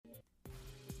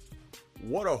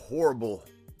What a horrible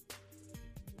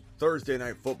Thursday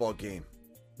night football game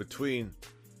between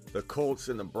the Colts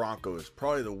and the Broncos.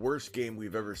 Probably the worst game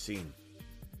we've ever seen.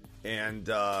 And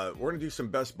we're going to do some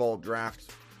best ball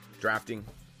drafting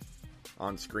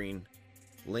on screen.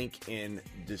 Link in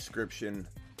description.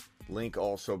 Link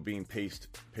also being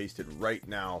pasted right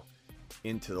now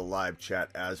into the live chat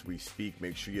as we speak.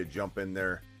 Make sure you jump in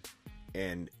there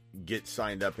and get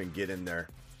signed up and get in there.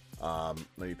 Let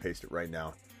me paste it right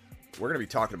now. We're going to be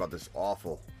talking about this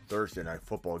awful Thursday night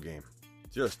football game.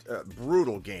 Just a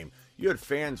brutal game. You had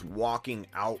fans walking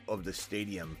out of the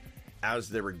stadium as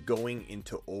they were going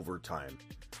into overtime.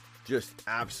 Just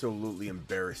absolutely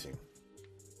embarrassing.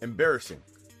 Embarrassing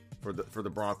for the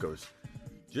Broncos.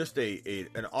 Just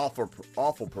an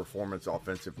awful performance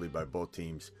offensively by both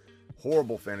teams.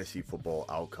 Horrible fantasy football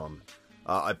outcome.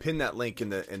 I pinned that link in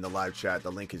the live chat.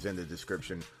 The link is in the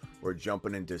description. We're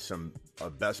jumping into some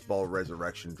best ball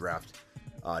resurrection draft.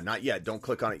 Not yet. Don't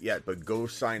click on it yet, but go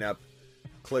sign up.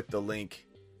 Click the link.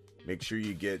 Make sure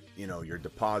you get your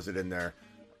deposit in there.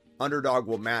 Underdog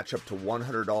will match up to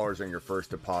 $100 on your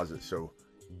first deposit. So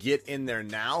get in there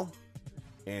now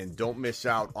and don't miss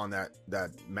out on that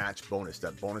match bonus.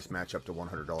 That bonus match up to $100.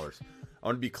 I'm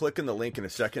going to be clicking the link in a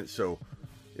second. So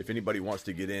if anybody wants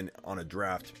to get in on a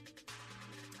draft,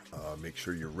 make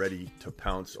sure you're ready to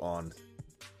pounce on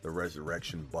the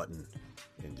resurrection button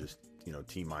in just,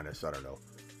 T-minus, I don't know,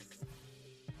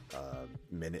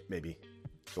 minute maybe.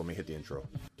 So let me hit the intro.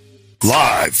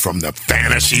 Live from the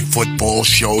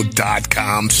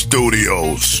FantasyFootballShow.com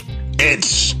studios,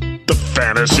 it's the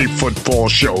Fantasy Football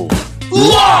Show.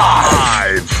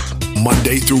 Live!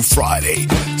 Monday through Friday,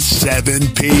 7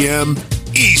 p.m.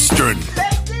 Eastern.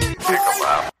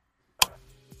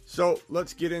 So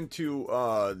let's get into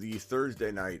the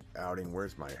Thursday night outing. Where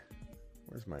was I?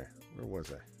 I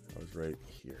was right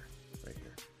here.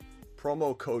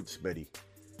 Promo code Smitty.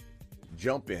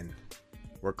 Jump in.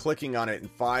 We're clicking on it in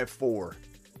 5, 4,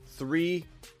 3,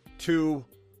 2.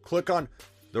 Click on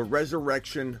the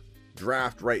resurrection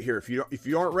draft right here. If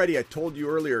you aren't ready, I told you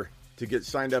earlier to get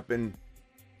signed up and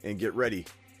get ready.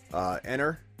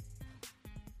 Enter.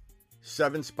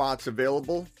 7 spots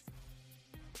available.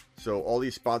 So all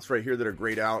these spots right here that are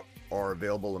grayed out are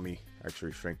available. Let me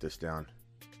actually shrink this down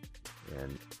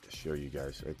and show you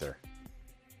guys right there.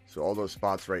 So all those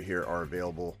spots right here are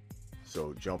available.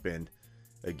 So jump in.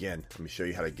 Again, let me show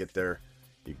you how to get there.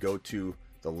 You go to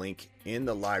the link in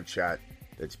the live chat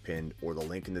that's pinned or the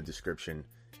link in the description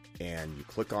and you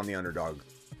click on the underdog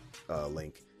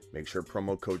link. Make sure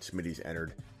promo code Smitty's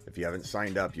entered. If you haven't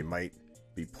signed up, you might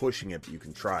be pushing it, but you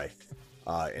can try.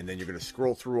 And then you're going to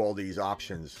scroll through all these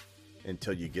options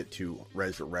until you get to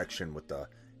resurrection with the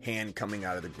hand coming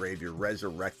out of the grave. You're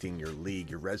resurrecting your league.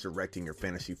 You're resurrecting your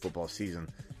fantasy football season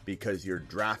because you're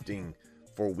drafting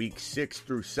for weeks 6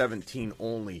 through 17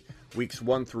 only. Weeks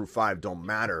 1 through 5 don't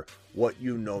matter. What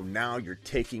you know now, you're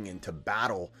taking into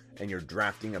battle and you're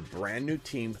drafting a brand new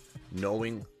team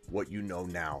knowing what you know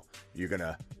now. You're going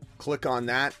to click on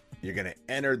that. You're going to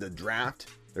enter the draft.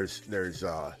 There's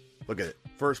look at it.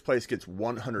 First place gets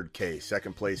 $100K.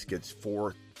 Second place gets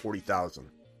 $40,000.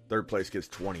 Third place gets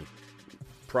 $20.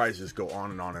 Prizes go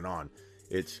on and on and on.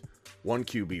 It's 1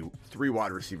 QB, 3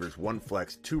 wide receivers, 1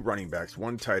 flex, 2 running backs,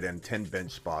 1 tight end, 10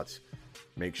 bench spots.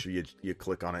 Make sure you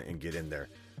click on it and get in there.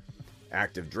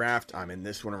 Active draft. I'm in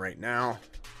this one right now.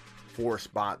 4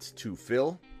 spots to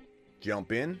fill.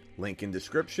 Jump in. Link in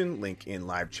description. Link in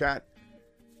live chat.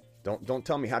 Don't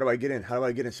tell me, how do I get in? How do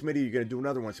I get in? Smitty, you're going to do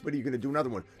another one. Smitty, you're going to do another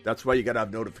one. That's why you got to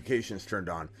have notifications turned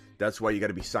on. That's why you got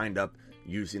to be signed up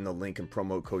using the link and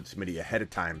promo code Smitty ahead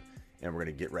of time. And we're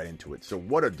going to get right into it. So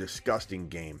what a disgusting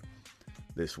game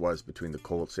this was between the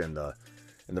Colts and the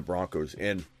Broncos.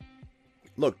 And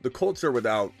look, the Colts are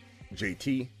without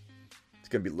JT. It's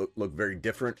going to look very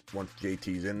different once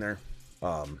JT's in there.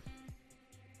 It's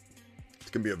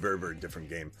going to be a very, very different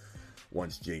game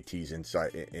once JT's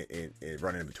inside,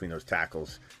 running in between those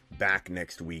tackles, back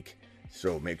next week.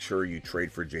 So make sure you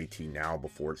trade for JT now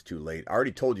before it's too late. I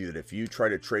already told you that if you try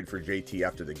to trade for JT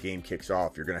after the game kicks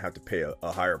off, you're going to have to pay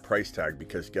a higher price tag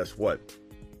because guess what?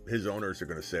 His owners are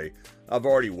going to say, I've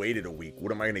already waited a week.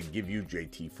 What am I going to give you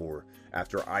JT for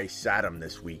after I sat him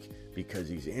this week because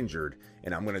he's injured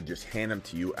and I'm going to just hand him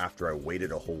to you after I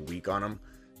waited a whole week on him?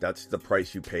 That's the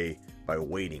price you pay by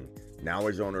waiting. Now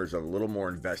his owners are a little more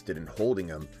invested in holding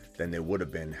him than they would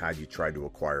have been had you tried to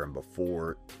acquire him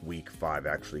before week 5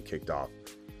 actually kicked off.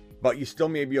 But you still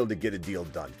may be able to get a deal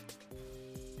done.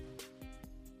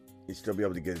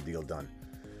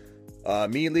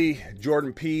 Mealy,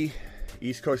 Jordan P.,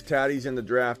 East Coast Tatties in the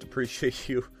draft. Appreciate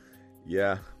you.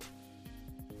 Yeah.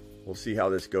 We'll see how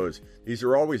this goes. These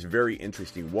are always very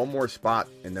interesting. One more spot,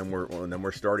 and then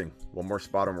we're starting. One more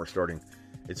spot, and we're starting.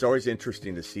 It's always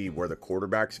interesting to see where the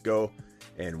quarterbacks go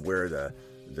and where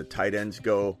the tight ends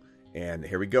go. And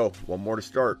here we go. One more to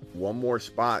start. One more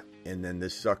spot, and then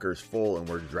this sucker's full, and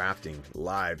we're drafting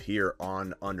live here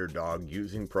on Underdog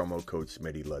using promo code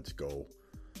Smitty. Let's go.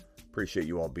 Appreciate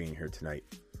you all being here tonight.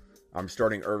 I'm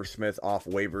starting Irv Smith off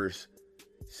waivers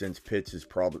since Pitts is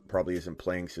probably isn't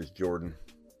playing, says Jordan.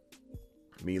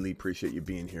 Mealy, appreciate you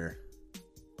being here.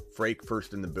 Frake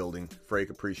first in the building.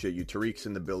 Frake, appreciate you. Tariq's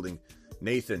in the building.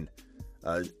 Nathan,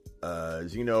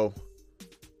 Zeno,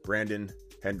 Brandon,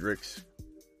 Hendricks,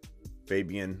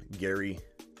 Fabian, Gary,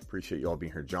 appreciate you all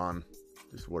being here. John,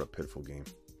 just what a pitiful game.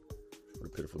 What a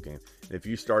pitiful game. And if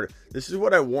you started, this is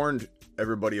what I warned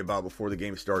everybody about before the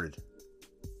game started.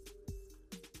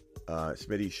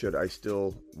 Smitty, should I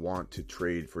still want to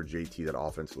trade for JT? That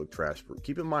offense looked trash.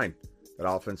 Keep in mind, that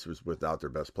offense was without their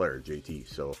best player, JT.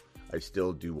 So I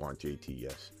still do want JT,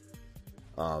 yes.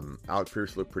 Alex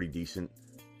Pierce looked pretty decent.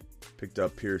 Picked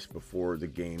up Pierce before the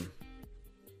game.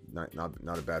 Not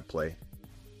a bad play.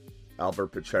 Albert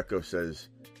Pacheco says,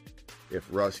 if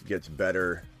Russ gets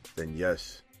better, then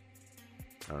yes.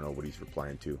 I don't know what he's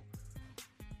replying to.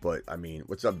 But, I mean,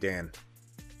 what's up, Dan?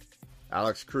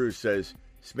 Alex Cruz says,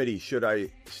 Smitty, should I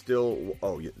still...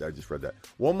 Oh, yeah, I just read that.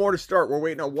 One more to start. We're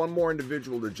waiting on one more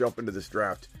individual to jump into this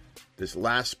draft. This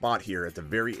last spot here at the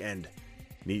very end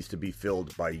needs to be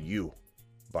filled by you.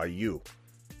 By you.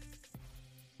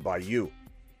 By you.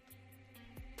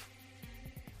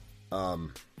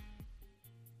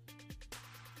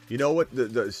 You know what?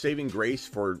 The saving grace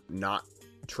for not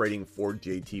trading for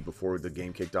JT before the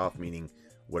game kicked off, meaning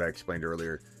what I explained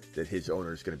earlier, that his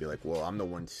owner is going to be like, well, I'm the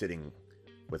one sitting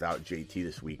without JT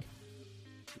this week.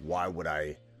 Why would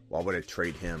I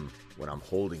trade him when I'm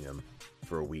holding him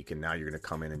for a week, and now you're going to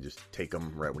come in and just take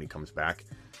him right when he comes back?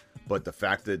 But the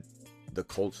fact that the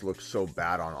Colts look so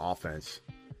bad on offense,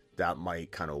 that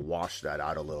might kind of wash that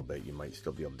out a little bit. You might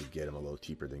still be able to get him a little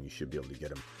cheaper than you should be able to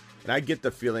get him. And I get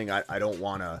the feeling I don't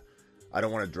want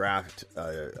to draft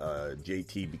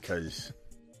JT because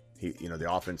the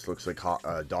offense looks like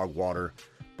dog water.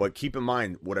 But keep in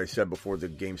mind what I said before the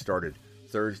game started.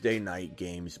 Thursday night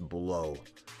games blow.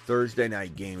 Thursday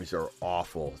night games are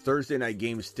awful. Thursday night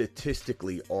games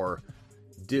statistically are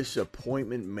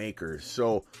disappointment makers.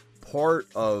 So part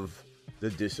of the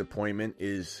disappointment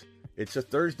is it's a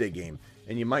Thursday game.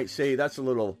 And you might say that's a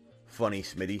little funny,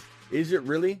 Smitty. Is it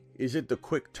really? Is it the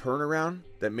quick turnaround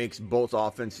that makes both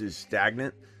offenses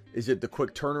stagnant? Is it the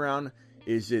quick turnaround?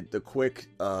 Is it the quick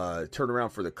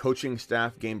turnaround for the coaching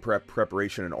staff, game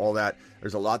preparation, and all that?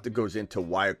 There's a lot that goes into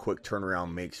why a quick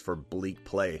turnaround makes for bleak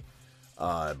play.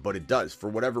 But it does. For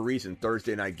whatever reason,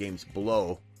 Thursday night games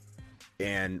blow.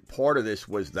 And part of this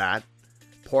was that.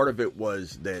 Part of it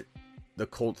was that the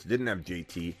Colts didn't have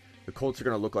JT. The Colts are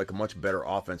going to look like a much better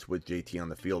offense with JT on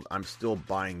the field. I'm still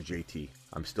buying JT.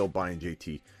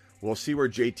 We'll see where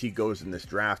JT goes in this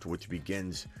draft, which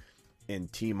begins in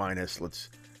T-minus. Let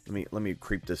me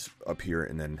creep this up here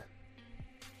and then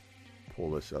pull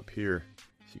this up here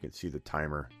so you can see the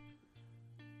timer.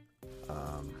 Okay,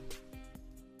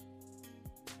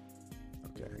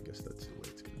 I guess that's the way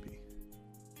it's going to be.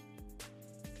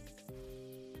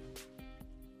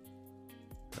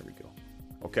 There we go.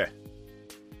 Okay.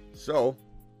 So,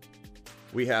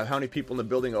 we have how many people in the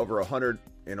building? Over 100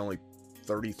 and only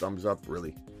 30 thumbs up.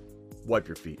 Really? Wipe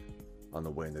your feet on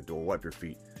the way in the door. Wipe your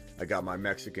feet. I got my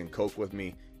Mexican Coke with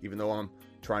me. Even though I'm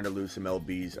trying to lose some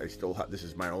LBs, I still have, this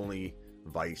is my only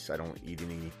vice. I don't eat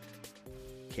any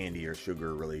candy or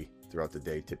sugar really throughout the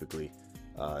day typically.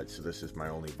 So this is my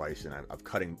only vice, and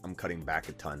I'm cutting back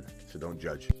a ton. So don't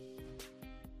judge.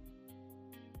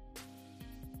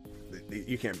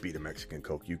 You can't beat a Mexican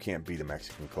Coke. You can't beat a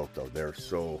Mexican Coke though. They're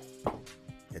so.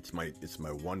 It's my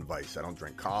one vice. I don't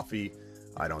drink coffee.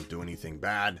 I don't do anything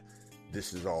bad.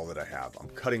 This is all that I have. I'm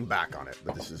cutting back on it,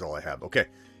 but this is all I have. Okay,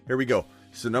 here we go.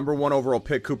 So number 1 overall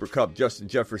pick, Cooper Kupp. Justin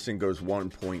Jefferson goes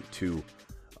 1.2.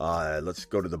 Let's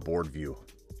go to the board view.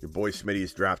 Your boy Smitty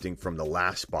is drafting from the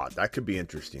last spot. That could be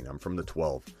interesting. I'm from the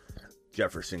 12.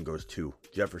 Jefferson goes 2.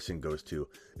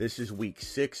 This is week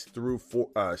 6 through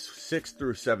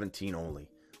 17 only.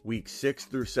 Week 6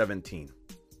 through 17,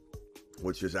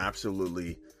 which is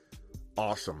absolutely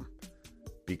awesome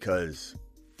because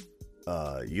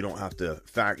you don't have to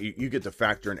you get to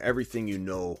factor in everything you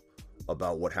know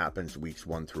about what happens weeks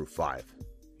 1 through 5.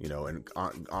 And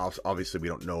obviously we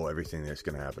don't know everything that's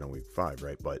going to happen in week 5,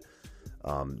 right? But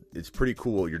it's pretty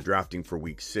cool. You're drafting for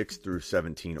week 6 through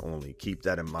 17 only. Keep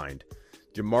that in mind.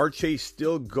 Jamar Chase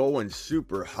still going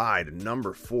super high to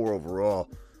number 4 overall.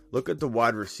 Look at the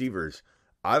wide receivers.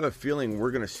 I have a feeling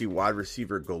we're going to see wide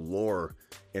receiver galore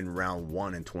in round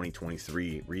 1 in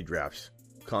 2023 redrafts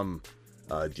come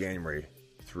January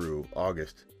through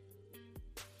August.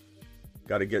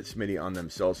 Got to get Smitty on them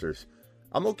seltzers.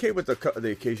 I'm okay with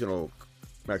the occasional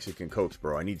Mexican Cokes,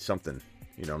 bro. I need something.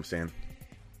 You know what I'm saying?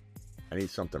 I need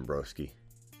something, broski.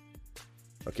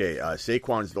 Okay,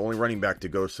 Saquon's the only running back to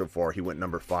go so far. He went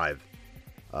number 5.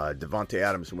 Devontae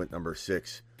Adams went number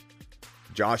 6.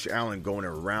 Josh Allen going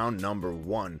around number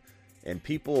 1. And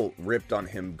people ripped on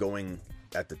him going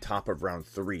at the top of round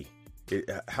 3.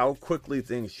 How quickly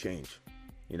things change.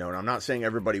 You know, and I'm not saying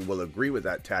everybody will agree with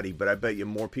that, Tatty, but I bet you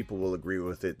more people will agree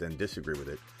with it than disagree with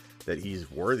it, that he's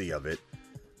worthy of it.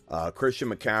 Christian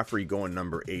McCaffrey going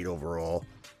number 8 overall.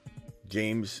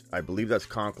 James, I believe that's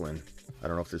Conklin. I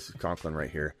don't know if this is Conklin right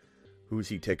here. Who's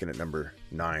he taking at number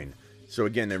 9? So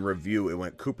again, in review, it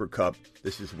went Cooper Kupp.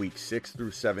 This is week 6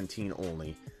 through 17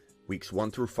 only. Weeks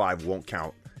 1 through 5 won't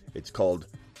count. It's called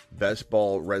Best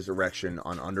Ball Resurrection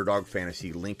on Underdog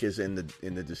Fantasy. Link is in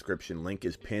the description. Link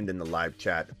is pinned in the live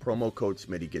chat. Promo code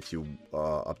Smitty gets you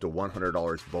up to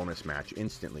 $100 bonus match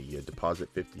instantly. You deposit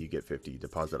 50, you get 50. You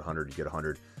deposit 100, you get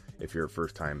 100 if you're a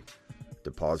first-time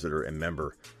depositor and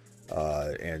member.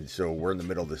 And so we're in the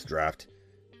middle of this draft,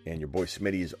 and your boy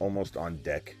Smitty is almost on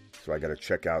deck. So I got to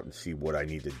check out and see what I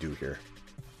need to do here.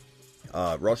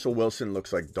 Russell Wilson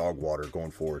looks like dog water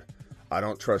going forward. I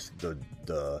don't trust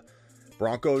the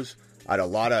Broncos. I had a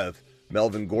lot of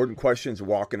Melvin Gordon questions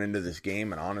walking into this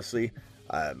game, and honestly,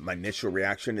 my initial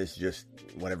reaction is just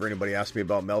whenever anybody asks me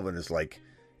about Melvin is like,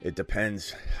 it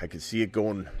depends. I could see it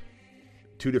going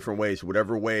 2 different ways.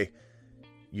 Whatever way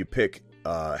you pick,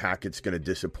 Hackett's going to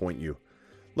disappoint you.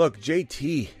 Look,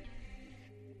 JT.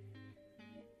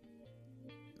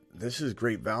 This is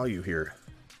great value here.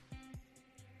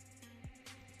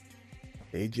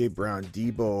 AJ Brown,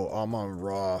 Debo,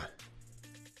 Amon-Ra.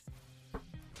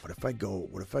 What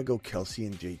if I go Kelsey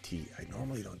and JT? I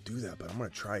normally don't do that, but I'm going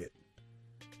to try it.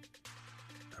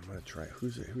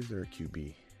 Who's their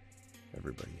QB?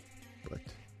 Everybody. But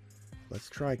let's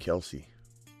try Kelsey.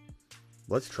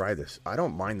 Let's try this. I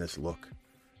don't mind this look.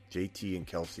 JT and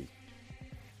Kelsey.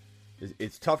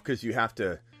 It's tough because you have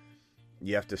to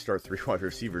start 3 wide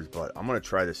receivers, but I'm going to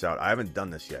try this out. I haven't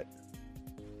done this yet.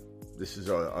 This is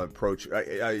an approach.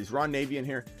 Is Ron Navy in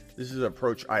here? This is an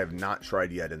approach I have not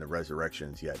tried yet in the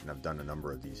Resurrections yet, and I've done a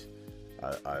number of these.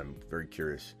 I'm very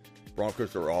curious.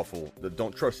 Broncos are awful.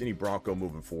 Don't trust any Bronco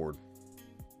moving forward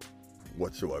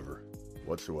whatsoever.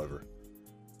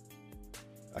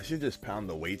 I should just pound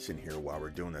the weights in here while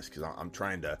we're doing this because I'm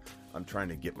trying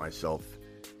to get myself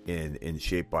in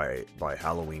shape by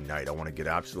Halloween night. I want to get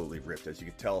absolutely ripped. As you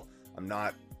can tell, I'm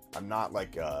not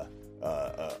like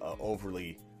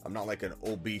I'm not like an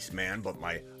obese man, but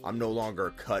I'm no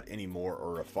longer cut anymore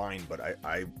or refined, but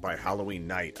I by Halloween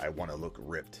night I want to look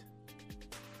ripped.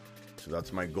 So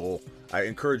that's my goal. I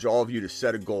encourage all of you to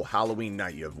set a goal. Halloween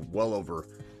night, you have well over,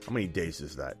 how many days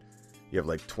is that? You have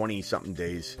like 20 something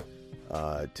days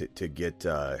to get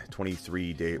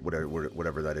 23 day,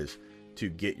 whatever that is, to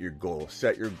get your goal.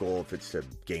 Set your goal. If it's to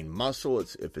gain muscle,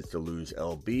 if it's to lose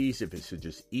lbs, if it's to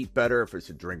just eat better, if it's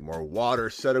to drink more water.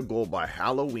 Set a goal by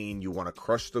Halloween. You want to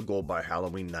crush the goal by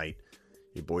Halloween night.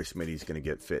 Your boy Smitty's going to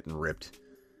get fit and ripped,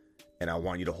 and I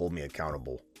want you to hold me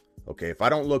accountable. Okay, if I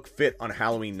don't look fit on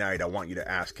Halloween night, I want you to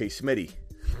ask, hey Smitty,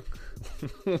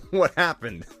 what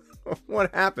happened?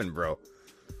 What happened, bro?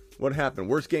 What happened?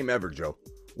 Worst game ever, Joe.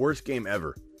 Worst game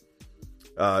ever.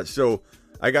 So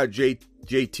I got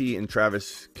JT and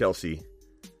Travis Kelce,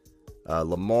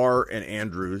 Lamar and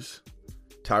Andrews,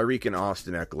 Tyreek and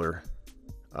Austin Eckler,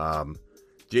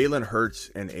 Jalen Hurts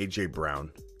and AJ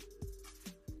Brown,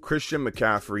 Christian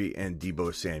McCaffrey and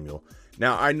Debo Samuel.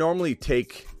 Now, I normally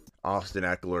take Austin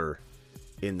Eckler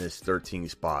in this 13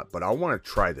 spot, but I want to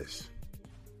try this.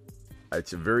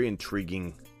 It's a very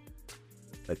intriguing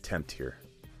attempt here.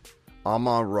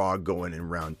 Amon-Ra going in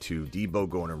round 2, Debo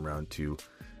going in round 2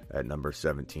 at number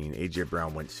 17. AJ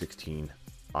Brown went 16.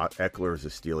 Eckler is a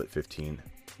steal at 15.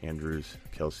 Andrews,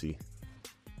 Kelce.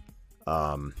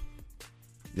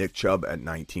 Nick Chubb at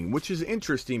 19, which is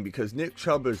interesting because Nick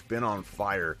Chubb has been on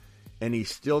fire and he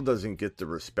still doesn't get the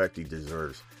respect he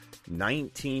deserves.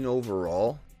 19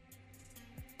 overall.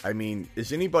 I mean,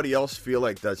 does anybody else feel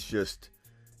like that's just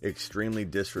extremely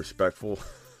disrespectful?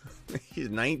 He's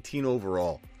 19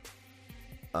 overall.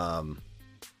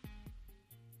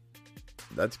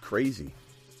 That's crazy.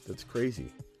 That's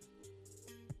crazy.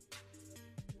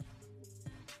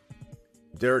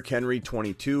 Derrick Henry,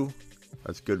 22.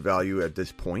 That's good value at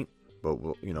this point. But,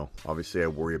 obviously I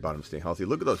worry about him staying healthy.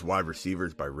 Look at those wide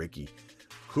receivers by Ricky.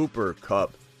 Cooper,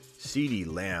 Kupp,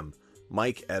 CeeDee Lamb,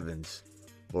 Mike Evans.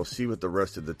 We'll see what the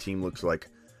rest of the team looks like.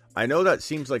 I know that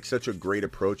seems like such a great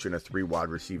approach in a 3 wide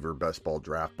receiver best ball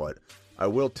draft, but I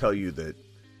will tell you that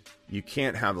you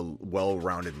can't have a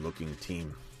well-rounded looking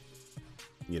team,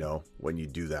 when you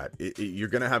do that. You're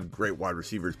going to have great wide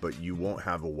receivers, but you won't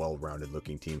have a well-rounded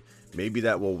looking team. Maybe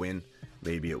that will win.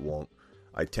 Maybe it won't.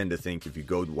 I tend to think if you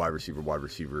go wide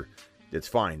receiver, it's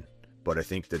fine. But I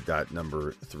think that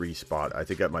number 3 spot, I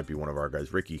think that might be one of our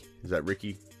guys. Ricky. Is that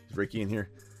Ricky? Is Ricky in here?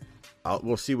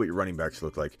 We'll see what your running backs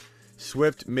look like.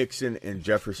 Swift, Mixon, and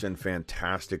Jefferson,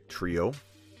 fantastic trio.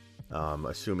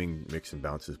 Assuming Mixon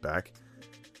bounces back.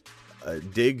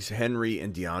 Diggs, Henry,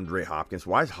 and DeAndre Hopkins.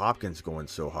 Why is Hopkins going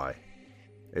so high?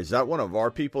 Is that one of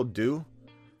our people due?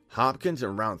 Hopkins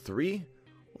in round 3?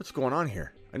 What's going on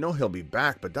here? I know he'll be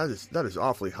back, but that is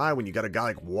awfully high when you got a guy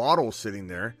like Waddle sitting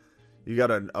there. You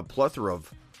got a plethora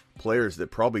of players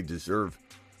that probably deserve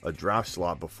a draft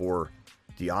slot before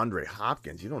DeAndre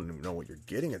Hopkins. You don't even know what you're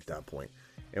getting at that point.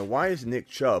 And why is Nick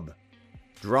Chubb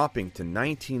dropping to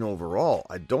 19 overall?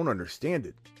 I don't understand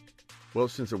it.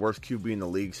 Wilson's the worst QB in the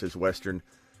league, says Western.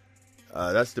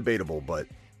 That's debatable, but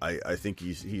I think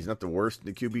he's not the worst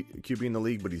QB in the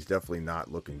league, but he's definitely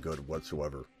not looking good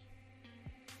whatsoever.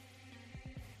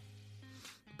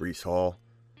 Breece Hall.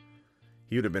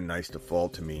 He would have been nice to fall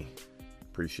to me.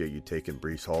 Appreciate you taking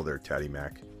Breece Hall there, Tatty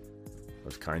Mac. That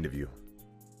was kind of you.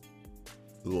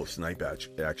 A little snipe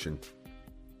action.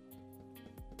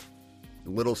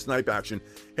 Little snipe action.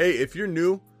 Hey, if you're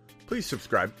new, please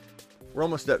subscribe. We're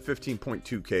almost at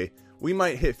 15.2K. We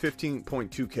might hit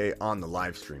 15.2K on the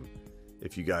live stream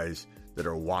if you guys that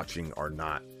are watching are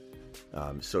not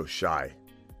so shy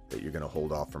that you're going to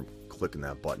hold off from clicking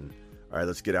that button. All right,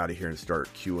 let's get out of here and start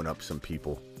queuing up some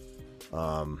people.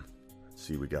 Let's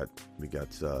see, we got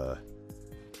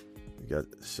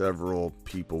several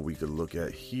people we could look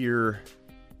at here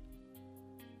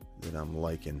that I'm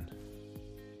liking.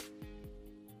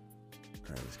 All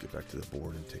right, let's get back to the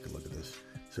board and take a look at this.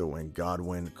 So when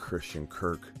Godwin, Christian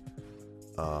Kirk,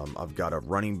 I've got a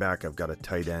running back, I've got a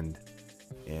tight end,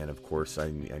 and of course I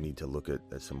need to look at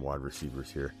some wide receivers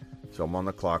here. So I'm on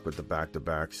the clock with the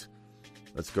back-to-backs.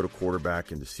 Let's go to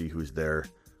quarterback and to see who's there.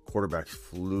 Quarterbacks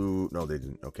flew. No, they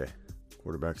didn't. Okay.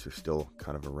 Quarterbacks are still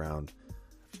kind of around.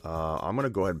 I'm going to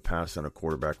go ahead and pass on a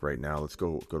quarterback right now. Let's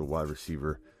go to wide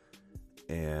receiver.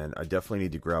 And I definitely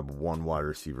need to grab one wide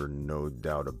receiver, no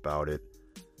doubt about it.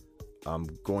 I'm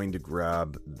going to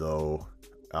grab, though,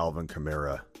 Alvin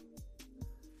Kamara.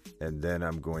 And then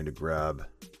I'm going to grab,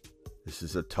 this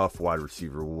is a tough wide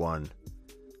receiver 1.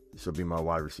 This will be my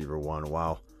wide receiver 1.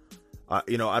 Wow. I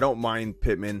don't mind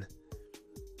Pittman.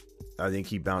 I think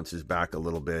he bounces back a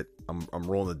little bit. I'm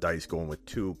rolling the dice going with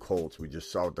 2 Colts. We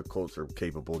just saw what the Colts are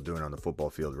capable of doing on the football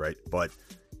field, right? But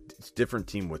it's a different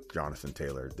team with Jonathan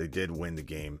Taylor. They did win the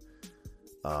game.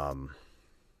 I'm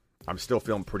still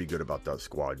feeling pretty good about that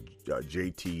squad.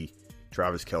 JT,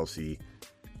 Travis Kelce,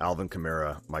 Alvin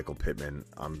Kamara, Michael Pittman.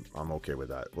 I'm okay with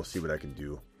that. We'll see what I can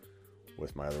do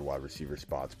with my other wide receiver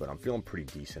spots, but I'm feeling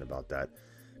pretty decent about that.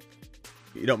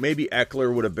 Maybe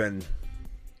Eckler would have been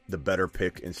the better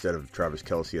pick instead of Travis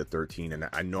Kelce at 13, and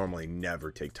I normally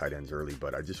never take tight ends early,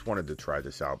 but I just wanted to try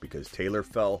this out because Taylor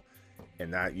fell,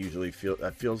 and that usually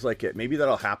feels like it. Maybe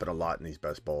that'll happen a lot in these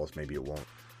best balls. Maybe it won't.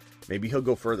 Maybe he'll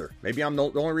go further. Maybe I'm the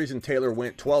only reason Taylor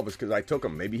went 12 is because I took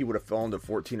him. Maybe he would have fallen to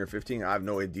 14 or 15. I have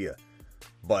no idea,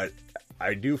 but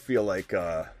I do feel like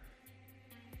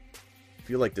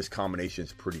this combination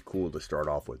is pretty cool to start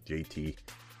off with. JT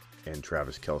and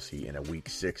Travis Kelce in a week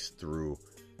 6 through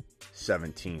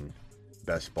 17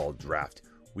 best ball draft.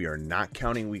 We are not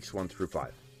counting weeks 1 through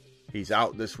 5. He's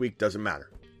out this week. Doesn't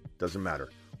matter.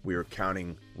 We are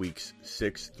counting weeks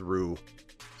 6 through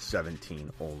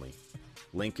 17 only.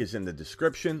 Link is in the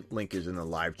description. Link is in the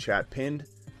live chat pinned.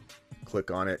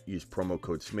 Click on it. Use promo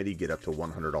code Smitty. Get up to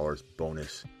 $100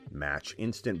 bonus match.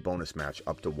 Instant bonus match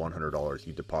up to $100.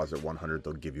 You deposit $100.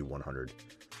 They'll give you $100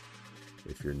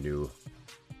 if you're new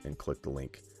and click the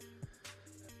link.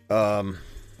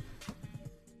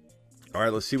 All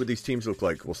right, let's see what these teams look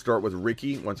like. We'll start with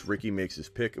Ricky once Ricky makes his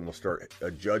pick, and we'll start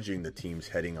judging the teams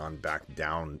heading on back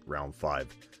down round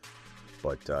 5.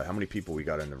 But how many people we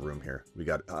got in the room here? We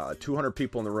got 200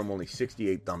 people in the room, only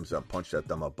 68 thumbs up. Punch that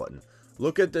thumb up button.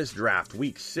 Look at this draft,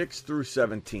 week 6 through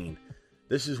 17.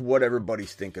 This is what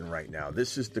everybody's thinking right now.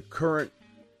 This is the current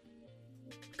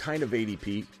kind of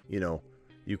ADP,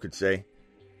 you could say,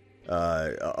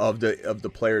 of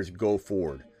the players go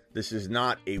forward. This is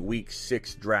not a week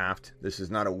 6 draft. This is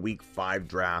not a week 5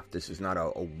 draft. This is not a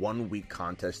 1 week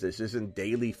contest. This isn't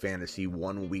daily fantasy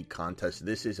 1 week contest.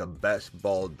 This is a best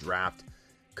ball draft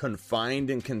confined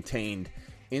and contained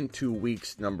into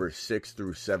weeks number 6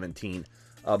 through 17.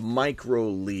 A micro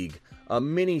league, a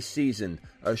mini season,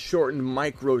 a shortened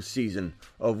micro season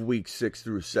of weeks 6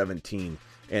 through 17.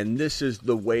 And this is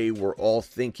the way we're all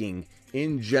thinking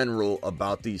in general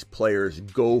about these players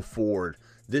go forward.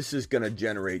 This is going to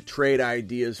generate trade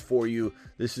ideas for you.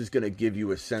 This is going to give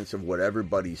you a sense of what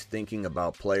everybody's thinking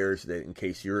about players, that in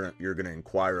case you're going to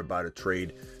inquire about a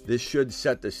trade. This should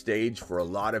set the stage for a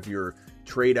lot of your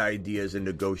trade ideas and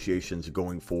negotiations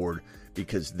going forward,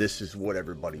 because this is what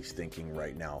everybody's thinking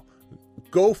right now.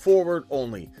 Go forward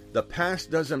only. The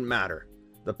past doesn't matter.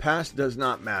 The past does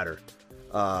not matter.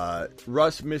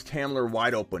 Russ missed Hamler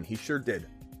wide open. He sure did.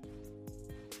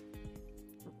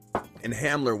 And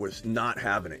Hamler was not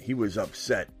having it. He was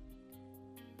upset.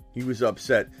 He was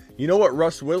upset. You know what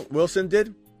Russ Wilson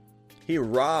did? He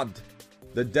robbed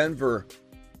the Denver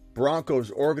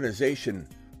Broncos organization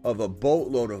of a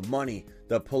boatload of money.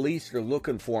 The police are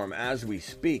looking for him as we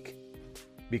speak,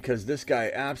 because this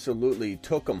guy absolutely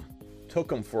took him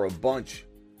for a bunch.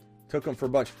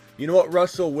 You know what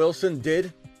Russell Wilson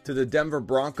did to the Denver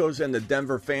Broncos and the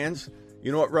Denver fans?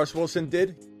 You know what Russ Wilson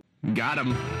did? Got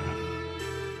him.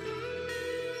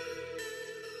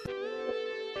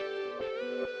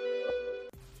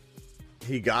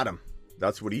 He got him.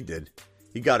 That's what he did.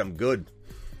 He got him good.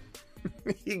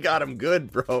 He got him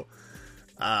good, bro.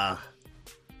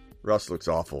 Russ looks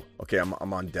awful. Okay,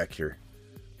 I'm on deck here.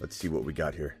 Let's see what we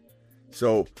got here.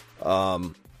 So,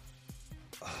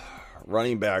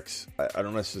 running backs. I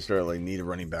don't necessarily need a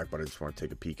running back, but I just want to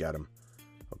take a peek at them.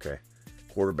 Okay.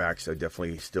 Quarterbacks, I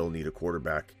definitely still need a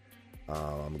quarterback.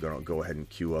 I'm going to go ahead and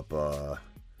queue up a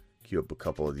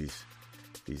couple of these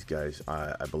guys.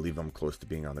 I believe I'm close to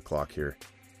being on the clock here.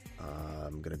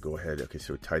 I'm going to go ahead. Okay,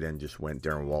 so tight end just went.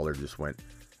 Darren Waller just went.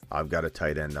 I've got a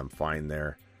tight end. I'm fine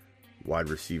there. Wide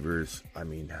receivers, I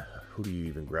mean, who do you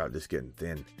even grab? Just getting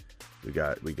thin. We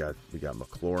got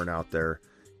McLaurin out there.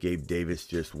 Gabe Davis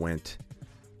just went.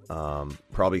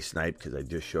 Probably sniped because I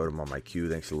just showed him on my queue.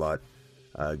 Thanks a lot,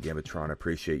 Gamatron. I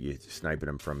appreciate you sniping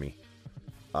him from me.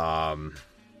 I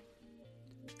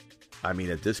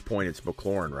mean, at this point, it's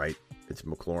McLaurin, right? It's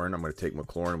McLaurin. I'm going to take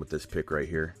McLaurin with this pick right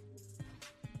here.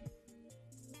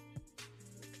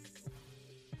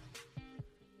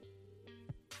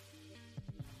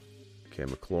 Okay,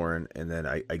 McLaurin. And then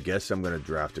I guess I'm going to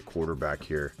draft a quarterback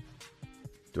here.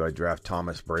 Do I draft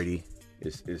Thomas Brady?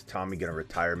 Is Tommy going to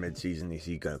retire midseason? Is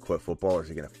he going to quit football, or is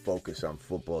he going to focus on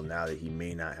football now that he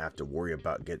may not have to worry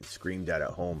about getting screamed at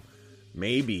home?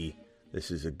 Maybe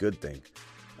this is a good thing.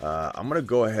 I'm going to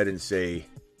go ahead and say...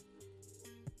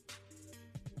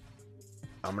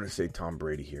 I'm going to say Tom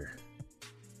Brady here.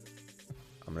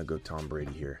 I'm going to go Tom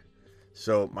Brady here.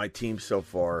 So my team so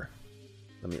far...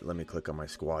 Let me click on my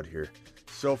squad here.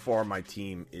 So far, my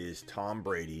team is Tom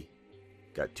Brady.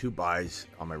 Got 2 buys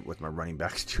on with my running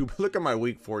backs too. But look at my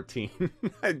week 14.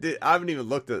 I haven't even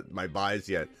looked at my buys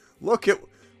yet. Look at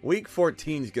week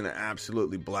 14 is going to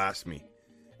absolutely blast me.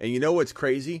 And you know what's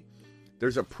crazy?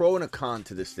 There's a pro and a con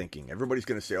to this thinking. Everybody's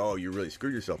going to say, "Oh, you really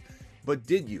screwed yourself." But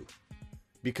did you?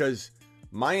 Because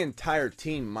my entire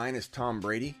team minus Tom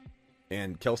Brady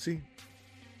and Kelsey,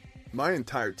 my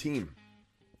entire team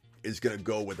is going to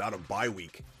go without a bye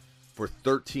week for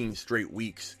 13 straight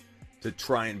weeks to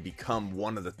try and become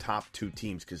one of the top 2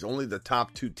 teams, because only the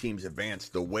top 2 teams advance.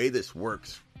 The way this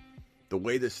works, the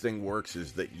way this thing works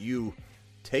is that you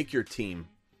take your team,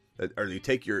 or you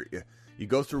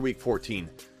go through week 14.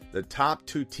 The top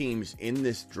 2 teams in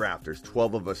this draft, there's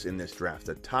 12 of us in this draft,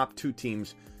 the top 2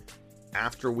 teams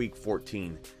after week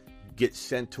 14 get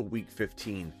sent to week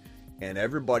 15, and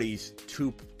everybody's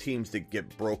 2 teams that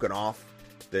get broken off,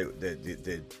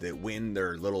 that win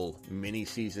their little mini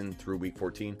season through week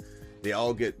 14, they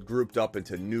all get grouped up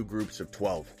into new groups of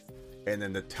 12. And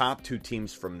then the top 2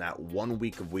 teams from that 1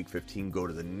 week of week 15 go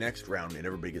to the next round, and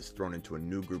everybody gets thrown into a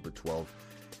new group of 12.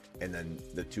 And then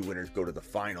the 2 winners go to the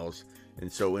finals.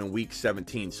 And so in week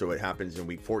 17, so it happens in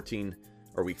week 14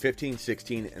 or week 15,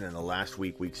 16, and then the last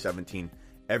week, week 17,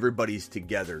 everybody's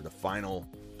together. The final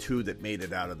 2 that made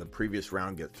it out of the previous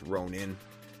round get thrown in.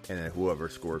 And then whoever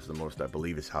scores the most, I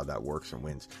believe, is how that works and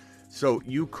wins. So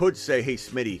you could say, "Hey,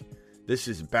 Smitty, this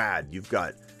is bad. You've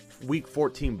got week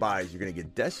 14 buys. You're going to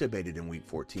get decimated in week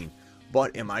 14.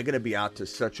 But am I going to be out to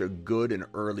such a good and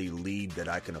early lead that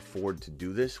I can afford to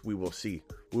do this? We will see.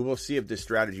 We will see if this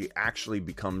strategy actually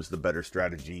becomes the better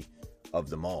strategy of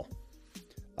them all.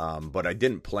 But I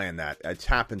didn't plan that. It's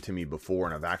happened to me before,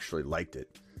 and I've actually liked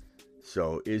it.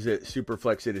 So is it super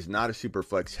flex? It is not a super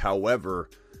flex. However,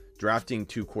 drafting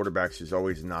 2 quarterbacks is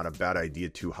always not a bad idea,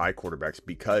 2 high quarterbacks,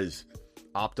 because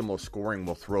optimal scoring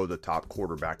will throw the top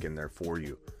quarterback in there for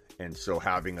you. And so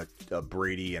having a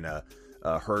Brady and a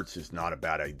Hurts is not a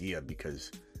bad idea,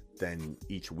 because then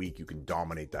each week you can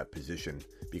dominate that position,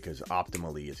 because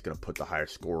optimally it's going to put the higher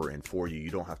scorer in for you. You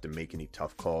don't have to make any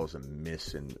tough calls and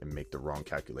miss and make the wrong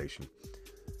calculation.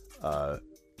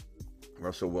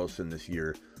 Russell Wilson this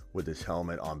year with his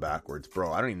helmet on backwards.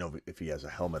 Bro, I don't even know if he has a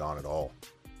helmet on at all.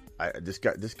 This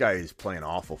guy is playing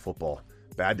awful football.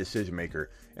 Bad decision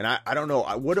maker. And I don't know.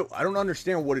 I don't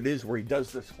understand what it is where he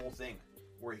does this whole thing,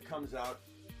 where he comes out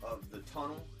of the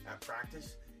tunnel at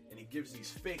practice and he gives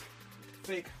these fake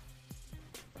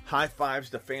high fives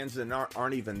to fans that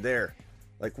aren't even there.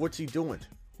 Like, what's he doing?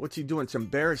 It's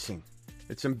embarrassing.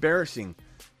 It's embarrassing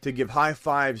to give high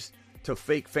fives to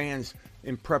fake fans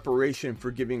in preparation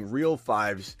for giving real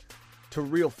fives to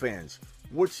real fans.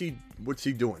 What's he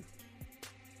doing?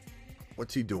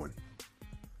 What's he doing?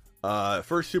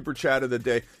 First super chat of the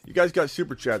day. You guys got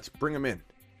super chats? Bring them in.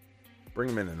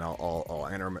 And I'll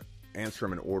answer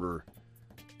them in order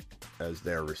as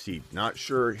they're received. Not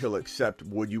sure he'll accept.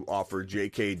 Would you offer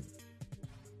J.K.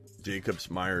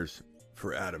 Jacobs-Myers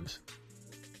for Adams?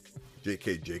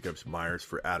 J.K. Jacobs-Myers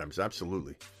for Adams.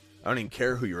 Absolutely. I don't even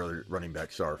care who your other running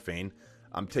backs are, Fane.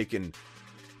 I'm taking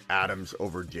Adams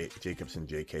over Jacobs and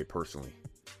J.K. personally.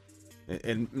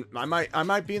 And I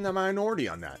might be in the minority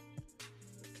on that.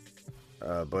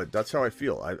 But that's how I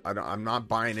feel. I'm not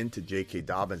buying into J.K.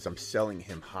 Dobbins. I'm selling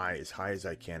him as high as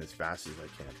I can, as fast as I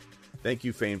can. Thank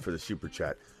you, Fane, for the super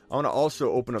chat. I want to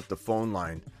also open up the phone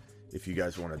line if you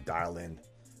guys want to dial in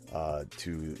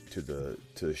to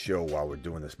the show while we're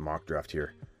doing this mock draft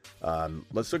here.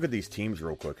 Let's look at these teams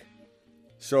real quick.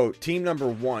 So, team number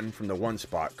 1 from the 1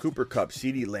 spot: Cooper Kupp,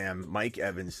 CeeDee Lamb, Mike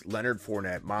Evans, Leonard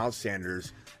Fournette, Miles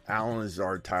Sanders, Allen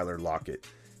Lazard, Tyler Lockett.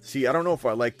 See, I don't know if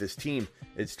I like this team.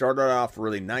 It started off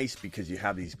really nice because you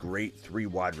have these great 3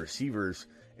 wide receivers,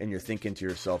 and you're thinking to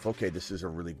yourself, okay, this is a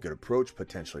really good approach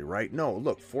potentially, right? No,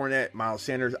 look, Fournette, Miles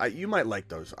Sanders, you might like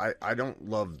those. I don't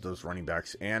love those running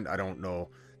backs, and I don't know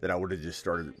that I would have just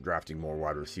started drafting more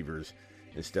wide receivers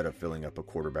instead of filling up a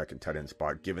quarterback and tight end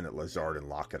spot, given that Lazard and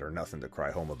Lockett are nothing to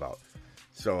cry home about.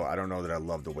 So I don't know that I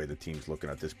love the way the team's looking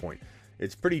at this point.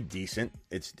 It's pretty decent.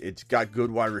 It's got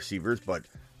good wide receivers, but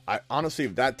I honestly,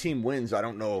 if that team wins, I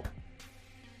don't know.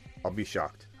 I'll be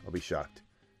shocked.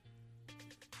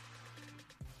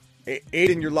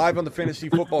 Aiden, you're live on the Fantasy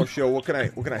Football Show. What can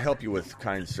I help you with,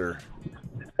 kind sir?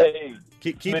 Hey,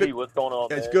 keep Smitty, it. What's going on?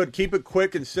 It's man? good. Keep it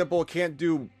quick and simple. Can't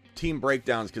do team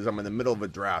breakdowns because I'm in the middle of a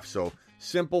draft. So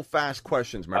simple, fast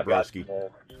questions, my broski.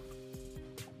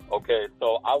 Okay,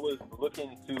 so I was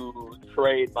looking to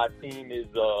trade. My team is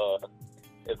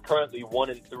currently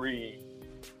 1-3,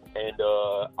 and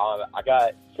I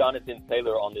got Jonathan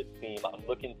Taylor on this team. I'm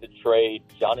looking to trade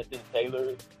Jonathan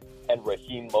Taylor and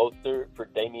Raheem Mostert for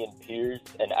Dameon Pierce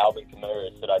and Alvin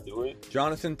Kamara. Should I do it?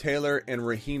 Jonathan Taylor and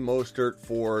Raheem Mostert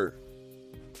for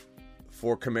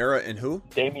Kamara and who?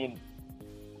 Dameon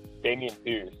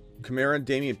Pierce. Kamara and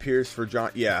Dameon Pierce for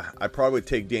John. Yeah, I probably would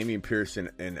take Dameon Pierce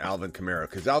and Alvin Kamara,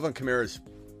 because Alvin Kamara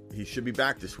he should be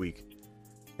back this week,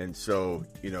 and so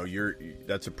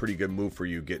that's a pretty good move for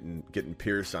you getting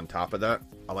Pierce on top of that.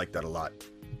 I like that a lot.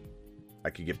 I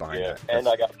could get behind that. And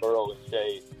I got Burrow and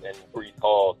Chase and Breece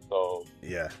Hall, so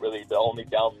yeah. Really, the only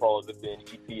downfalls have been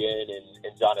ETN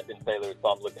and Jonathan Taylor, so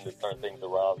I'm looking to turn things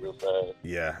around real fast.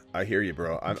 Yeah, I hear you,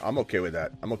 bro. I'm okay with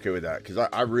that. Because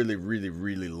I really, really,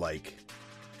 really like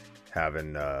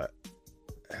having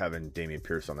Dameon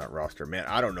Pierce on that roster. Man,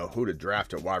 I don't know who to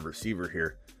draft at wide receiver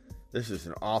here. This is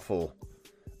an awful.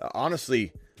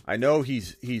 Honestly, I know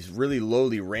he's really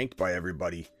lowly ranked by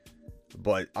everybody,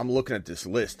 but I'm looking at this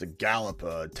list: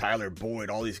 Gallup, Tyler Boyd,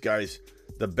 all these guys.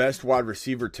 The best wide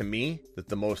receiver to me, that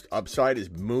the most upside, is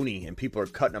Mooney, and people are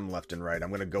cutting him left and right. I'm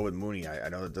going to go with Mooney. I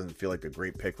know that doesn't feel like a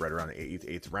great pick right around the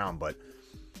eighth round, but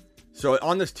so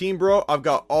on this team, bro, I've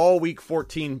got all week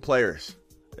 14 players.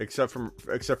 Except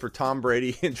for Tom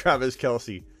Brady and Travis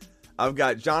Kelce. I've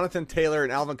got Jonathan Taylor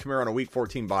and Alvin Kamara on a Week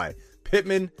 14 bye.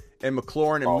 Pittman and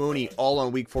McLaurin and Mooney all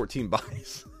on Week 14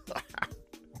 byes.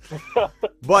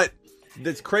 But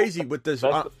that's crazy with this.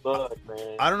 I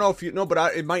don't know if you know,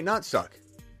 but it might not suck,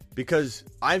 because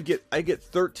I get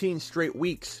 13 straight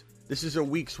weeks. This is a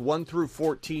weeks 1 through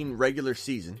 14 regular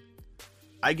season.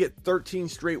 I get 13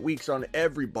 straight weeks on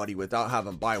everybody without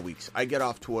having bye weeks. I get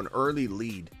off to an early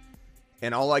lead.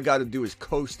 And all I got to do is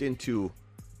coast into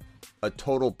a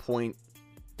total point,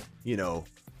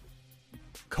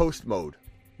 coast mode,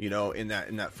 in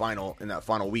that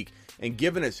final week. And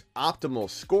given its optimal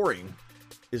scoring,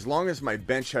 as long as my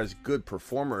bench has good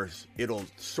performers, it'll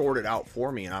sort it out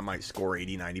for me, and I might score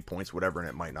 80, 90 points, whatever, and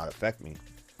it might not affect me.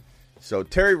 So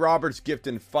Terry Roberts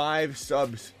gifting 5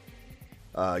 subs,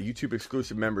 YouTube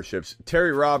exclusive memberships.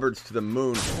 Terry Roberts to the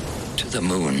moon. To the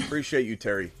moon. Appreciate you,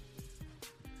 Terry.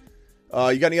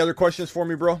 You got any other questions for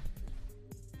me, bro?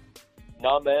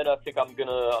 No, man. I think I'm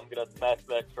gonna smash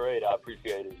that trade. I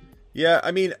appreciate it. Yeah,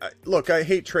 I mean, look, I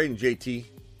hate trading JT.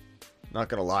 Not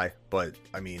gonna lie, but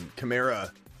I mean,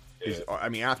 Kamara is. I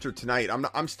mean, after tonight,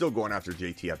 I'm still going after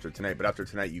JT after tonight. But after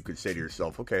tonight, you could say to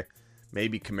yourself, okay,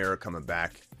 maybe Kamara coming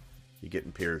back, you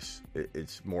getting Pierce,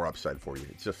 it's more upside for you.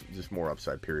 It's just more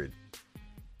upside. Period.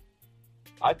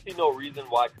 I see no reason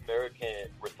why Kamara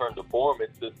can't return to form.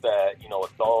 It's just that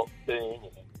it's all thing.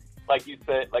 And like you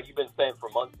said, like you've been saying for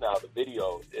months now, the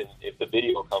video, and if the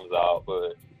video comes out,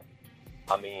 but.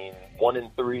 I mean,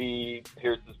 1-3,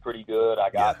 Pierce is pretty good.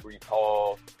 I got Breece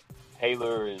Hall.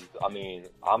 Taylor is, I mean,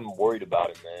 I'm worried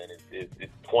about it, man.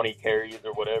 It's 20 carries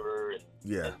or whatever,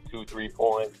 and 2-3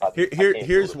 points.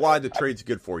 Here's why the trade's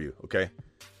good for you, okay?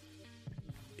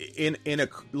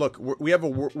 Look, we have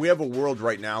a world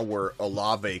right now where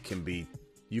Olave can be,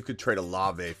 you could trade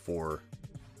Olave for,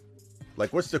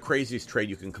 like, what's the craziest trade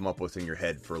you can come up with in your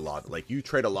head for Olave? Like, you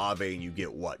trade Olave and you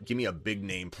get what? Give me a big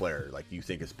name player, like, you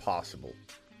think is possible.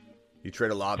 You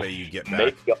trade Olave, you get back.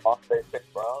 Maybe Olave,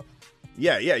 Brown?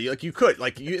 Yeah, like, you could.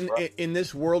 Like, in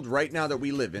this world right now that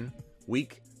we live in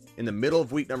the middle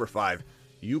of week number 5,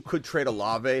 you could trade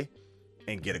Olave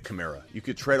and get a Kamara. You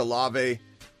could trade Olave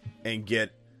and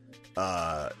get,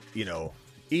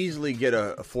 easily get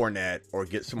a Fournette or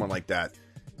get someone like that.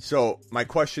 So, my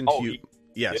question to you...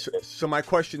 Yes. So my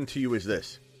question to you is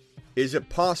this. Is it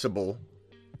possible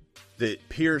that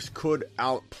Pierce could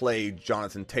outplay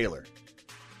Jonathan Taylor?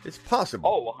 It's possible.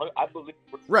 Oh, I believe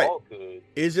right. Could.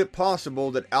 Is it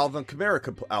possible that Alvin Kamara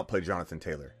could outplay Jonathan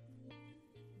Taylor?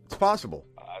 It's possible.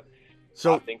 I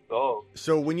So think so.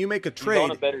 So when you make a He's trade,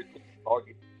 on a better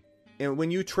target. and when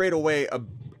you trade away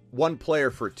one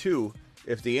player for two,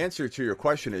 if the answer to your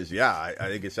question is I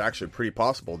think it's actually pretty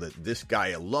possible that this guy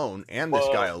alone and this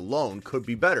guy alone could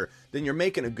be better, then you're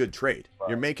making a good trade. Right.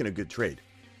 You're making a good trade.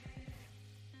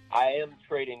 I am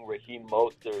trading Raheem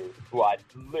Mostert, who I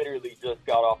literally just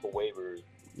got off of waivers.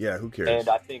 Yeah, who cares? And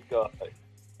I think,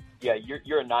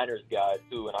 you're a Niners guy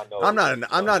too, and I know I'm not.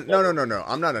 No.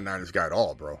 I'm not a Niners guy at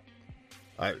all, bro.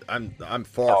 I'm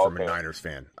far from a Niners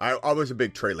fan. I was a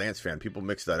big Trey Lance fan. People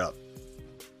mix that up.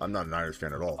 I'm not a Niners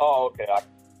fan at all. Oh, okay.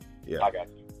 I got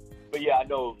you. But yeah, I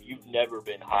know you've never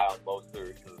been high on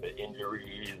Mostert because of the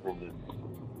injuries,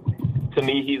 and to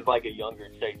me, he's like a younger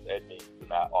Chase Edmonds in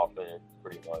that offense,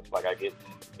 pretty much. Like, I get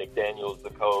McDaniel's the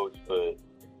coach, but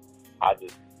I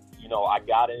just, I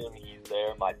got him. He's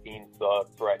there. My team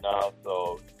sucks right now,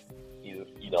 so he's,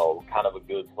 kind of a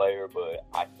good player. But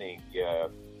I think,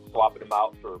 swapping him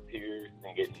out for Pierce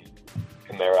and getting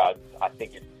Kamara, I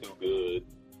think it's too good.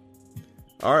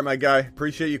 All right, my guy.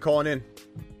 Appreciate you calling in.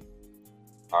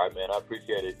 All right, man. I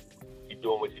appreciate it. Keep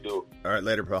doing what you do. All right,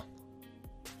 later, pal.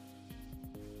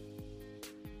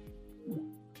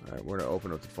 All right, we're going to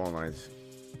open up the phone lines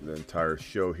the entire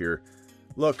show here.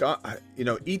 Look,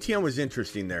 ETN was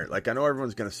interesting there. Like, I know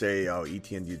everyone's going to say, oh,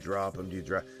 ETN, do you drop him?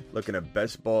 Look, in a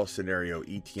best ball scenario,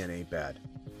 ETN ain't bad.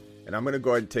 And I'm going to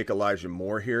go ahead and take Elijah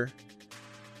Moore here.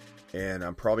 And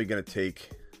I'm probably going to take...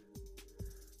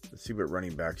 Let's see what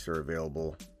running backs are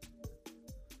available.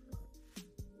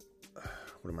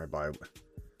 What am I buying?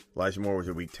 Elijah Moore was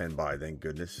a week 10 buy, thank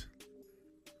goodness.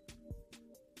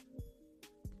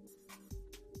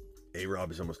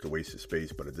 A-Rob is almost a waste of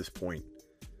space, but at this point,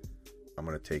 I'm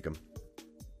going to take him.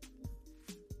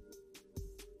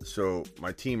 So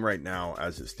my team right now,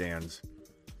 as it stands,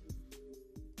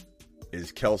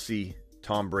 is Kelsey,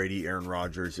 Tom Brady, Aaron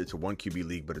Rodgers. It's a 1 QB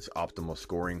league, but it's optimal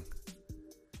scoring.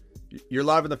 You're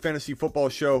live on the Fantasy Football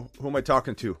Show. Who am I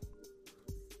talking to?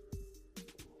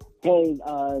 Hey,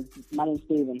 my name's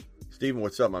Steven. Steven,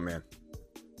 what's up, my man?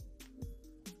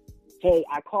 Hey,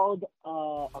 I called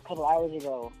a couple hours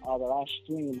ago, the last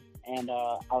stream, and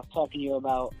I was talking to you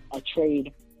about a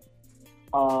trade.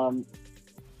 You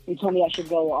told me I should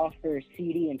go offer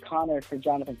CD and Connor for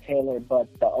Jonathan Taylor,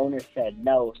 but the owner said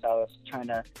no, so I was trying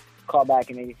to call back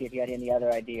and maybe see if you had any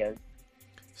other ideas.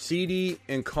 CD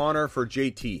and Connor for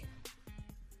JT.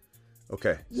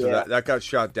 Okay, so that got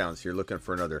shot down, so you're looking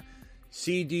for another.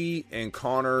 CD and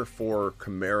Connor for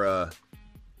Kamara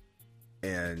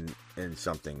and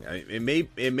something. It may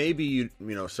be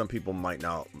some people might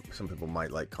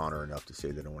like Connor enough to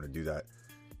say they don't want to do that.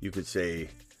 You could say,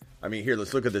 here,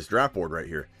 let's look at this draft board right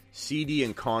here. CD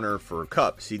and Connor for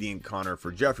Cup, CD and Connor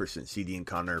for Jefferson, CD and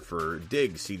Connor for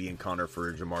Diggs, CD and Connor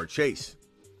for Jamar Chase,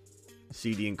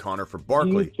 CD and Connor for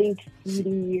Barkley. Do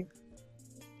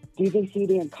you think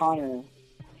CD and Connor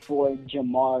for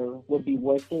Jamar would be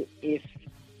worth it if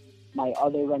my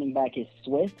other running back is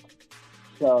Swift?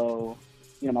 So,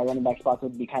 my running back spots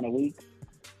would be kind of weak.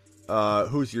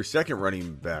 Who's your second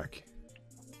running back?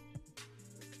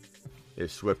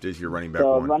 If Swift is your running back the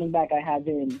one. running back I have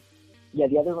in,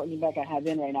 the other running back I have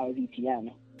in right now is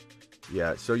ETN.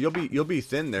 Yeah, so you'll be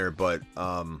thin there, but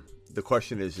the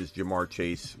question is Jamar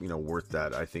Chase, worth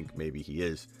that? I think maybe he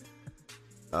is.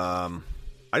 I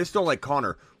just don't like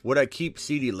Connor. Would I keep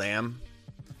CeeDee Lamb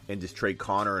and just trade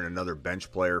Connor and another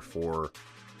bench player for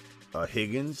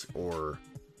Higgins or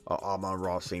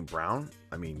Amon-Ra St. Brown?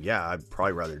 I mean, yeah, I'd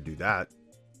probably rather do that,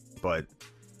 but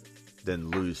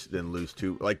then lose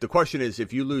two. Like, the question is,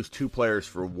 if you lose two players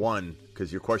for one,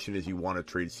 because your question is you want to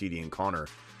trade CD and Connor.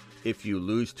 If you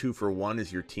lose 2 for 1,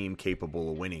 is your team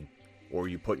capable of winning, or are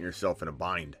you putting yourself in a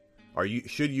bind?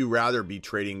 Should you rather be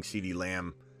trading CeeDee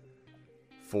Lamb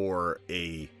for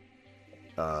a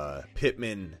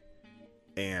Pittman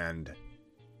and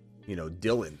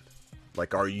Dillon?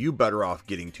 Like, are you better off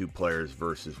getting 2 players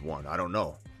versus 1? I don't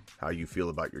know how you feel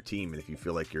about your team, and if you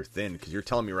feel like you're thin, because you're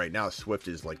telling me right now Swift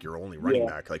is like your only running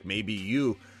back. Like, maybe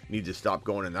you need to stop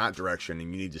going in that direction,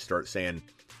 and you need to start saying,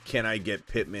 can I get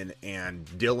Pittman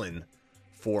and Dillon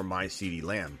for my CeeDee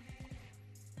Lamb?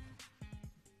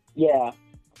 Yeah.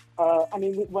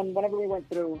 Whenever we went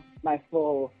through my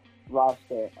full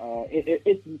roster,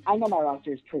 I know my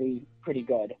roster is pretty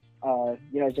good.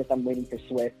 It's just I'm waiting for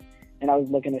Swift, and I was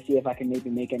looking to see if I can maybe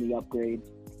make any upgrades.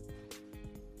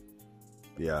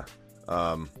 Yeah.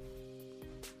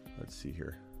 Let's see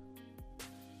here.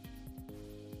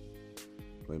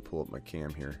 Let me pull up my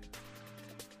cam here.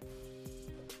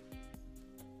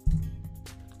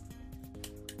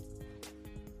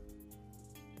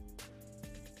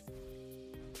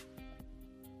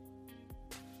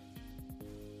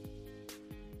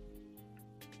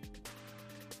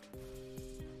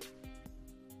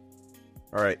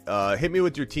 All right, hit me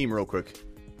with your team real quick.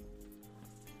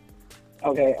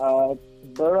 Okay,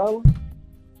 Burrow.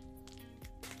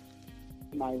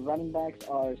 My running backs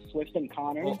are Swift and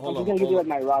Connor. I'm just going to give you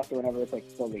my roster whenever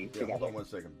it's fully together. Hold on 1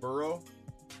 second. Burrow.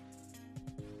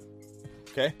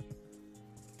 Okay.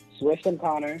 Swift and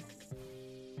Connor.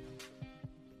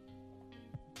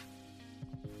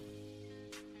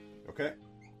 Okay.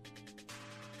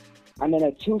 I'm in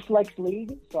a 2-flex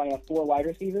league, so I have 4 wide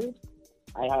receivers.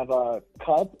 I have a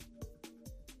Cup.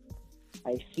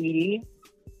 I have CD.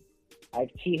 I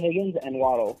have T. Higgins and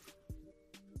Waddle.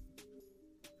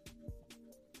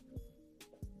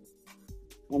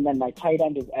 And then my tight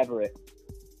end is Everett.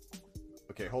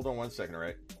 Okay, hold on 1 second, all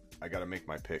right? I got to make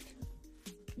my pick.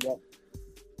 Yep.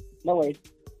 No worries.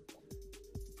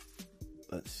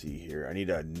 Let's see here. I need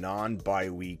a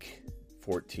non-bye week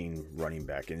 14 running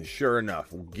back. And sure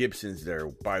enough, Gibson's there,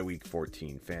 bye week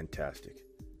 14. Fantastic.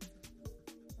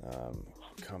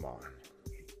 Come on.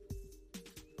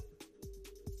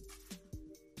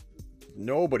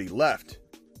 Nobody left.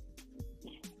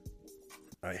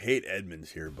 I hate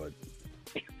Edmonds here, but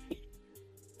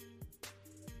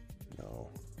no.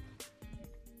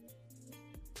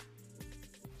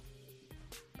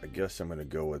 I guess I'm going to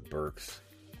go with Burks.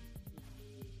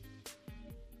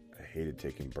 I hated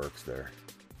taking Burks there.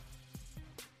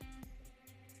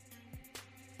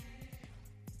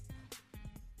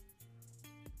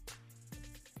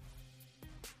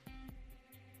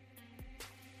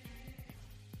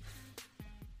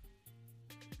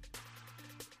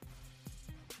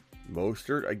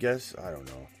 Mostert, I guess? I don't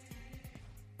know.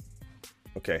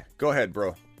 Okay, go ahead,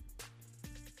 bro.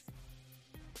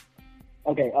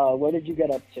 Okay, where did you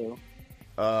get up to?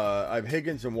 I have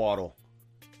Higgins and Waddle.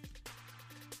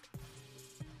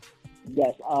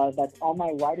 Yes, that's all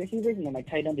my wide receivers, and then my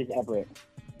tight end is Everett.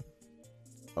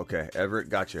 Okay, Everett,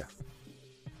 gotcha.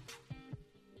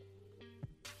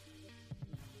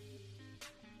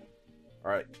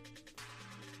 All right.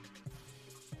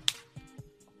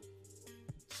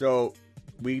 So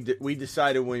we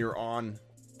decided when you were on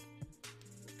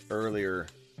earlier,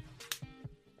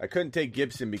 I couldn't take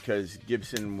Gibson because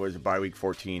Gibson was bye week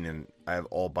 14 and I have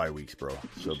all bye weeks, bro.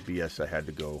 So BS, I had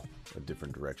to go a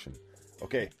different direction.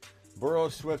 Okay, Burrow,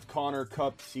 Swift, Connor,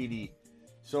 Kupp, CD.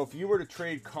 So if you were to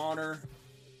trade Connor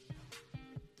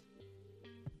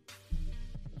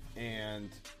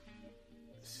and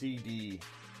CD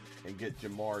and get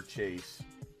Jamar Chase,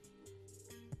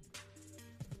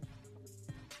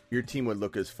 your team would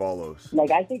look as follows.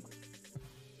 Like, I think...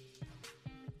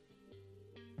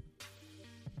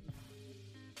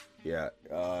 Yeah,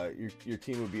 your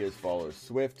team would be as follows: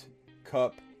 Swift,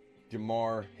 Kupp,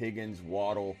 Jamar, Higgins,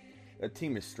 Waddle. That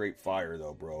team is straight fire,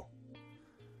 though, bro.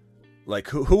 Like,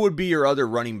 who would be your other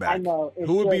running back? I know.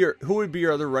 Who would be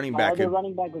your other running back? My other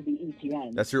running back would be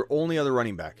ETN. That's your only other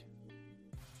running back.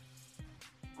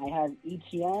 I have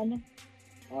ETN.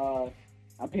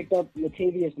 I picked up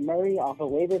Latavius Murray off a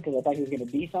waiver because I thought he was going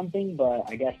to be something, but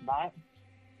I guess not.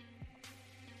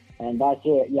 And that's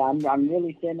it. Yeah, I'm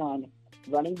really thin on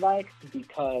running backs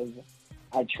because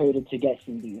I traded to get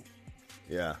CD.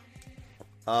 Yeah.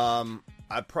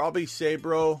 I'd probably say,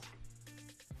 bro,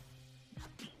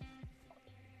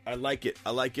 I like getting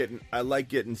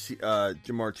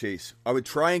Jamar Chase. I would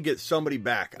try and get somebody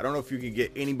back. I don't know if you can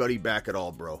get anybody back at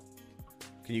all, bro.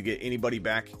 Can you get anybody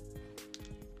back?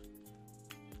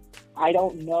 I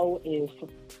don't know if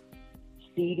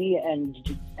CD and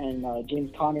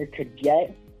James Conner could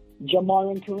get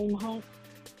Jamar and Kareem Hunt,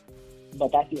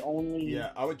 but that's the only.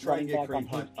 Yeah, I would try and get Kareem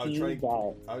Hunt. I would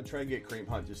try and get Kareem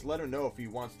Hunt. Just let him know if he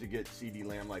wants to get CD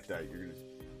Lamb like that.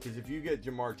 Because if you get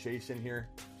Jamar Chase in here,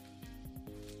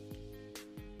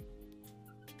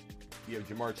 you have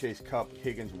Jamar Chase, Kupp,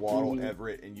 Higgins, Waddle,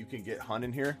 Everett, and you can get Hunt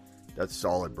in here. That's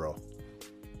solid, bro.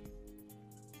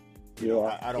 You know,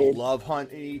 I don't love Hunt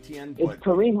in ETN, but it's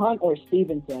Kareem Hunt or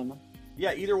Stevenson.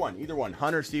 Yeah, either one.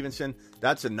 Hunt or Stevenson.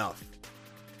 That's enough.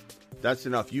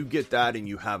 You get that, and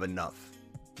you have enough.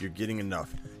 You're getting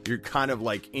enough. You're kind of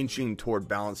like inching toward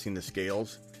balancing the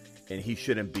scales, and he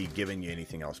shouldn't be giving you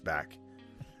anything else back.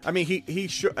 I mean, he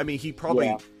should. I mean, he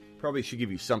probably should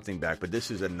give you something back, but this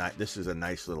is a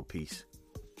nice little piece.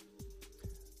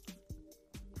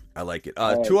 I like it.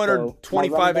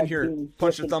 225 in here.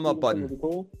 Punch the thumb up button.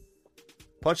 Cool.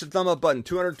 Punch the thumb up button.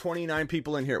 229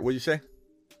 people in here. What'd you say?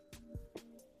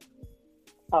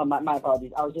 My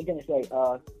apologies. I was just gonna say,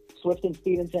 Swift and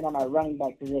Stevenson on our running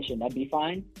back position. That'd be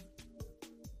fine.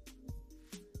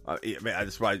 Yeah, man,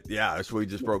 that's what we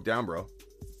just broke down, bro.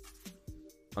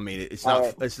 I mean, it's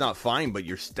not fine, but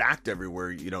you're stacked everywhere.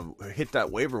 You know, hit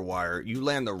that waiver wire. You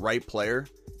land the right player.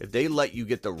 If they let you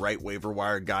get the right waiver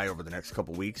wire guy over the next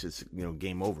couple weeks, it's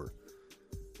game over.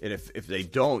 And if they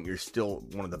don't, you're still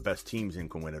one of the best teams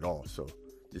and can win it all. So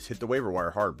just hit the waiver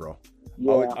wire hard, bro.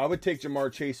 Yeah. I would take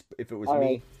Jamar Chase if it was me.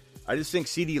 Right. I just think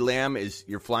CD Lamb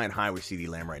you're flying high with CD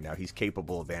Lamb right now. He's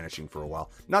capable of vanishing for a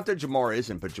while. Not that Jamar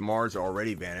isn't, but Jamar's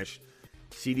already vanished.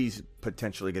 CD's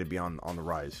potentially going to be on the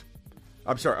rise.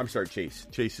 I'm sorry, Chase.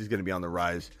 Chase is going to be on the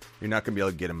rise. You're not going to be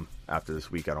able to get him after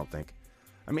this week, I don't think.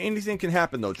 I mean, anything can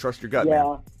happen, though. Trust your gut,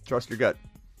 man. Trust your gut.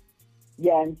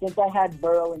 Yeah, and since I had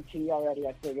Burrow and T already,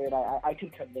 I figured I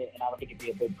could commit, and I don't think it'd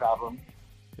be a big problem.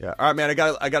 Yeah. All right, man.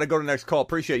 I gotta go to the next call.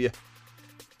 Appreciate you.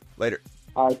 Later.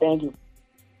 All right. Thank you.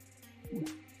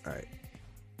 All right.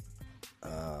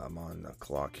 I'm on the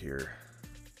clock here.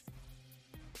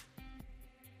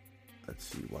 Let's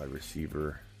see. Wide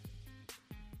receiver.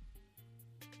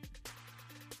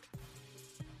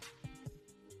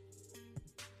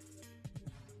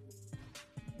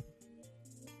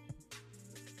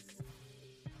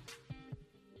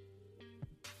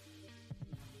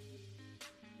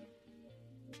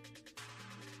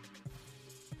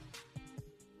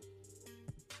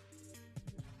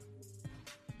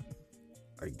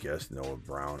 I guess Noah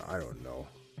Brown. I don't know.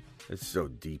 It's so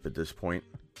deep at this point.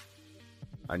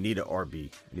 I need an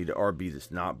RB. I need an RB that's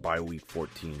not by week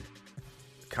 14.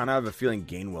 Kind of have a feeling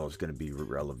Gainwell is going to be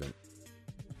relevant.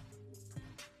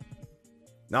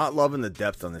 Not loving the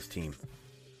depth on this team,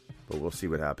 but we'll see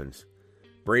what happens.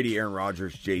 Brady, Aaron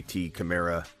Rodgers, JT,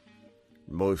 Kamara,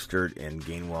 Mostert, and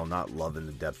Gainwell. Not loving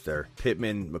the depth there.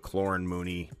 Pittman, McLaurin,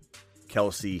 Mooney,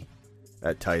 Kelsey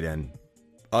at tight end.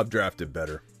 Updrafted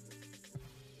better.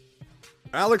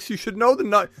 Alex, you should know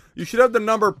you should have the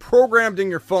number programmed in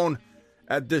your phone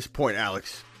at this point,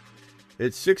 Alex.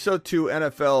 It's 602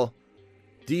 NFL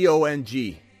DONG.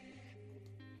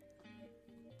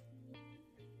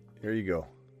 Here you go.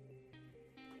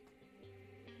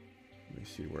 Let me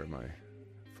see where my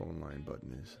phone line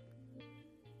button is.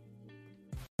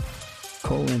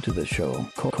 Call into the show.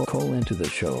 Call into the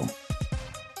show.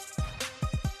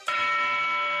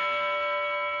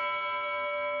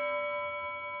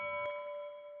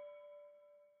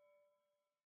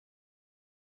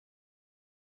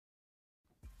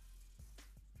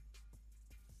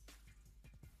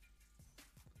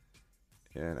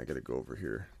 And I got to go over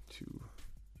here to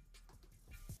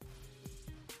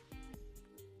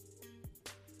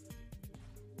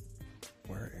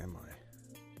where am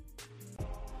I?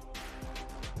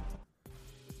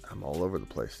 I'm all over the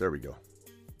place. There we go.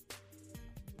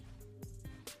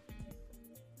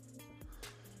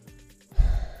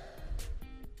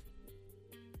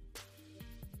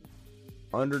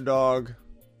 Underdog.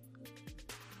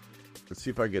 Let's see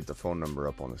if I get the phone number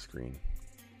up on the screen.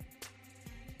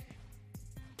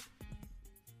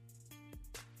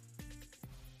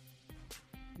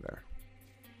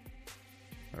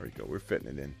 There we go. We're fitting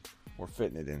it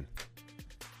in.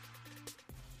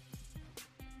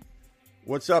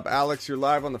 What's up, Alex? You're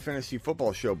live on the Fantasy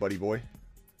Football Show, buddy boy.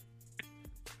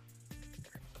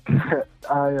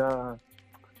 I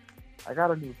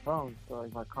got a new phone, so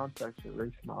like my contacts are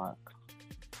racing a lot.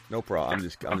 No problem.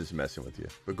 I'm just messing with you.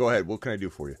 But go ahead. What can I do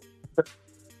for you?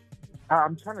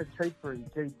 I'm trying to trade for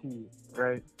JT,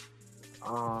 right?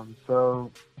 So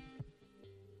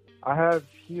I have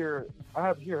here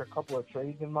a couple of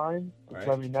trades in mind. Right.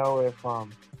 Let me know if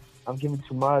I'm giving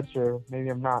too much or maybe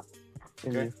I'm not.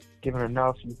 Maybe giving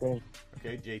enough. You think?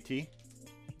 Okay, JT.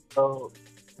 So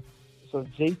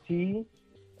JT,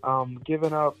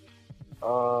 giving up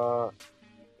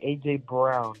AJ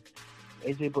Brown.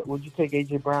 Would you take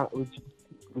AJ Brown?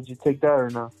 Would you take that or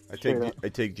no? I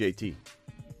take JT.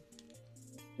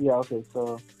 Yeah. Okay.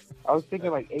 So I was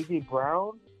thinking like AJ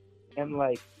Brown and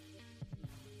like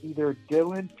either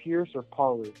Dylan, Pierce, or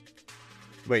Pollard.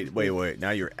 Wait. Now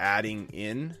you're adding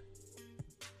in?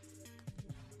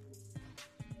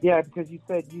 Yeah, because you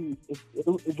said you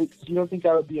don't think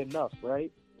that would be enough,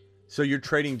 right? So you're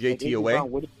trading JT like away?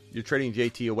 Brown, You're trading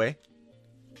JT away?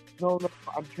 No,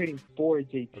 I'm trading for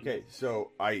JT. Okay,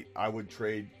 so I would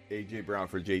trade AJ Brown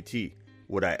for JT.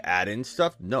 Would I add in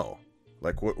stuff? No.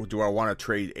 Like, what do I want to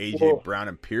trade AJ Brown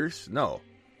and Pierce? No.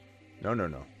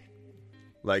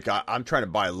 Like, I'm trying to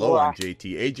buy low on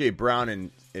JT. AJ Brown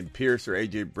and Pierce, or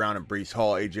AJ Brown and Breece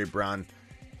Hall, AJ Brown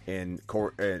and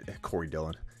Corey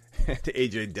Dillon.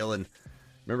 AJ Dillon.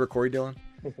 Remember Corey Dillon?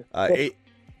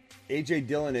 AJ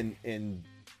Dillon and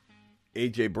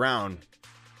AJ Brown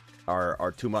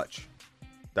are too much.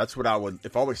 That's what I would,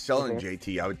 if I was selling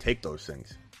JT, I would take those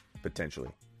things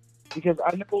potentially. Because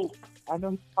I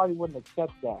know he probably wouldn't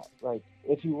accept that. Like,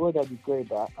 if he would, that'd be great.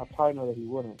 But I probably know that he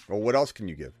wouldn't. Well, what else can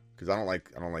you give? Because I don't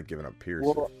like giving up Pierce.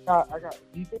 Well, I got.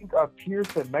 Do you think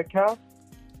Pierce and Metcalf?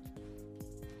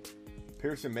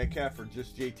 Pierce and Metcalf for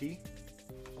just JT?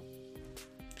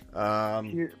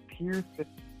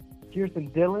 Pierce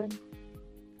and Dillon.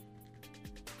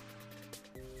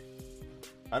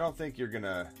 I don't think you're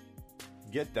gonna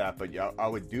get that, but yeah, I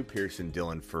would do Pierce and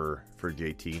Dillon for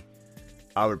JT.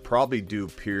 I would probably do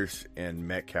Pierce and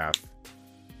Metcalf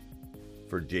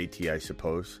for JT, I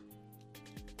suppose.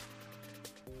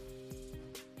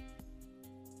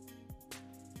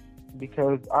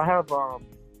 Because I have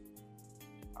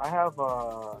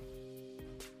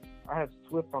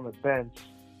Swift on the bench,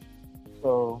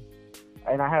 so,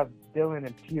 and I have Dillon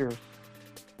and Pierce,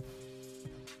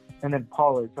 and then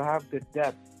Pollard. So I have good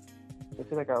depth. I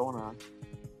feel like I wanna.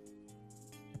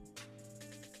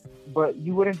 But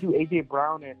you wouldn't do AJ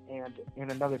Brown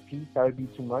and another piece. That would be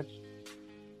too much.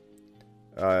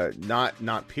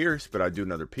 Not Pierce, but I'd do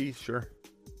another piece, sure.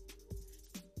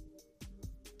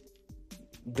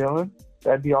 Dillon,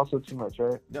 that'd be also too much,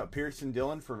 right? No, Pierce and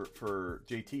Dillon for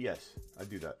JT. Yes, I'd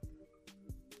do that.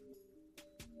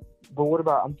 But what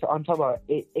about I'm talking about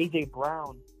AJ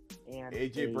Brown and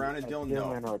AJ Brown and Dillon?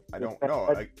 Dillon, No, I don't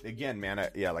know. Again, man,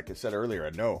 like I said earlier, I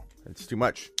know it's too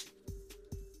much.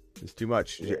 It's too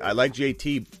much. Yeah. I like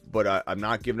JT, but I'm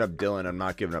not giving up Dillon. I'm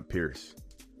not giving up Pierce.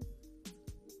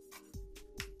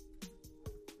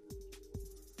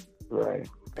 Right.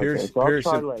 Pierce, okay, so Pierce,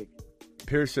 I'll and, try,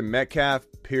 Pierce and Metcalf,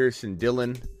 Pierce and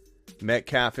Dillon,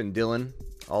 Metcalf and Dillon,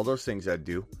 all those things I'd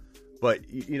do. But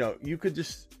you could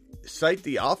just cite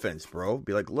the offense, bro.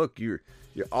 Be like, look, your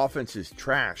offense is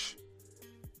trash,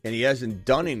 and he hasn't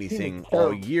done anything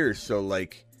all year. So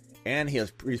like, and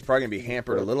he's probably gonna be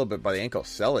hampered a little bit by the ankle.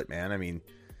 Sell it, man. I mean,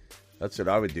 that's what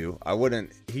I would do. I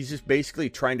wouldn't. He's just basically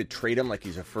trying to trade him like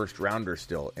he's a first rounder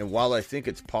still. And while I think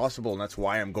it's possible, and that's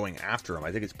why I'm going after him,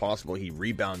 I think it's possible he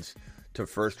rebounds to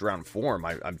first round form.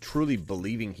 I'm truly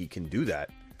believing he can do that.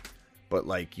 But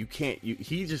like, you can't.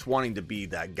 He's just wanting to be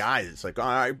that guy that's like,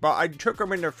 I took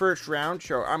him in the first round,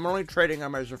 so I'm only trading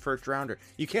him as a first rounder.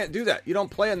 You can't do that. You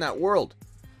don't play in that world.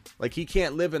 Like, he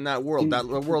can't live in that world. That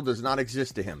world does not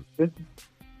exist to him. This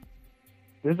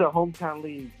is a hometown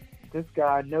league. This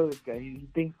guy, I know this guy. He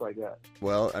thinks like that.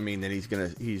 Well, I mean, then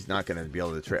he's not gonna be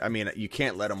able to trade. I mean, you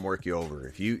can't let him work you over.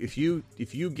 If you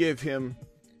give him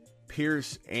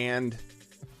Pierce and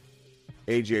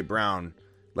AJ Brown,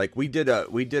 like we did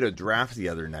a draft the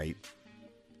other night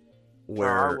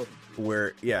where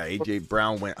AJ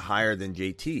Brown went higher than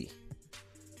JT.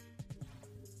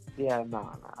 Yeah, no.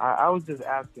 I was just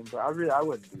asking, but I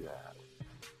wouldn't do that.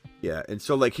 Yeah, and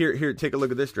so like here, take a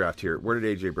look at this draft here. Where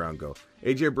did AJ Brown go?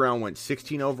 AJ Brown went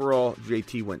 16 overall.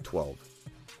 JT went 12.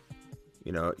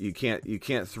 You know, you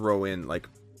can't throw in like,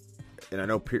 and I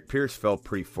know Pierce fell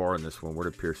pretty far in this one. Where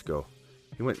did Pierce go?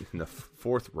 He went in the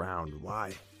 4th round.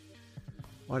 Why?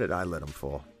 Why did I let him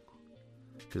fall?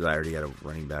 Because I already had a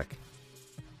running back.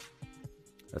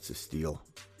 That's a steal.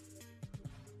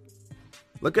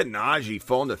 Look at Najee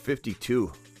falling to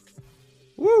 52.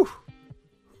 Woo!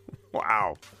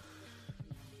 Wow.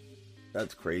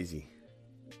 That's crazy.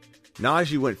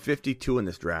 Najee went 52 in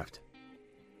this draft.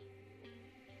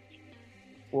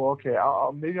 Well, okay.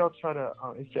 Maybe I'll try to.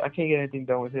 If I can't get anything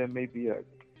done with him, maybe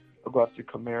I'll go after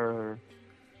Kamara. Or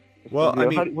well, I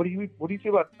mean, what do you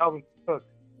feel about Alvin Cook?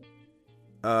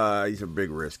 He's a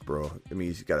big risk, bro. I mean,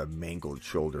 he's got a mangled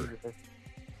shoulder.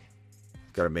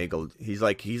 Got a mangled. He's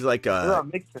like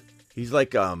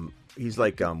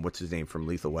what's his name from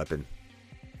Lethal Weapon?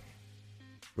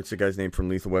 What's the guy's name from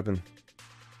Lethal Weapon?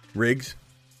 Riggs.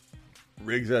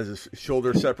 Riggs has his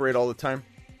shoulder separate all the time.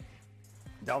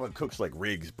 Dalvin Cook's like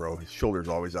Riggs, bro. His shoulder's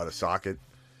always out of socket.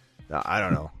 I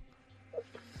don't know.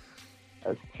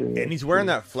 That's true. And he's wearing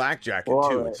that flak jacket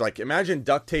too. Right. It's like, imagine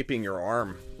duct taping your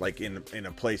arm like in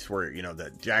a place where, you know,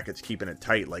 the jacket's keeping it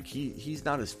tight. Like he's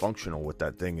not as functional with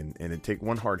that thing, and it take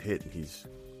one hard hit and he's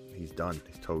done.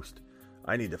 He's toast.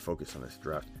 I need to focus on this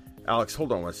draft. Alex,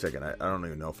 hold on one second. I don't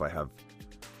even know if I have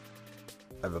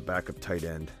a backup tight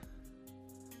end.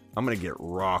 I'm going to get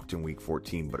rocked in week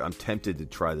 14, but I'm tempted to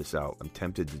try this out. I'm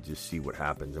tempted to just see what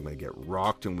happens. I'm going to get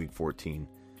rocked in week 14,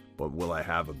 but will I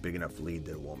have a big enough lead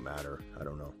that it won't matter? I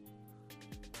don't know.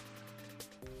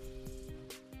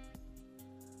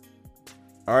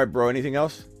 All right, bro. Anything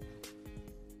else?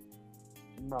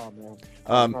 No, man.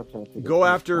 I'm not trying to Go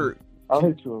after. I'll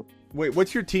hit you. Wait,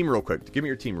 what's your team real quick? Give me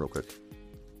your team real quick.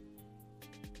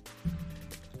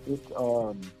 It's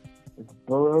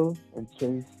Burrow and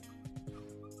Chase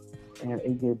and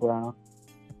AJ Brown,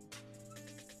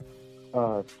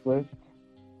 Swift,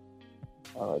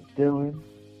 Dylan,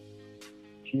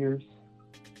 Pierce,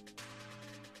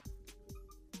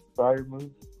 Firemoose,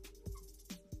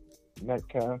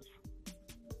 Metcalf,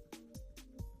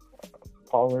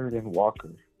 Pollard, and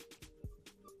Walker.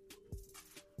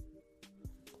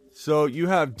 So you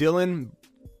have Dylan,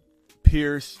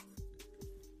 Pierce,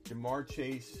 Jamar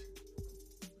Chase,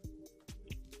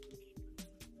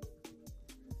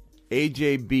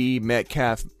 AJB,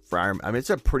 Metcalf, Fryer. I mean, it's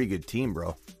a pretty good team,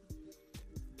 bro.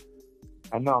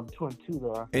 I know, I'm 2-2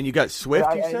 though. And you got Swift,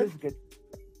 you said?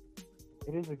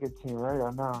 It is a good team, right?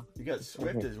 I know. You got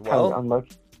Swift as well?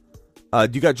 Unlucky. Do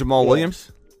you got Jamal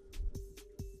Williams?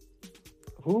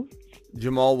 Who?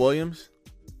 Jamal Williams?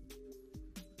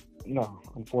 No,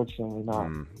 unfortunately not.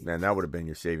 Man, that would have been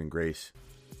your saving grace.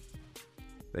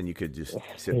 Then you could just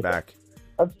sit back.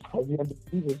 That's probably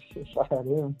undefeated if I had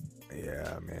him.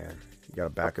 Yeah, man. You got to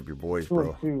back up your boys,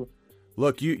 bro. 2-2.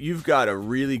 Look, you've got a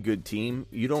really good team.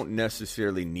 You don't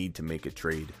necessarily need to make a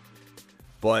trade.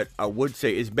 But I would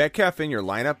say, is Metcalf in your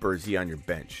lineup or is he on your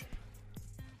bench?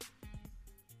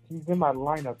 He's in my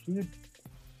lineup.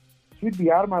 He'd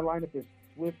be out of my lineup if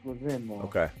Swift was in, though.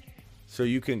 Okay. So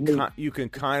you can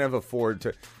kind of afford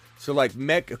to. So like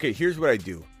okay, here's what I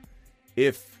do.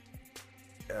 If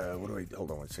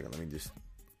hold on one second.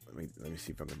 Let me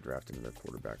see if I can draft another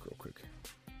quarterback real quick.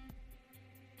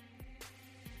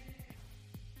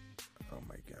 Oh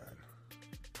my god.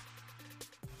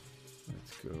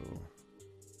 Let's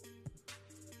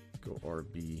go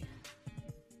RB.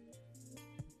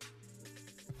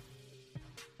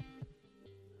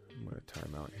 I'm gonna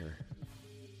time out here.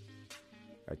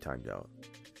 I timed out.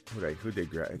 Who'd they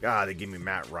grab? They gave me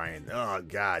Matt Ryan. Oh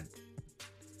god.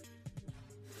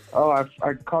 Oh,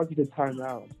 I caused you to time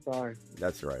out. Sorry.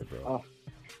 That's right, bro. Oh.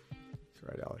 That's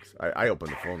right, Alex. I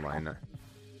opened the phone line.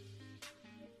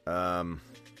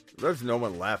 There's no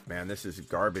one left, man. This is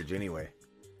garbage anyway.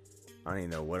 I don't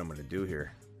even know what I'm going to do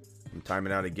here. I'm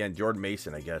timing out again. Jordan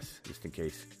Mason, I guess, just in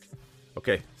case.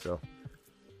 Okay, so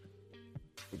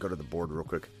go to the board real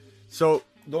quick. So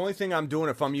the only thing I'm doing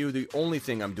if I'm you, bro,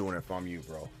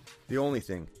 the only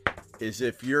thing is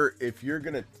if you're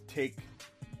going to take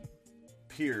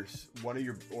Pierce, or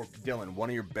Dylan, one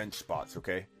of your bench spots,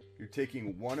 okay? You're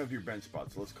taking one of your bench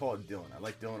spots. Let's call it Dylan. I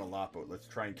like Dylan a lot, but let's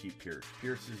try and keep Pierce.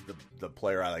 Pierce is the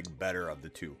player I like better of the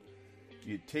two.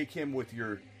 You take him with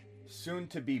your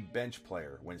soon-to-be bench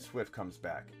player when Swift comes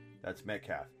back. That's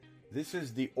Metcalf. This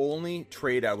is the only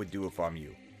trade I would do if I'm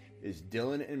you, is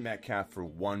Dylan and Metcalf for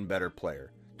one better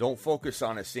player. Don't focus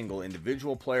on a single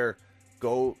individual player.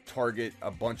 Go target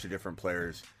a bunch of different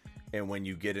players, and when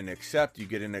you get an accept, you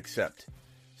get an accept.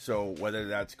 So whether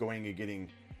that's going and getting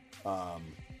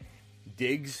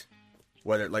Diggs,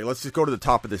 let's just go to the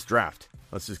top of this draft.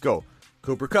 Let's just go.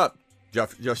 Cooper Kupp,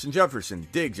 Justin Jefferson,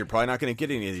 Diggs. You're probably not going to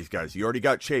get any of these guys. You already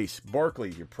got Chase.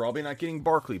 Barkley, you're probably not getting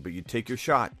Barkley, but you take your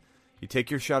shot. You take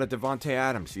your shot at Devontae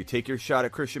Adams. You take your shot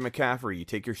at Christian McCaffrey. You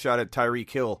take your shot at Tyreek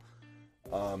Hill.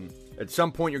 At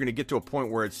some point, you're going to get to a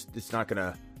point where it's not going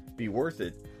to be worth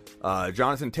it.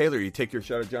 Jonathan Taylor, you take your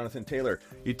shot at Jonathan Taylor.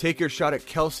 You take your shot at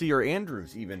Kelsey or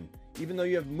Andrews, even though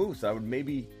you have Muth. I would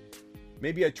maybe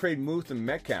I trade Muth and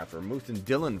Metcalf or Muth and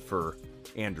Dillon for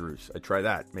Andrews. I try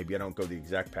that. Maybe I don't go the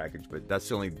exact package, but that's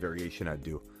the only variation I'd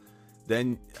do.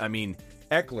 Then,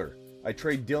 Eckler. I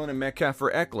trade Dillon and Metcalf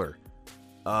for Eckler.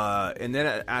 And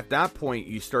then at that point,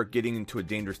 you start getting into a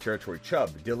dangerous territory.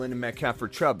 Chubb. Dillon and Metcalf for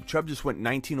Chubb. Chubb just went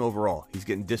 19 overall. He's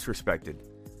getting disrespected.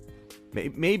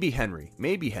 Maybe Henry.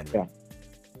 Yeah.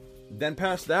 Then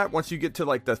past that, once you get to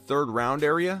the third round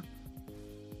area,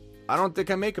 I don't think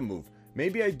I make a move.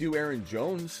 Maybe I do Aaron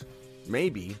Jones.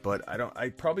 Maybe, but I don't.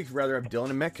 I'd probably rather have Dillon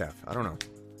and Metcalf. I don't know.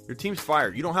 Your team's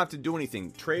fired. You don't have to do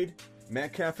anything. Trade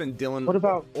Metcalf and Dillon. What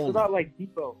about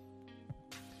Debo?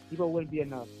 Debo wouldn't be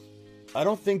enough. I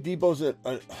don't think Debo's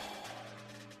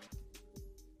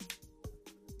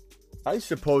I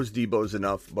suppose Debo's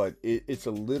enough, but it's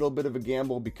a little bit of a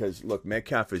gamble because, look,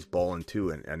 Metcalf is balling too,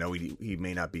 and I know he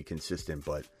may not be consistent,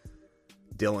 but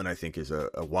Dillon, I think, is a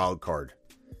wild card.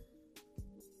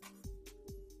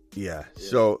 Yeah.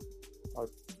 So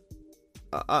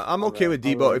I'm okay with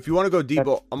Debo. If you want to go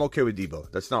Debo, I'm okay with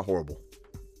Debo. That's not horrible.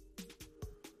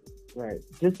 Right.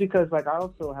 Just because, I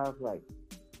also have, I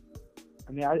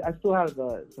still have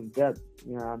some depth.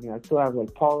 I still have,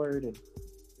 Pollard and,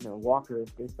 Walker,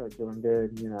 if they start doing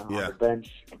good, on the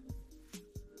bench.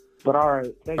 But all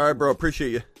right. All right, bro.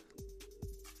 Appreciate you.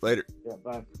 Later. Yeah,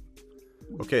 bye.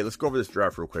 Okay, let's go over this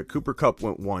draft real quick. Cooper Kupp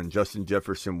went 1. Justin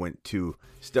Jefferson went 2.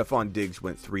 Stephon Diggs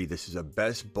went 3. This is a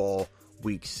best ball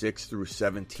week 6 through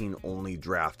 17 only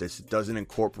draft. This doesn't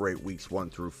incorporate weeks 1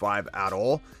 through 5 at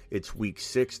all. It's week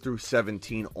 6 through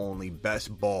 17 only.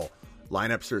 Best ball.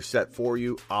 Lineups are set for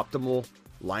you. Optimal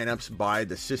lineups by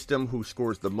the system. Who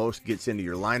scores the most gets into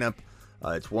your lineup.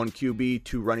 It's 1 QB,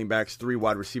 2 running backs, 3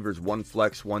 wide receivers, 1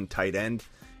 flex, 1 tight end.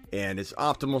 And it's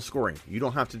optimal scoring. You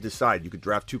don't have to decide. You could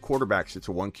draft 2 quarterbacks. It's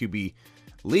a 1 QB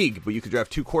league, but you could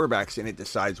draft 2 quarterbacks, and it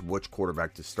decides which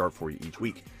quarterback to start for you each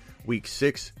week. Week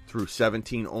 6 through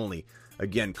 17 only.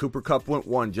 Again, Cooper Kupp went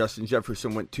 1. Justin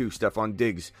Jefferson went 2. Stephon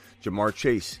Diggs, Jamar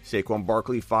Chase, Saquon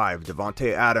Barkley 5.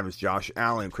 Devontae Adams, Josh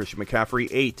Allen, Christian McCaffrey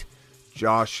 8.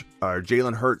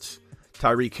 Jalen Hurts,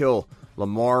 Tyreek Hill,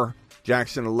 Lamar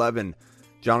Jackson 11.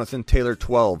 Jonathan Taylor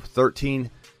 12.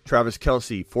 13. Travis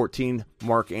Kelce, 14,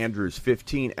 Mark Andrews,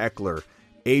 15, Eckler,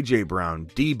 A.J. Brown,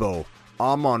 Debo,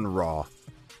 Amon-Ra,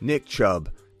 Nick Chubb,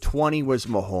 20 was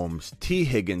Mahomes, T.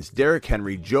 Higgins, Derrick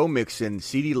Henry, Joe Mixon,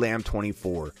 CeeDee Lamb,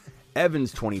 24,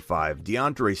 Evans, 25,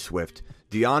 DeAndre Swift,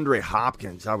 DeAndre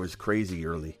Hopkins, that was crazy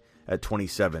early, at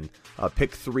 27,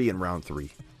 pick 3 in round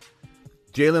 3,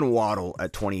 Jalen Waddle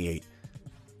at 28,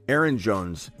 Aaron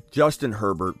Jones, Justin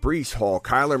Herbert, Breece Hall,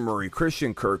 Kyler Murray,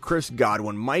 Christian Kirk, Chris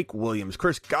Godwin, Mike Williams.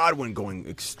 Chris Godwin going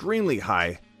extremely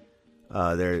high.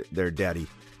 Their daddy.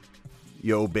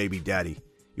 Yo, baby's daddy.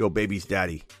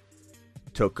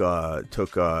 Took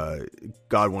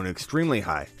Godwin extremely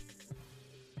high.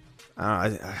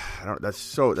 I don't. That's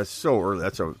so early.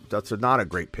 That's not a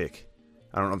great pick.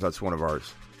 I don't know if that's one of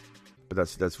ours, but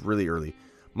that's really early.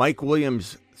 Mike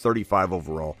Williams, 35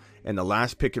 overall, and the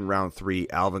last pick in round 3,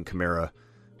 Alvin Kamara.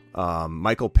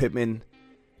 Michael Pittman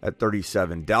at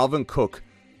 37. Dalvin Cook,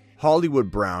 Hollywood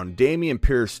Brown, Damian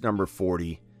Pierce, number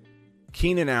 40.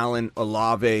 Keenan Allen,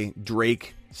 Olave,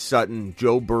 Drake, Sutton,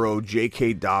 Joe Burrow,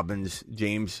 J.K. Dobbins,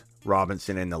 James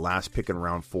Robinson, and the last pick in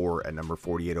round 4 at number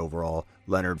 48 overall,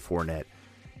 Leonard Fournette.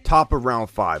 Top of round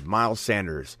 5, Miles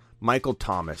Sanders, Michael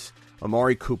Thomas,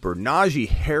 Amari Cooper, Najee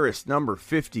Harris, number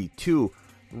 52,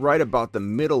 right about the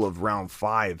middle of round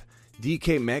 5.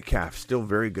 DK Metcalf, still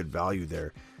very good value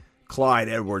there. Clyde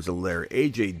Edwards-Helaire,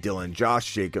 A.J. Dillon,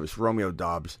 Josh Jacobs, Romeo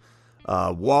Doubs,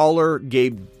 Waller,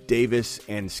 Gabe Davis,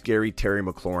 and Scary Terry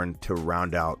McLaurin to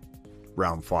round out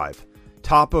round 5.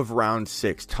 Top of round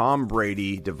 6, Tom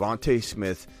Brady, Devontae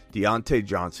Smith, Deontay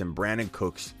Johnson, Brandon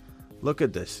Cooks. Look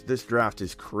at this. This draft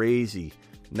is crazy.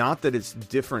 Not that it's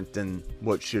different than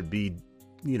what should be,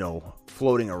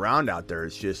 floating around out there.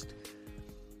 It's just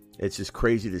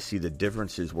crazy to see the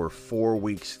differences. We're 4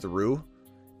 weeks through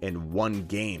in one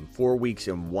game. 4 weeks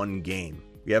in one game.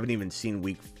 We haven't even seen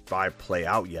week 5 play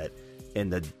out yet.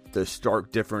 And the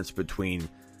stark difference between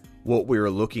what we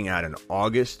were looking at in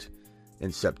August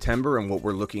and September and what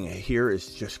we're looking at here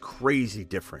is just crazy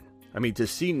different. I mean, to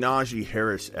see Najee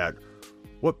Harris at,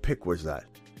 what pick was that?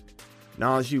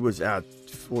 Najee was at,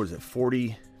 what was it,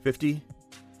 40, 50?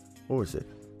 What was it?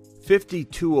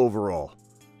 52 overall.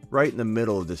 Right in the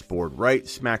middle of this board. Right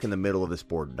smack in the middle of this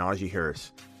board. Najee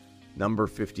Harris, number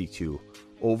 52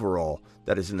 overall.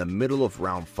 That is in the middle of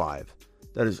round 5.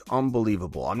 That is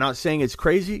unbelievable. I'm not saying it's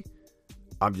crazy.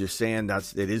 I'm just saying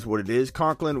it is what it is.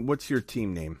 Conklin, what's your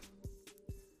team name?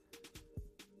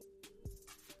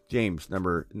 James,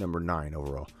 number 9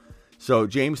 overall. So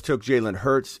James took Jalen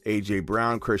Hurts, A.J.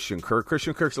 Brown, Christian Kirk.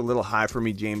 Christian Kirk's a little high for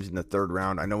me, James, in the 3rd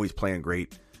round. I know he's playing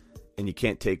great, and you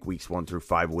can't take weeks 1 through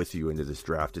 5 with you into this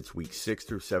draft. It's week 6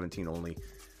 through 17 only.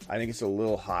 I think it's a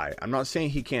little high. I'm not saying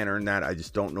he can't earn that. I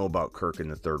just don't know about Kirk in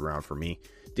the 3rd round for me.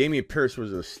 Dameon Pierce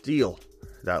was a steal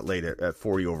that late at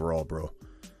 40 overall, bro.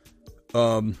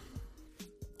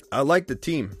 I like the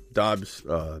team. Dobbs,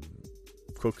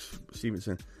 Cooks,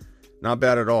 Stevenson. Not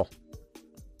bad at all.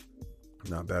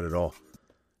 Not bad at all.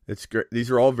 It's great. These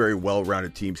are all very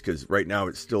well-rounded teams because right now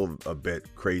it's still a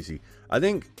bit crazy. I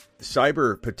think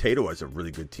Cyber Potato has a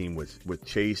really good team with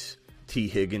Chase, T.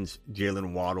 Higgins,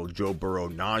 Jalen Waddle, Joe Burrow,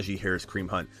 Najee Harris, Kareem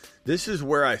Hunt. This is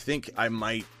where I think I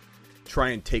might try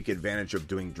and take advantage of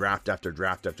doing draft after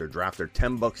draft after draft. They're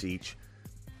 $10 each.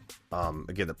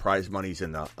 Again, the prize money's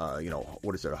in the,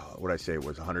 what is it? What did I say? It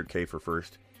was $100K for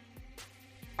first.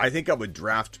 I think I would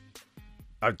draft.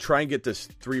 I'd try and get this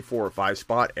 3, 4, or 5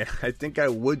 spot, and I think I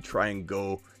would try and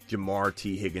go Jamar,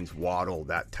 T. Higgins, Waddle,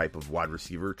 that type of wide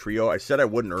receiver trio. I said I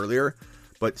wouldn't earlier,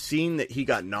 but seeing that he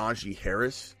got Najee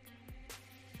Harris,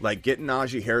 like getting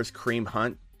Najee Harris, Kareem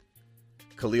Hunt,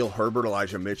 Khalil Herbert,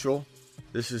 Elijah Mitchell,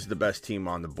 this is the best team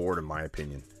on the board in my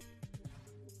opinion.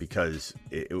 Because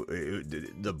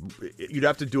you'd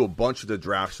have to do a bunch of the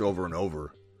drafts over and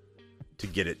over to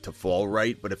get it to fall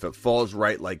right. But if it falls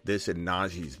right like this and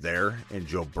Najee's there and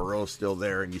Joe Burrow's still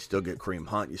there and you still get Kareem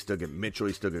Hunt, you still get Mitchell,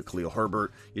 you still get Khalil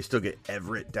Herbert, you still get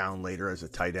Everett down later as a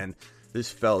tight end.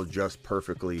 This fell just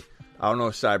perfectly. I don't know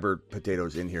if Cyber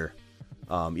Potato's in here.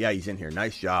 Yeah, he's in here.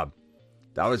 Nice job.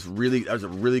 That was a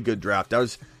really good draft. That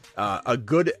was a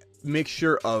good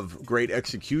mixture of great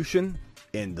execution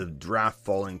and the draft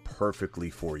falling perfectly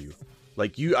for you.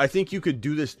 I think you could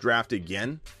do this draft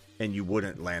again and you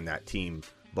wouldn't land that team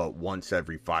but once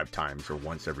every 5 times or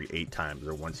once every 8 times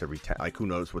or once every 10. Who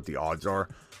knows what the odds are.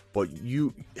 But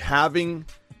you having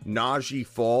Najee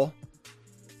fall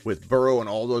with Burrow and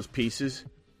all those pieces,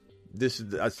 that's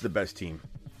the best team.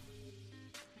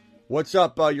 What's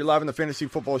up? You're live on the Fantasy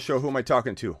Football Show. Who am I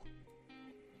talking to?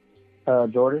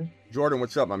 Jordan. Jordan,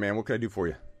 what's up, my man? What can I do for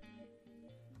you?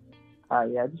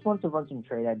 Yeah, I just wanted to run some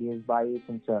trade ideas by you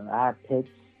since I have Pitts,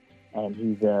 and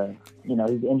he's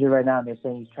he's injured right now, and they're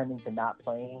saying he's trending to not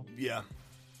playing. Yeah.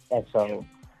 And so,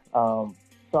 so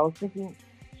I was thinking,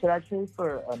 should I trade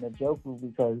for Njoku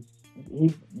because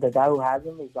the guy who has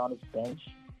him is on his bench,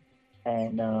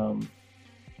 and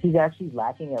he's actually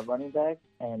lacking at running back,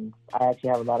 and I actually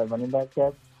have a lot of running back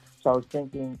depth. So I was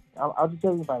thinking, I'll just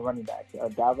tell you my running backs: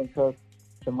 Dalvin Cook,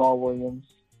 Jamal Williams,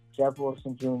 Jeff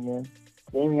Wilson Jr.,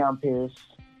 Dameon Pierce,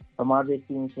 Ramondre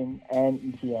Stevenson, and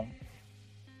ETN.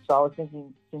 So I was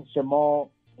thinking, since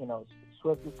Jamal,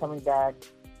 Swift is coming back,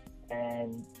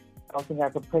 and I was thinking I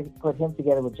could put him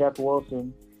together with Jeff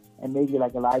Wilson and maybe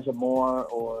like Elijah Moore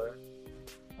or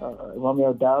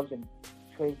Romeo Doubs and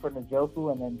trade for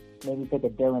Njoku and then maybe take a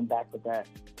Dylan back with that.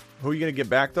 Who are you going to get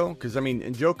back, though? Because,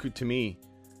 Njoku, to me,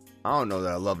 I don't know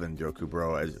that I love Njoku,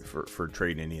 bro, for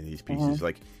trading any of these pieces. Mm-hmm.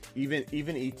 Like, even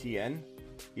ETN,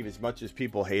 even as much as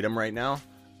people hate him right now,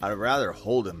 I'd rather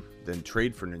hold him than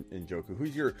trade for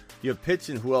Njoku. You have Pitts,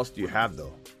 and who else do you have,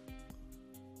 though?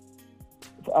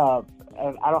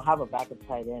 I don't have a backup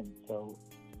tight end, so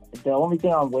the only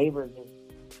thing on waivers is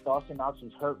Dawson Knox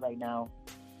is hurt right now,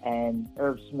 and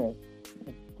Irv Smith.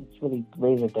 It's really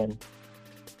razor thin.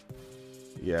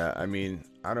 Yeah,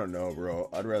 I don't know, bro.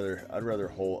 I'd rather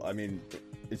hold.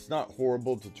 It's not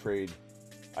horrible to trade.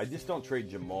 I just don't trade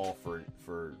Jamal for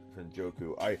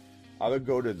Njoku. I would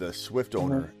go to the Swift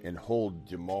owner and hold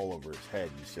Jamal over his head.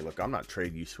 You say, look, I'm not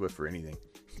trading you Swift for anything.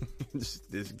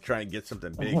 just try and get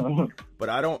something big. But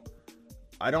I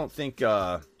don't think.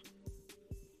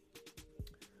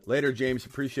 Later, James.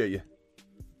 Appreciate you.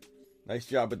 Nice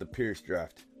job with the Pierce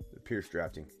draft. The Pierce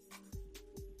drafting.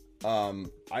 I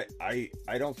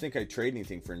don't think I trade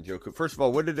anything for Njoku. First of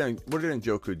all, what did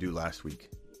Njoku do last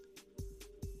week?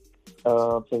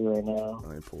 I'll tell you right now.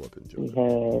 Let me pull up Njoku. He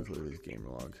had his game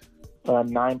log.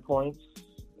 9 points.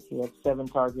 He had 7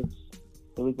 targets.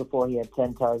 The week before, he had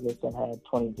 10 targets and had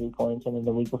 23 points. And then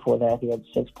the week before that, he had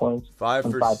 6 points. 5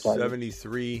 and for 5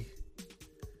 73.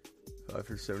 5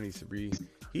 for 73.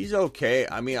 He's okay.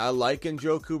 I like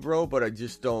Njoku, bro, but I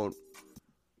just don't.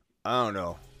 I don't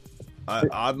know.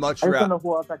 I'd much I just rather. don't know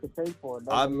who else I could trade for.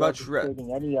 I'd much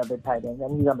taking any other tight ends,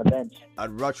 and he's on the bench.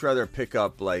 I'd much rather pick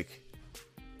up like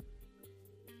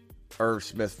Irv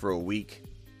Smith for a week,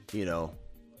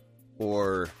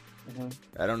 or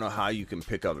I don't know how you can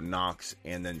pick up Knox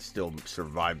and then still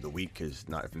survive the week because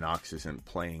if Knox isn't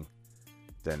playing,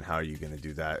 then how are you going to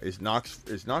do that? Is Knox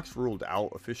ruled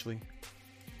out officially?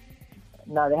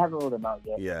 No, they haven't ruled him out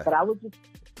yet. Yeah. But I would just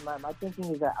my thinking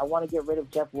is that I want to get rid of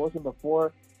Jeff Wilson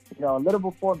before, a little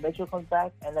before Mitchell comes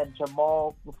back, and then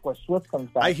Jamal before Swift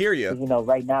comes back. I hear you.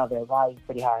 Right now their value is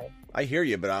pretty high. I hear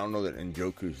you, but I don't know that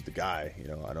Njoku's the guy.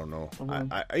 I don't know.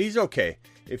 He's okay.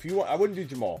 If you want, I wouldn't do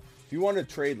Jamal. If you want to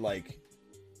trade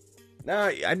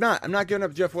I'm not giving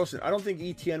up Jeff Wilson. I don't think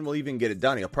ETN will even get it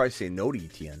done. He'll probably say no to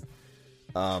ETN.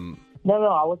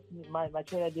 No. My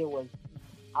trade idea was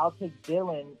I'll take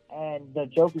Dylan and the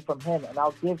Njoku from him, and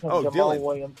I'll give him Jamal Dylan.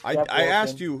 Williams. I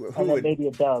asked you who, and then maybe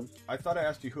a dub. I thought I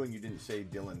asked you who, and you didn't say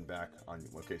Dylan back on.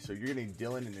 Okay, so you're getting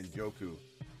Dylan and Njoku.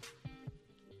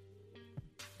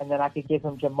 And then I could give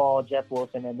him Jamal, Jeff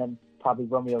Wilson, and then probably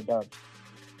Romeo Dubs.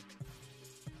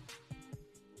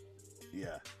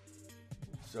 Yeah.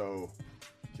 So,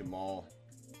 Jamal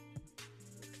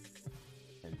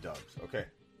and Dubs. Okay.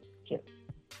 Sure.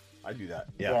 I do that.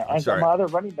 Yeah, I'm and sorry. my other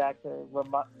running backs are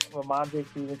Ramondre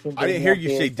Stevenson. I didn't hear you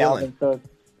say Dylan. Cook.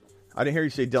 I didn't hear you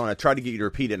say Dylan. I tried to get you to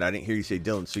repeat it, and I didn't hear you say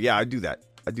Dylan. So, yeah, I do that.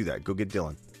 Go get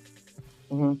Dylan.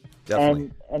 Mm-hmm.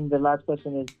 Definitely. And the last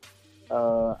question is,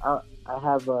 I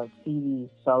have a CD,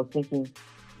 so I was thinking,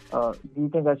 do you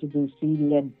think I should do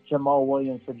CD and Jamal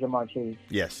Williams for Jamar Chase?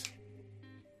 Yes.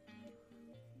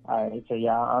 All right, so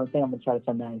yeah, I think I'm going to try to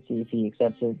send that and see if he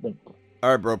accepts it. But... All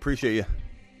right, bro. Appreciate you.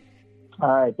 All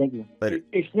right, thank you. Later.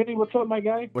 Hey, Smitty, what's up, my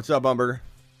guy? What's up, Umberger?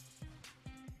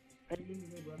 How you doing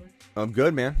today, brother? I'm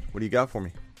good, man. What do you got for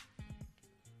me?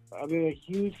 I made a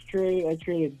huge trade. I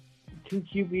traded 2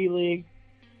 QB league.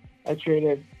 I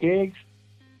traded Diggs,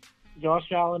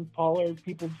 Josh Allen, Pollard,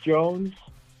 Peoples-Jones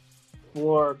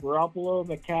for Garoppolo,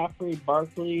 McCaffrey,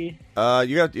 Barkley.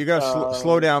 You got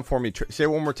slow down for me. Say it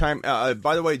one more time.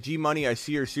 By the way, G Money, I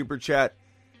see your super chat.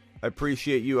 I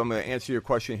appreciate you. I'm going to answer your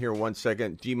question here 1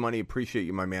 second. G Money, appreciate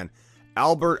you, my man.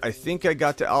 Albert, I think I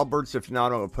got to Albert's. If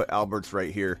not, I'm going to put Albert's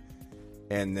right here.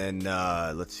 And then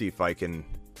let's see if I can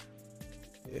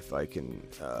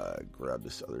grab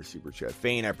this other super chat.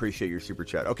 Fane, I appreciate your super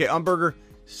chat. Okay, Umberger,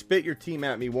 spit your team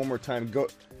at me one more time. Go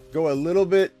a little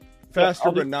bit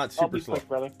faster, but not super slow. Quick,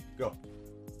 brother. Go.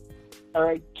 All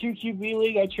right, 2 QB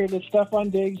league. I traded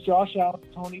Stephon Diggs, Josh Allen,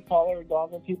 Tony Pollard,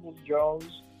 Donovan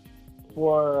Peoples-Jones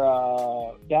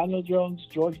for Daniel Jones,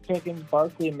 George Pickens,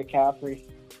 Barkley, and McCaffrey.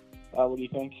 What do you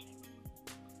think?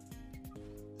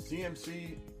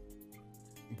 CMC,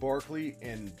 Barkley,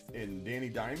 and Danny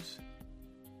Dimes.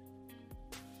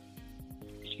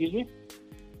 Excuse me?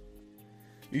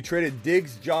 You traded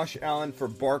Diggs, Josh Allen for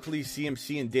Barkley,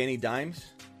 CMC, and Danny Dimes?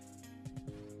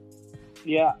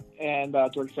 Yeah, and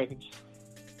George Pickens.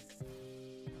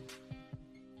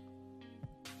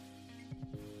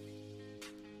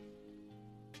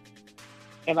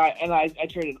 And I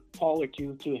traded Pollard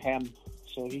to him,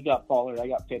 so he got Pollard. I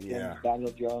got Pickens,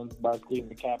 Daniel Jones, Barkley,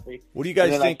 and McCaffrey. What do you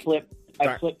guys think?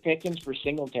 I flipped Pickens for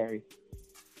Singletary.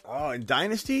 Oh, in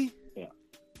Dynasty? Yeah.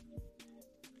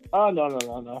 Oh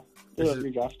no. This is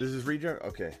redraft. This is redraft.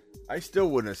 Okay. I still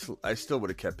would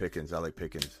have kept Pickens. I like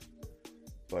Pickens,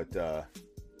 but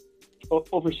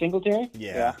over Singletary.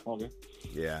 Yeah. Okay.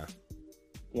 Yeah.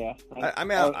 Yeah. I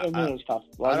mean, it was tough.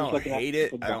 I don't hate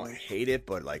it. I don't hate it,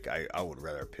 but like I would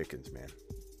rather Pickens, man.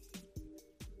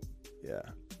 Yeah.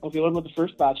 Okay, what about the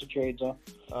first batch of trades, though?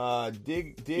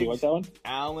 Diggs, you like that one?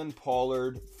 Allen,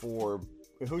 Pollard for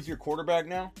who's your quarterback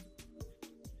now?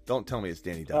 Don't tell me it's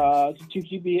Danny Dimes. It's a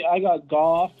 2 QB. I got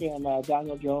Goff and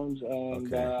Daniel Jones and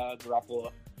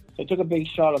Garoppolo. So I took a big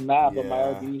shot on that, but my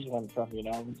RBs went from 0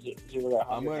 to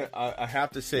 100. I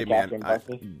have to say, man,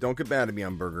 don't get mad at me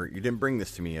on Burger. You didn't bring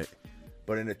this to me yet,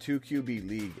 but in a 2 QB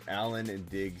league, Allen and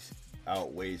Diggs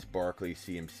outweighs Barkley,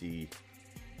 CMC,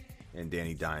 and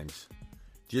Danny Dimes.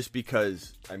 Just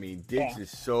because, I mean, Diggs is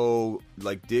so,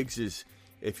 like, Diggs is,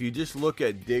 if you just look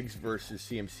at Diggs versus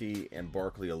CMC and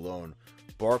Barkley alone,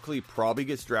 Barkley probably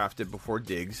gets drafted before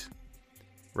Diggs,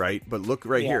 right? But look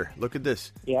right here. Look at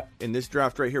this. Yeah. In this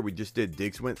draft right here, we just did.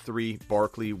 Diggs went 3,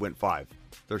 Barkley went 5.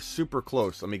 They're super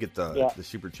close. Let me get the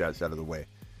super chats out of the way.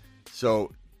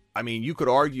 So, I mean, you could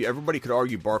argue, everybody could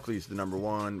argue Barkley's the number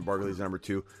 1, Barkley's the number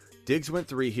 2. Diggs went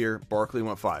 3 here, Barkley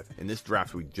went 5 in this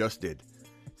draft we just did.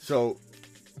 So,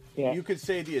 you could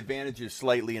say the advantage is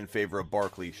slightly in favor of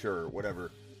Barkley, sure,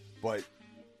 whatever. But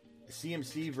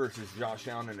CMC versus Josh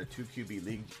Allen in a 2 QB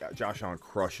league. Josh Allen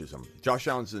crushes him. Josh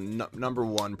Allen's the number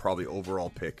one probably overall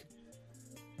pick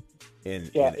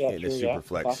in a super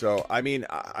flex. So I mean,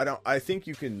 I think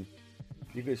you can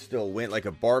still win. Like,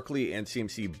 if Barkley and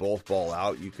CMC both ball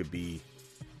out, you could be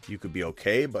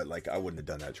okay. But like, I wouldn't have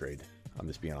done that trade. I'm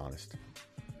just being honest.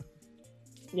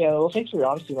 Yeah, well, thanks for your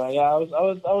honesty, man. Yeah, I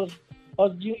was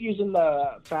using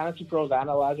the Fantasy Pros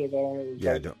analyzer there.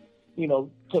 It was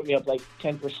put me up like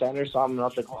 10% or something. And I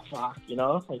was like, oh fuck,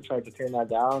 I tried to turn that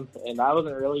down, and I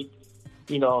wasn't really,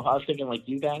 I was thinking like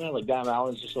you, Dana, like Dan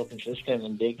Allen's just so consistent,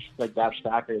 and Diggs, like that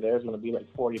stacker there is going to be like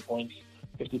 40 points,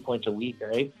 50 points a week,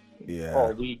 right? Yeah,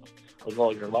 all week, like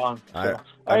all year long. So,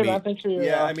 all right, man, thanks for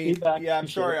your feedback. Yeah, I'm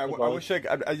sorry. I wish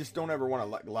I just don't ever want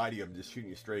to lie to you. I'm just shooting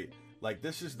you straight. Like,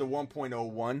 this is the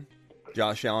 1.01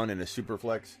 Josh Allen in a super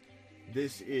flex.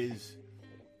 This is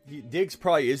Diggs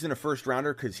probably isn't a first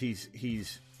rounder because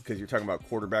you're talking about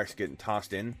quarterbacks getting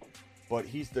tossed in, but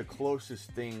he's the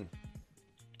closest thing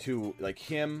to, like,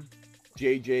 him,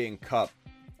 JJ, and Kupp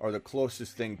are the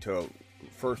closest thing to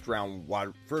first round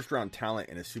talent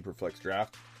in a super flex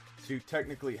draft. So you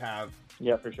technically have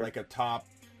for sure. like a top,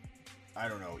 I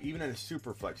don't know, even in a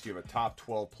super flex you have a top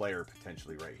 12 player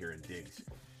potentially right here in Diggs.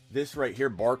 This right here,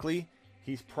 Barkley,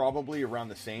 he's probably around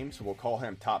the same, so we'll call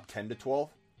him top 10 to 12.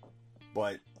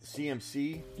 But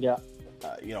CMC,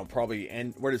 probably.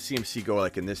 And where does CMC go?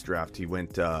 Like in this draft, he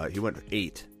went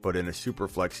 8, but in a super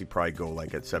flex, he probably go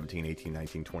like at 17, 18,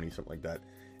 19, 20, something like that.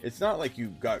 It's not like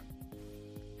you got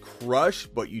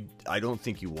crushed, but I don't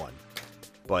think you won.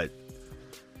 But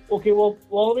okay, well,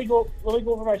 let me go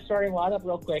over my starting lineup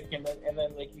real quick, and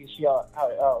then like you see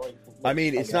how like. I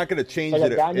mean, it's not going to change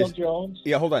it. Daniel Jones.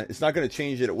 Yeah, hold on. It's not going to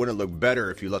change it. It wouldn't look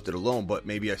better if you left it alone, but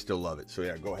maybe I still love it. So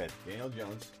yeah, go ahead, Daniel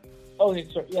Jones. Oh,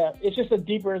 yeah, it's just a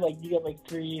deeper, like, you get like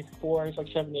 3, 4, it's like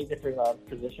 7, 8 different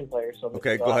position players. So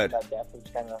okay, go ahead. That depth is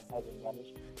kind of has an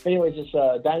advantage. Anyways,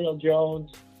 it's Daniel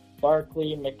Jones,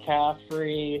 Barkley,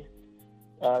 McCaffrey,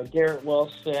 Garrett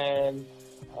Wilson,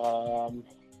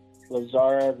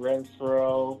 Lazard,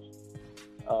 Renfro,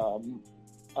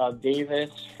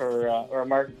 Davis or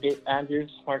Mark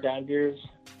Andrews,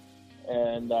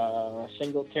 and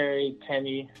Singletary,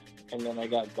 Penny, and then I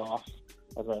got Goff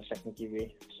as my second QB.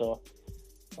 So,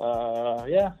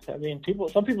 I mean,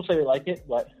 some people say they like it,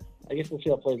 but I guess we'll see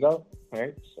how it plays out,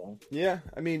 right? So yeah,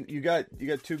 I mean, you got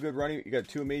two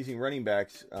amazing running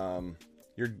backs.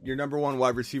 Your number one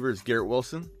wide receiver is Garrett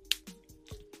Wilson.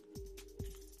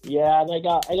 Yeah, and I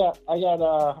got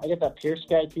that Pierce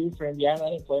guy too for Indiana. I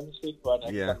didn't play him this week, but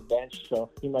I got on the bench, so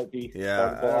he might be.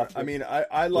 Yeah, I mean,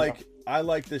 I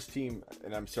like this team,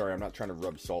 and I'm sorry, I'm not trying to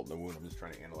rub salt in the wound. I'm just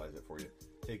trying to analyze it for you.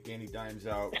 Take Danny Dimes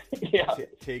out. Yeah.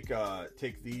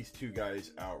 Take these two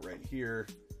guys out right here.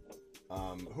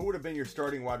 Who would have been your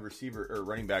starting wide receiver or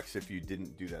running backs if you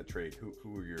didn't do that trade?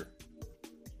 Who were your?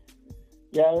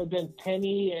 Yeah, it would have been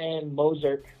Penny and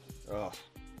Mozart. Oh,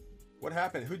 what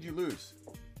happened? Who'd you lose?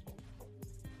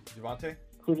 Javante?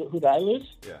 Who'd I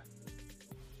lose? Yeah.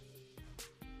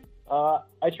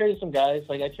 I traded some guys.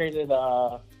 Like I traded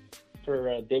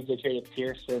for Diggs. I traded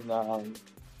Pierce and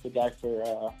the guy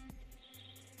for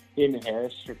Damon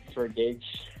Harris for Diggs.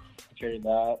 I traded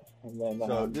that, and then.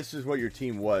 So this is what your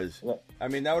team was. Yeah. I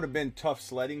mean, that would have been tough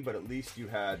sledding, but at least you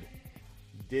had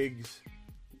Diggs,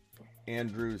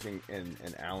 Andrews, and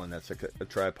Allen. That's like a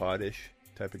tripod-ish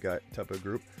type of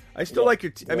group. I still like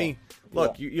your I mean,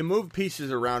 look, you move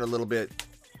pieces around a little bit.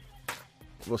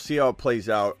 We'll see how it plays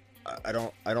out. I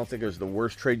don't think it was the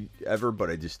worst trade ever, but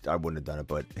I wouldn't have done it.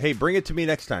 But hey, bring it to me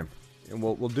next time, and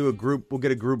we'll do a group. We'll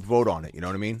get a group vote on it. You know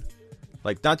what I mean?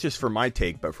 Like, not just for my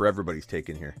take, but for everybody's take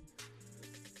in here.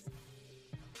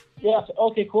 Yeah.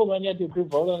 Okay. Cool, man. Yeah, do a group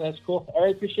vote on it. That's cool. I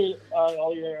really appreciate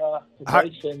all your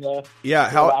advice and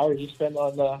how hours you spend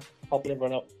on helping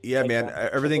everyone out. Yeah, man.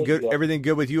 Everything good. Everything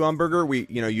good with you, Umberger?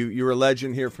 You were a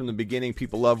legend here from the beginning.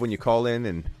 People love when you call in,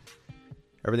 and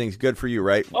everything's good for you,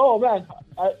 right? Oh man,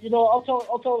 I'll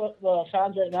tell the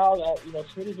fans right now that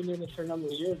Smitty's been doing this for a number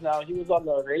of years now. He was on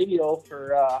the radio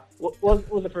for what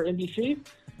was it for NBC?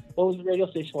 What was the radio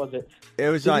station? Was it? It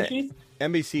was NBC?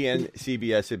 On NBC and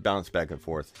CBS. It bounced back and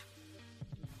forth.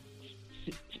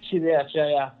 CBS,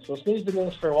 yeah. So Smitty's been doing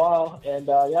this for a while, and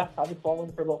I've been following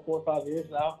him for about 4 or 5 years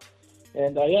now.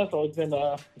 And it's always been.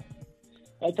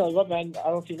 I tell you what, man, I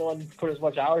don't see no one put as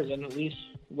much hours in. At least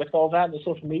with all that and the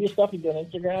social media stuff you do on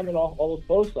Instagram and all those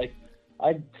posts, like,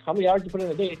 how many hours do you put in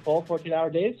a day? 12, 14-hour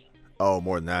days? Oh,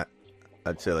 more than that.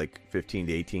 I'd say like 15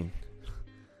 to 18.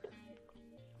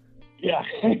 Yeah.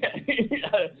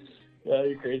 Yeah,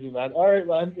 you're crazy, man. All right,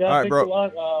 man. Yeah, all right, thanks bro. a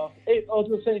lot. Hey, I was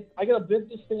gonna say, I got a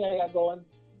business thing I got going.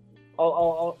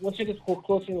 I'll once you get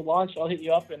closer to launch, I'll hit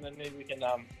you up, and then maybe we can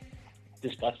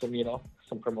discuss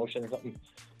some promotion or something.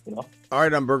 All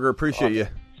right, Umberger, appreciate you.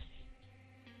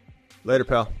 Later,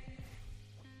 pal.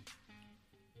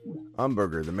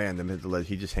 Umberger, the man, the myth, the legend,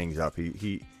 he just hangs up.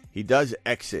 He does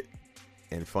exit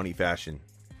in funny fashion.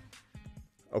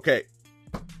 Okay.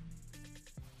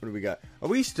 What do we got? Are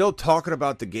we still talking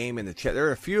about the game in the chat? There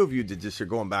are a few of you that just are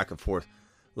going back and forth.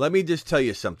 Let me just tell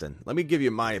you something. Let me give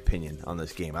you my opinion on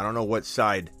this game. I don't know what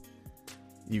side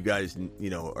you guys,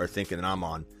 are thinking that I'm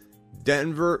on.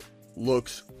 Denver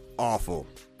looks awful.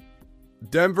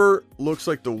 Denver looks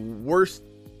like the worst.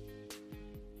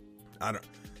 I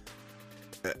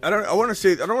don't want to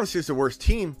say it's the worst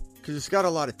team because it's got a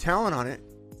lot of talent on it.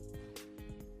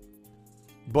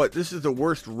 But this is the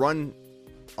worst run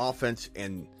offense,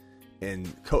 and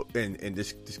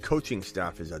this coaching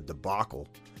staff is a debacle.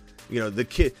 The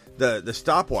kid, the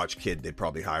stopwatch kid they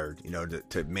probably hired,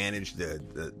 to manage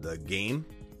the game,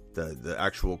 the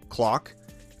actual clock.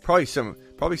 Probably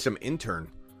some intern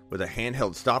with a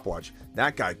handheld stopwatch.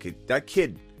 That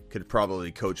kid could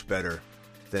probably coach better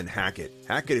than Hackett.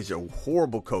 Hackett is a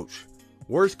horrible coach.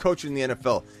 Worst coach in the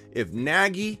NFL. If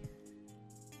Nagy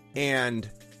and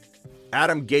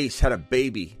Adam Gase had a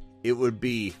baby, it would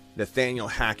be Nathaniel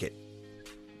Hackett.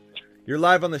 You're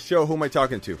live on the show. Who am I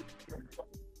talking to?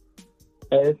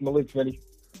 Hey, it's Malik Smitty.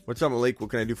 What's up, Malik? What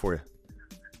can I do for you?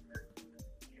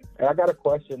 Hey, I got a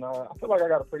question. I feel like I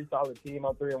got a pretty solid team.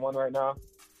 I'm 3-1 right now.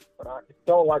 But I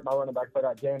don't like my running backs. I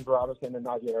got James Robinson and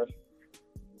Najee Harris.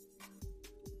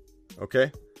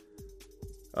 Okay.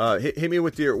 Hit me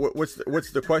with your what's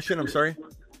the question? I'm sorry.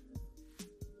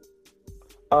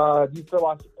 Do you feel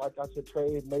like I should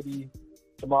trade maybe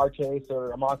Jamar Chase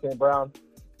or Amon St. Brown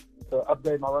to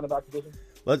upgrade my running back position?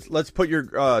 Let's put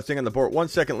your thing on the board. 1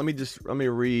 second. Let me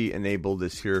re-enable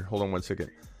this here. Hold on 1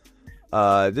 second.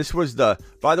 This was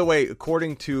by the way,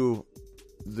 according to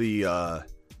the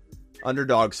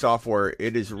Underdog software,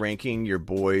 it is ranking your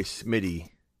boy Smitty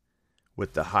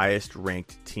with the highest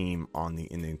ranked team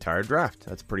in the entire draft.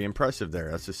 That's pretty impressive there.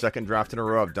 That's the second draft in a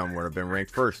row I've done where I've been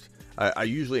ranked first. I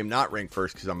usually am not ranked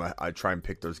first because I try and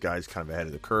pick those guys kind of ahead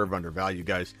of the curve, undervalued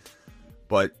guys.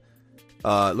 But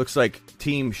looks like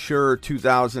Team Sure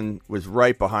 2000 was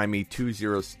right behind me,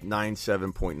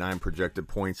 2097.9 projected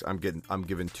points. I'm giving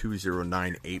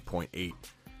 2098.8.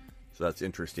 So that's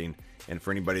interesting. And for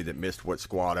anybody that missed what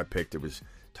squad I picked, it was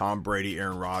Tom Brady,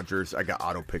 Aaron Rodgers. I got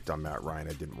auto-picked on Matt Ryan.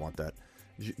 I didn't want that.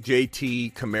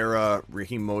 JT, Kamara,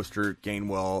 Raheem Mostert,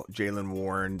 Gainwell, Jalen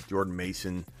Warren, Jordan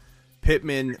Mason,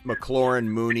 Pittman, McLaurin,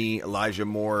 Mooney, Elijah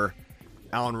Moore,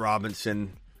 Allen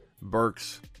Robinson,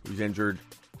 Burks, who's injured,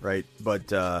 right?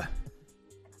 But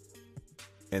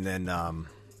and then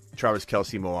Travis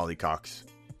Kelce, Mo Ali Cox.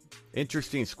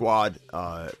 Interesting squad,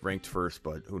 ranked first,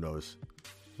 but who knows?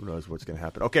 Who knows what's going to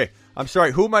happen? Okay, I'm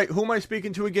sorry. Who am I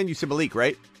speaking to again? You said Malik,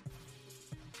 right?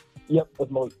 Yep,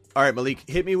 that's Malik. All right, Malik,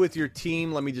 hit me with your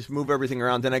team. Let me just move everything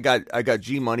around. Then I got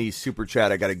G Money's super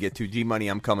chat I got to get to. G Money,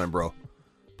 I'm coming, bro.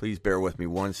 Please bear with me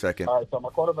 1 second. All right, so my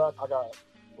quarterback, I got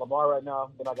Lamar right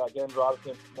now. Then I got James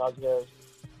Robinson, Najee Harris,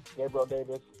 Gabriel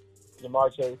Davis,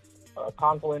 Jamar Chase,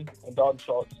 Conklin, and Dalton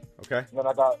Schultz. Okay. And then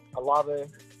I got Olave,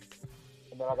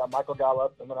 and then I got Michael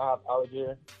Gallup, and then I have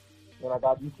Algier. Then I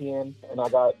got ETN, and I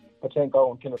got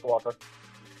Pachenko and Kenneth Walker.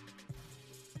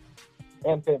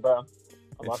 And St. Brown.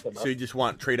 So you just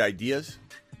want trade ideas?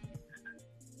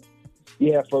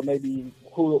 Yeah, for maybe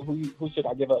who should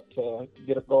I give up to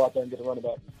go out there and get a running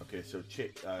back? Okay, so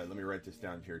let me write this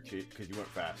down here, Chase, because you went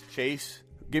fast. Chase,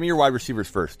 give me your wide receivers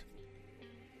first.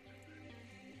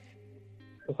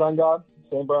 The Sun God,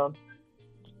 St. Brown,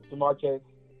 Jamar Chase,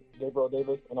 Gabriel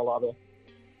Davis, and Olave.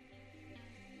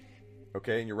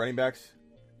 Okay, and your running backs?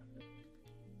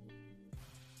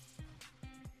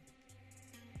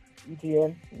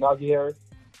 ETN, Najee Harris,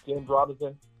 James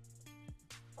Robinson,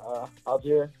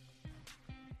 Algier,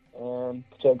 and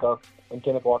Pachenko, and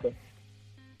Kenneth Walker.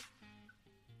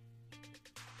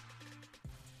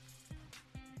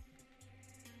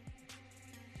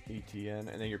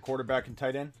 ETN, and then your quarterback and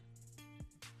tight end?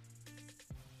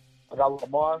 I got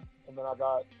Lamar, and then I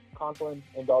got Conklin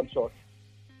and Dalton Schultz.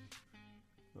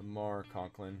 Lamar,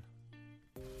 Conklin.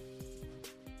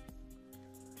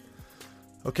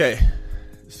 Okay,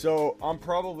 so I'm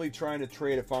probably trying to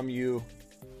trade if I'm you.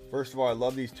 First of all, I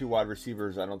love these two wide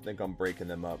receivers. I don't think I'm breaking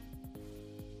them up.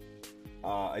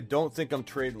 I don't think I'm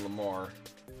trading Lamar.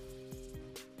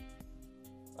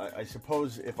 I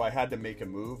suppose if I had to make a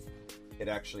move, it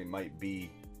actually might be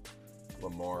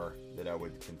Lamar that I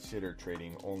would consider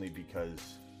trading, only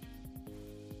because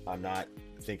I'm not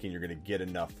thinking you're going to get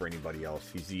enough for anybody else.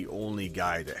 He's the only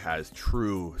guy that has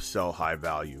true sell high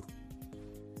value.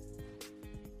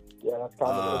 Yeah, that's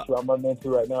kind of the issue I'm running into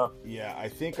right now. Yeah, I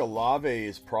think Olave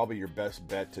is probably your best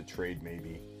bet to trade,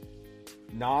 maybe.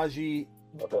 Najee.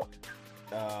 Okay.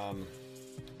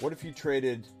 What if you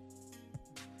traded?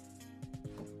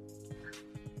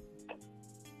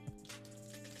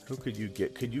 Who could you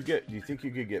get? Do you think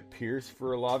you could get Pierce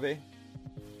for Olave?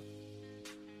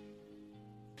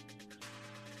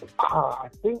 I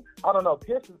don't know.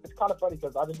 Pierce it's kind of funny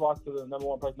because I just lost to the number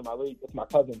one person in my league. It's my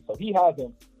cousin, so he has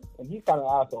him, and he's kind of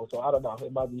an asshole. So I don't know.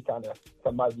 It might be tough.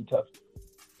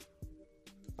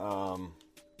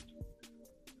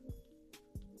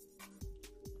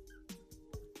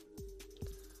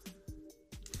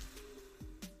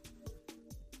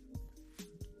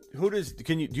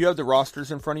 Do you have the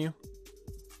rosters in front of you?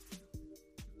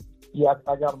 Yeah,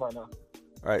 I got him right now.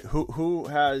 All right. Who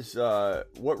has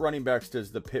what running backs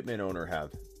does the Pittman owner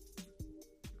have?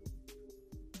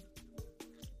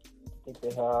 I think they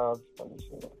have. Let me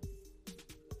see.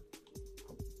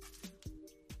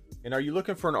 And are you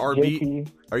looking for an RB?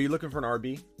 JT. Are you looking for an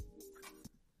RB?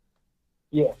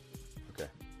 Yeah. Okay.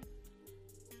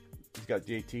 He's got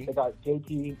JT. They got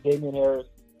JT, Damian Harris,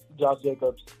 Josh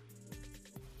Jacobs,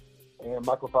 and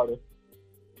Michael Carter.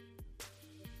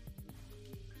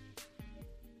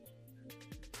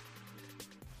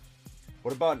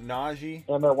 What about Najee?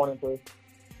 And they're 1 and 3.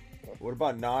 What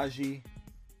about Najee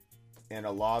and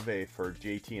Olave for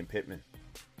JT and Pittman?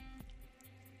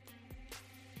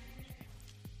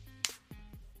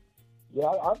 Yeah,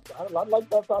 I like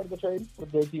that side of the trade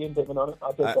with JT and Pittman on it.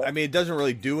 I'll take that. I mean, it doesn't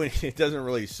really do anything. It doesn't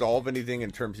really solve anything in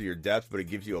terms of your depth, but it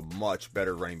gives you a much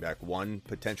better running back one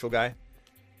potential guy.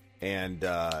 And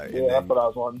that's what I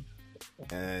was wanting.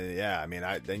 And yeah, I mean,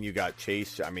 then you got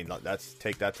Chase. I mean,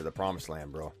 take that to the promised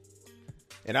land, bro.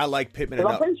 And I like Pittman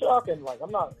enough. I'm pretty sure I can.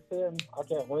 I'm not saying I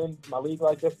can't win my league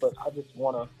like this, but I just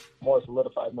want a more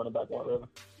solidified running back one, really.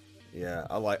 Yeah,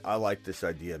 I like this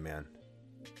idea, man.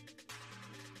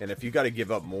 And if you got to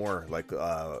give up more, like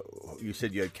you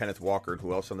said, you had Kenneth Walker.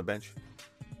 Who else on the bench?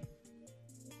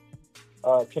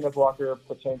 Kenneth Walker,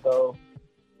 Pachenko,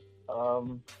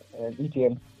 and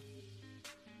Etienne.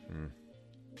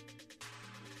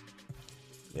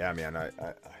 Yeah, man,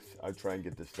 I try and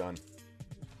get this done.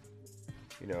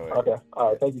 You know. Okay. All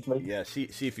right. Thank you, Smith. Yeah. See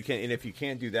if you can, and if you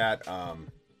can't do that,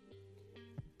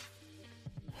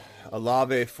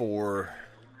 Olave for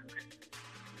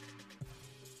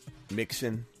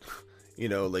Mixon. You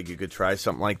know, like you could try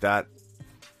something like that.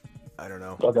 I don't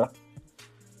know. Okay.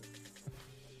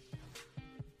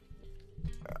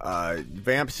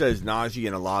 Vamp says Najee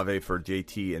and Olave for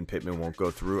JT and Pittman won't go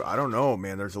through. I don't know,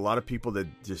 man. There's a lot of people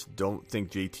that just don't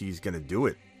think JT's going to do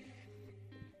it.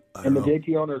 And the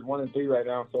JT owner is 1 and 3 right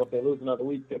now, so if they lose another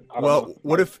week, then I don't know.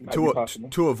 What if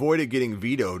to avoid it getting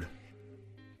vetoed?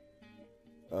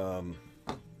 Who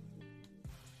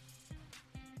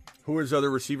are his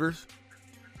other receivers?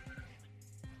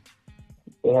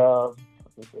 They have.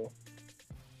 Let me see.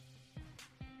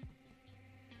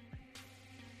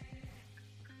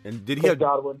 And did he Chris have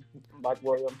Godwin, Mike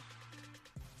Williams,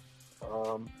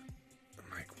 Godwin,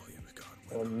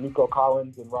 and Nico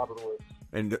Collins and Robert Woods.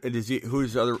 and is he?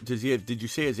 Who's other? Does he have? Did you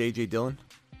say is AJ Dillon?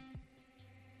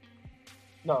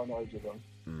 No, AJ Dillon.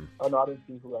 Oh no, I didn't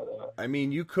see who had that. I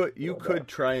mean, you could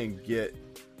try and get.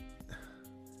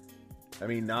 I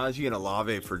mean, Najee and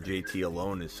Olave for JT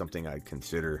alone is something I'd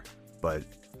consider, but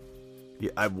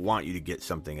I want you to get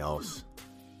something else.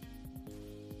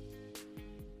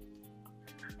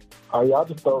 Yeah, I'll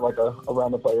just throw like a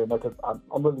random player in there because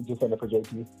I'm really just in it for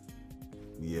JT.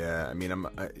 Yeah, I mean,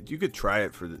 you could try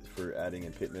it for adding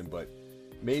in Pittman, but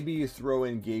maybe you throw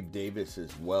in Gabe Davis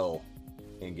as well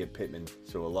and get Pittman.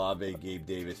 So Olave, Gabe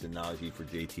Davis, and Najee for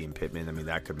JT and Pittman. I mean,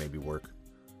 that could maybe work.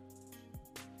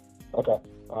 Okay.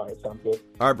 All right. Sounds good.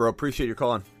 All right, bro. Appreciate your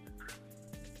calling.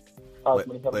 All right,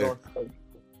 later.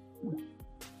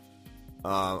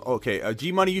 Okay.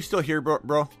 G Money, you still here,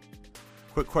 bro?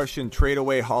 Quick question: trade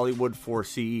away Hollywood for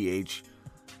CEH.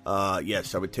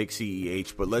 Yes, I would take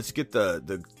CEH, but let's get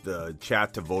the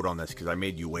chat to vote on this because I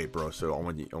made you wait, bro. So I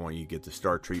want you to get the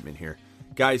star treatment here,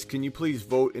 guys. Can you please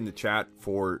vote in the chat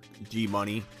for G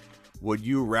Money? Would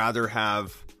you rather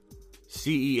have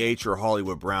CEH or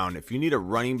Hollywood Brown? If you need a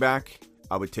running back,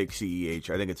 I would take CEH.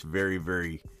 I think it's very,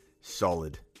 very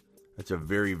solid. That's a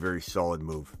very, very solid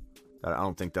move. I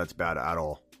don't think that's bad at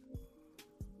all.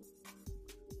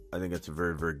 I think that's a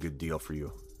very, very good deal for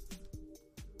you.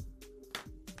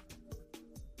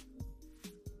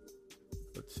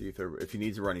 Let's see if he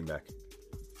needs a running back.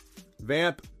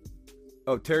 Vamp.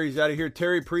 Oh, Terry's out of here.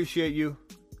 Terry, appreciate you.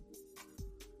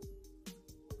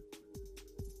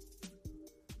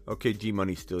 Okay,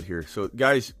 G-Money's still here. So,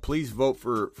 guys, please vote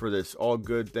for this. All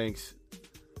good, thanks.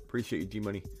 Appreciate you,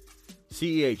 G-Money.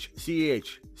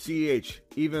 CEH,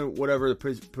 even whatever the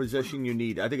position you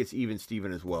need. I think it's even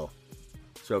Steven as well.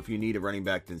 So if you need a running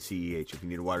back, then CEH. If you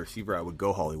need a wide receiver, I would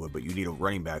go Hollywood, but you need a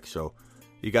running back. So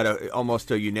you got almost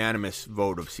a unanimous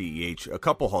vote of CEH. A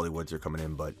couple Hollywoods are coming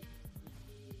in, but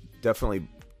definitely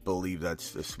believe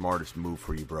that's the smartest move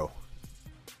for you, bro.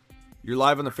 You're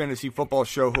live on the Fantasy Football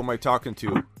Show. Who am I talking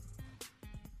to?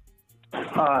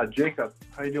 Jacob.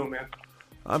 How you doing, man?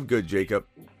 I'm good, Jacob.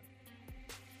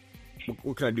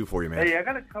 What can I do for you, man? Hey, I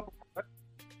got a couple questions.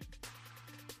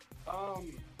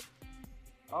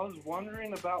 I was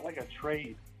wondering about like a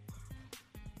trade.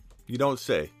 You don't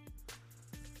say.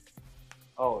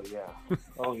 Oh yeah,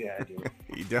 I do.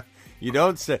 You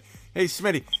don't say. Hey,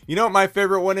 Smitty, you know what my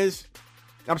favorite one is?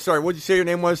 I'm sorry, what did you say your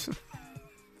name was?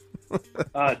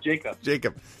 Jacob.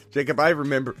 Jacob, I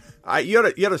remember. You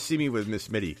ought to see me with Miss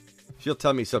Smitty. She'll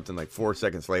tell me something like 4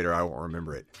 seconds later. I won't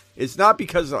remember it. It's not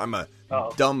because I'm a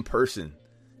dumb person.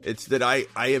 It's that I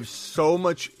have so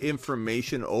much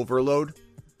information overload.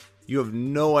 You have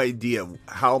no idea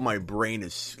how my brain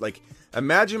is. Like,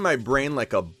 imagine my brain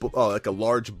like a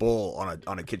large bowl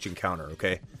on a kitchen counter,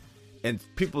 okay? And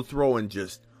people throwing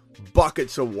just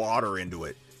buckets of water into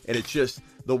it. And it's just,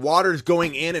 the water's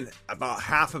going in and about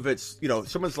half of it's,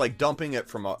 someone's like dumping it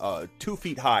from 2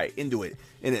 feet high into it.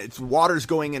 And it's water's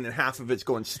going in and half of it's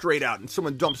going straight out. And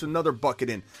someone dumps another bucket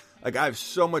in. Like, I have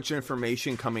so much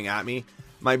information coming at me.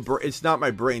 It's not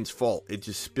my brain's fault. It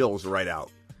just spills right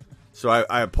out. So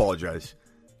I apologize.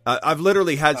 I've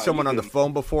literally had someone on the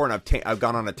phone before, and I've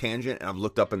gone on a tangent, and I've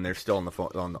looked up, and they're still on the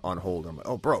phone on hold. I'm like,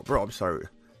 oh, bro, I'm sorry.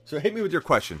 So hit me with your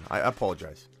question. I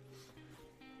apologize.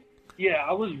 Yeah,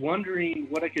 I was wondering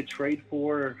what I could trade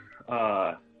for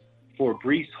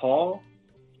Breece Hall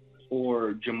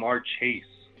or Jamar Chase.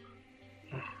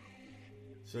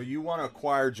 So you want to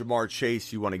acquire Jamar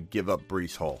Chase? You want to give up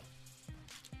Breece Hall?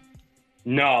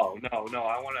 No.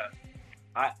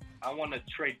 I want to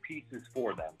trade pieces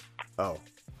for them. Oh.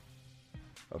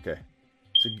 Okay.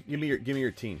 So give me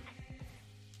your team.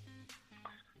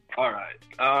 All right.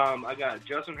 I got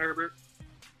Justin Herbert,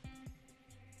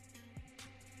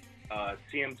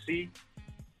 CMC,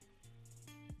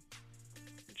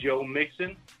 Joe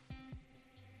Mixon,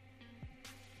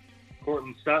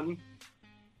 Courtland Sutton,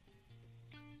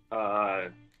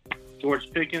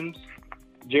 George Pickens,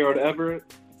 Gerald Everett,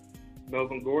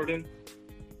 Melvin Gordon,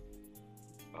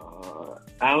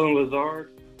 Alan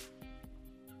Lazard,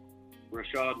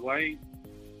 Rashad White,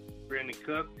 Brandon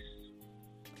Cooks,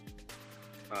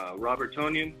 Robert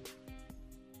Tonyan,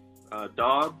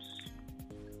 Dobbs,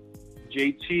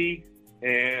 JT,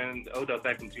 and Odell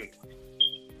Beckham Jr.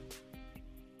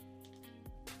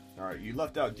 All right, you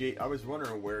left out I was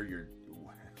wondering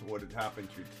what had happened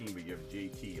to your team, but you have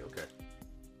JT. Okay.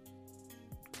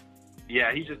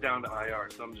 Yeah, he's just down to IR,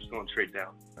 so I'm just going to trade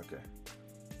down. Okay.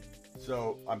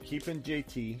 So I'm keeping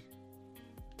JT.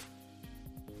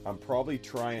 I'm probably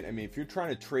trying. I mean, if you're trying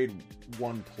to trade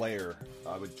one player,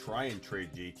 I would try and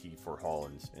trade JT for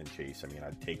Hollins and Chase. I mean,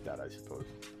 I'd take that, I suppose.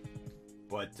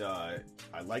 But I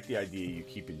like the idea of you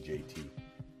keeping JT.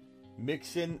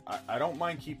 Mixon, I don't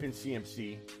mind keeping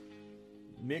CMC.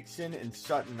 Mixon and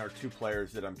Sutton are two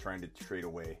players that I'm trying to trade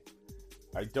away.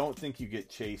 I don't think you get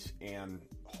Chase and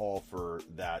Hall for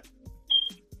that.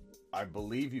 I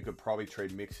believe you could probably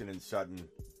trade Mixon and Sutton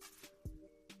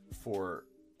for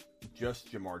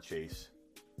just Jamar Chase.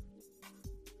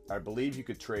 I believe you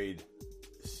could trade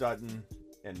Sutton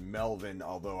and Melvin,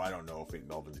 although I don't know if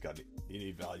Melvin's got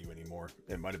any value anymore.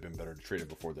 It might have been better to trade it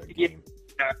before that game.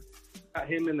 Yeah, got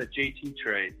him in the JT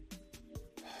trade.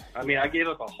 I mean, I gave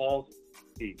up a Hall.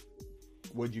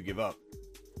 What'd you give up?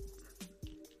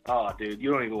 Oh, dude,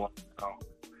 you don't even want to know.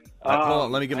 Hold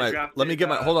on, let me get my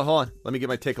hold on. Let me get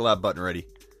my take a lab button ready.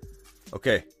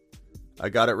 Okay. I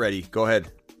got it ready. Go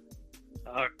ahead.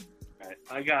 All right.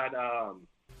 I got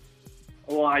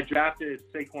I drafted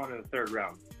Saquon in the third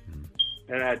round.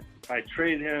 And I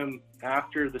traded him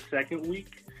after the second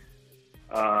week.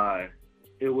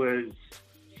 It was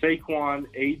Saquon,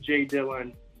 A.J.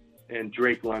 Dillon, and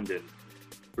Drake London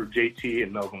for JT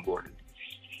and Melvin Gordon.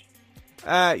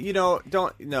 I'm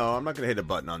not going to hit a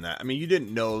button on that. I mean, you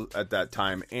didn't know at that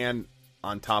time. And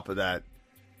on top of that,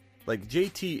 like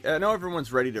JT, I know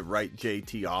everyone's ready to write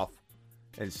JT off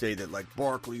and say that like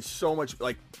Barkley's so much,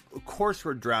 like, of course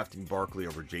we're drafting Barkley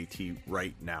over JT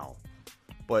right now.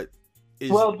 But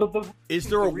is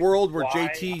there a world where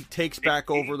JT takes back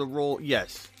over the role?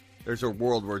 Yes. There's a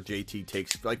world where JT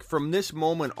takes, like, from this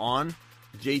moment on,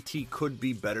 JT could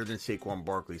be better than Saquon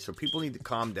Barkley. So people need to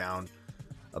calm down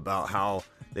about how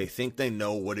They think they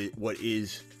know what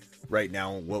is right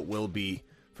now and what will be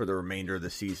for the remainder of the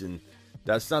season.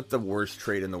 That's not the worst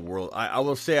trade in the world. I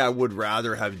will say I would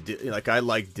rather have I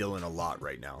like Dylan a lot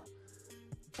right now.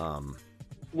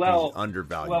 He's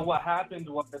undervalued. Well, what happened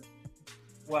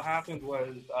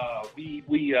was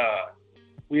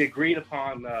we agreed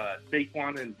upon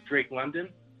Saquon and Drake London,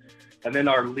 and then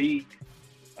our league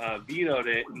vetoed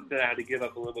it and said I had to give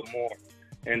up a little bit more.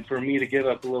 And for me to give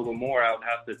up a little bit more, I would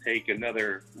have to take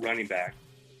another running back.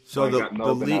 So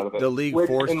the league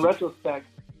forced in retrospect.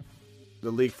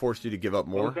 The league forced you to give up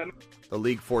more? The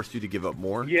league forced you to give up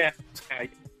more? Yeah.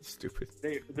 Stupid.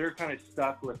 They're kind of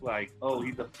stuck with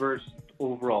he's the first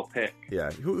overall pick.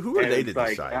 Yeah. Who are they to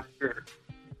decide?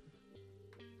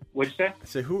 What'd you say? I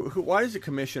say why does the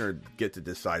commissioner get to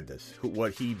decide this?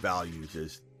 what he values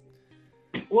is.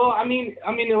 Well, I mean,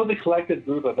 it was a collective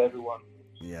group of everyone.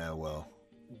 Yeah, well.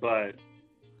 But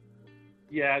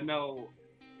yeah, no.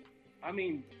 I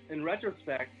mean, in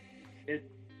retrospect,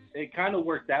 it kind of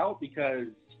worked out because,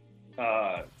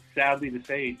 sadly to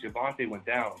say, Javonte went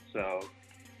down. So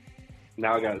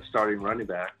now I got a starting running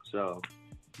back. So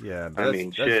yeah,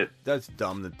 that's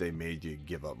dumb that they made you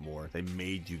give up more. They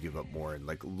made you give up more, and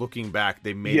looking back,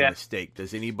 they made a mistake.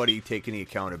 Does anybody take any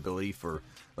accountability for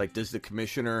does the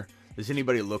commissioner? Does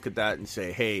anybody look at that and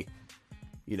say, hey,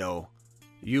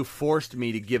 you forced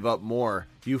me to give up more.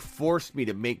 You forced me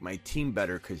to make my team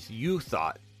better because you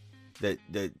thought that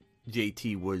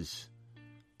JT was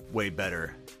way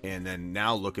better. And then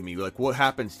now look at me. What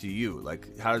happens to you?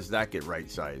 How does that get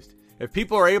right-sized? If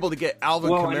people are able to get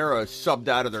Alvin Kamara subbed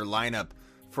out of their lineup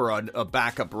for a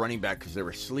backup running back because they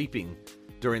were sleeping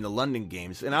during the London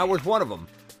games, and I was one of them,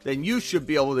 then you should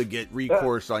be able to get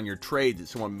recourse on your trade that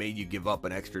someone made you give up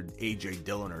an extra A.J.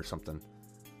 Dillon or something.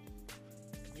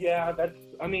 Yeah, that's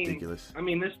ridiculous.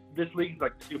 This league's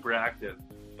super active,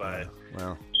 but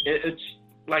well, it's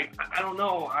I don't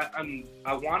know.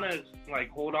 I want to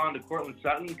hold on to Cortland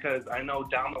Sutton because I know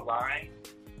down the line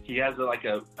he has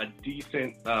a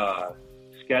decent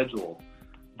schedule,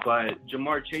 but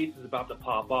Jamar Chase is about to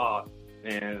pop off,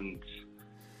 and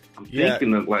I'm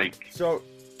thinking that So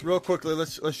real quickly,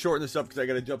 let's shorten this up because I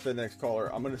got to jump to the next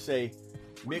caller. I'm going to say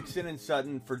Mixon and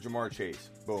Sutton for Jamar Chase.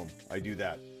 Boom, I do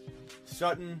that.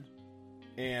 Sutton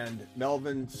and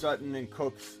Melvin, Sutton and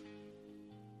Cooks,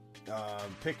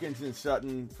 Pickens and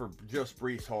Sutton for just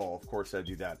Breece Hall. Of course, I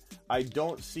do that. I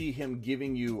don't see him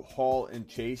giving you Hall and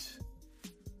Chase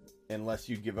unless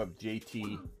you give up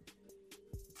JT,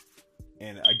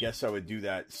 and I guess I would do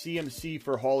that. CMC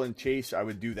for Hall and Chase, I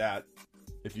would do that.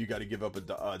 If you got to give up a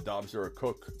Dobbs or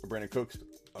a Brandon Cooks,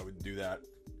 I would do that.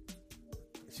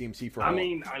 CMC for Hall.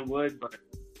 I would, but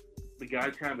the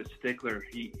guy's kind of a stickler.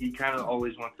 He kind of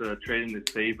always wants to trade in his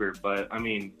favor, but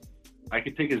I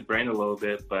could pick his brain a little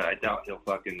bit, but I doubt he'll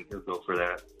go for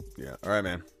that. Yeah. All right,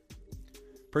 man.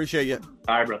 Appreciate you.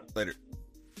 All right, bro. Later.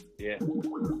 Yeah. All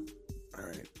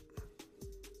right.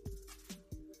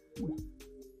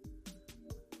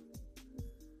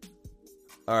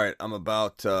 All right. I'm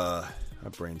about, my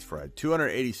brain's fried.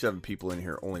 287 people in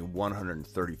here, only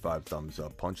 135 thumbs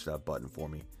up. Punch that button for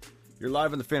me. You're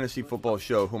live on the Fantasy Football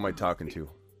Show. Who am I talking to?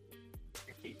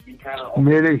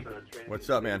 Mitty. What's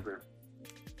up, man?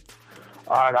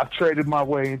 All right, I've traded my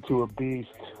way into a beast,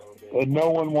 and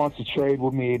no one wants to trade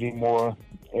with me anymore.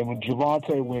 And when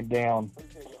Javonte went down,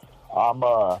 I'm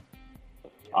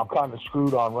kind of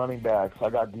screwed on running backs.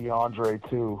 I got DeAndre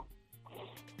too.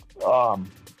 I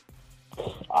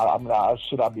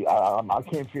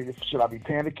can't figure. Should I be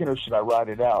panicking or should I ride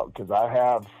it out? Because I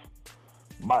have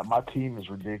my team is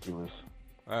ridiculous.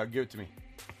 Give it to me.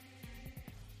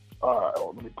 All right,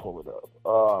 let me pull it up.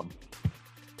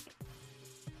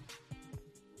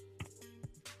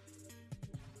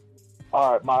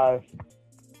 All right, my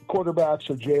quarterbacks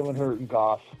are Jalen Hurts and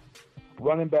Goff.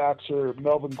 Running backs are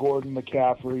Melvin Gordon,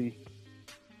 McCaffrey,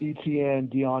 ETN,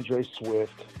 DeAndre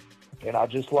Swift, and I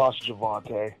just lost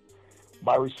Javonte.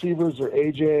 My receivers are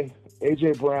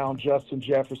AJ Brown, Justin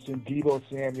Jefferson, Deebo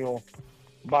Samuel,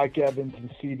 Mike Evans, and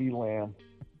CeeDee Lamb.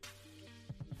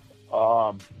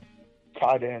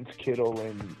 Tight ends, Kittle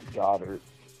and Goddard.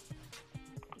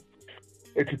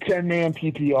 It's a 10-man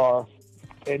PPR,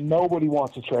 and nobody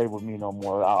wants to trade with me no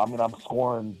more. I'm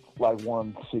scoring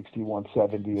 160,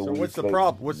 170 a week. So what's the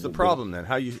problem? What's the problem then?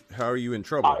 How are you in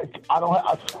trouble? I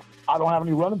don't have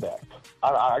any running backs.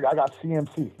 I got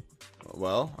CMC.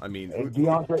 Well, and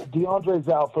DeAndre's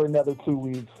out for another 2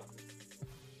 weeks.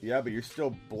 Yeah, but you're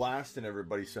still blasting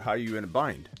everybody. So how are you in a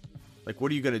bind? What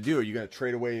are you going to do? Are you going to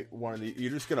trade away one of the?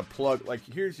 You're just going to plug.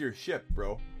 Here's your ship,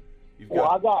 bro.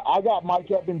 I got Mike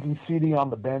Evans and CeeDee on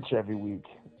the bench every week.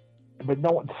 but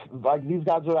no one, like, these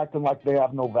guys are acting like they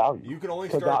have no value. You can only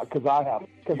start because I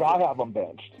have them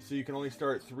benched. So you can only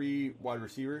start 3 wide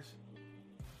receivers.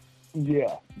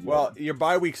 Yeah. Well, your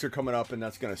bye weeks are coming up, and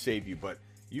that's going to save you. But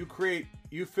you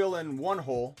fill in one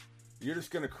hole. You're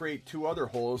just going to create 2 other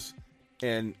holes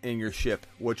in your ship,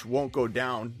 which won't go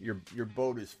down. Your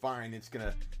boat is fine. It's going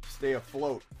to stay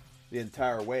afloat the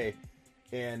entire way.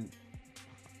 And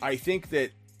I think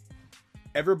that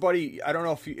everybody, I don't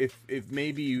know if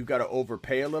maybe you got to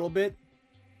overpay a little bit,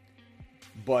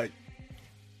 but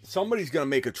somebody's going to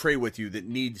make a trade with you that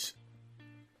needs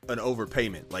an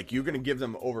overpayment. Like, you're going to give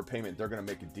them overpayment, they're going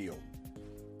to make a deal.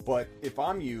 But if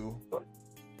I'm you,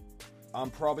 I'm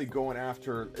probably going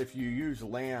after, if you use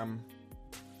Lamb,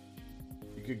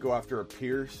 you could go after a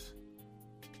Pierce,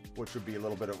 which would be a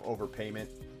little bit of overpayment.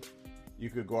 You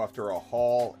could go after a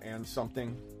Hall and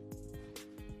something,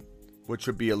 which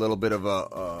would be a little bit of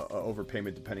a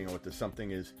overpayment depending on what the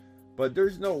something is. But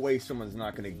there's no way someone's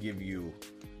not going to give you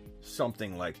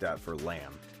something like that for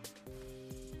Lamb.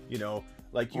 You know,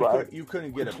 like you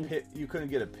couldn't get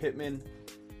a Pittman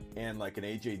and like an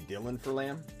AJ Dillon for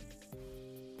Lamb.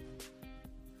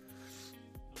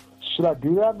 Should I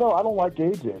do that though? I don't like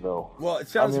AJ though. Well, it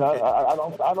sounds. I mean,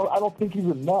 I don't think he's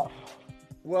enough.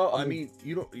 Well, I mean,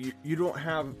 you don't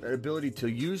have an ability to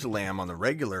use Lamb on the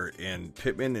regular, and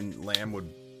Pittman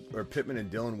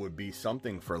and Dillon would be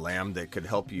something for Lamb that could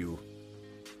help you.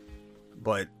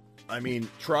 But I mean,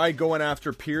 try going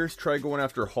after Pierce, try going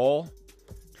after Hall,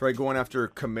 try going after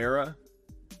Kamara,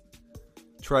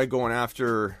 try going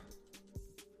after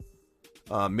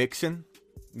Mixon.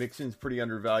 Mixon's pretty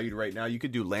undervalued right now. You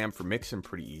could do Lamb for Mixon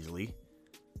pretty easily.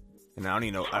 And I don't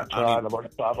even know. I've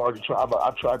already tried.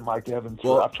 I've tried Mike Evans.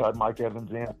 Well, I've tried Mike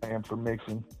Evans and for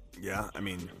Mixon. Yeah, I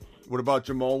mean, what about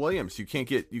Jamal Williams? You can't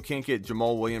get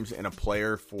Jamal Williams and a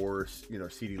player for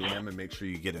CeeDee Lamb and make sure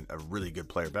you get a really good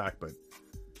player back. But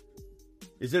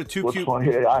is it a 2Q? What's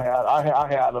funny? I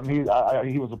had him. He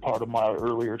was a part of my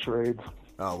earlier trades.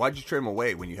 Why'd you trade him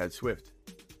away when you had Swift?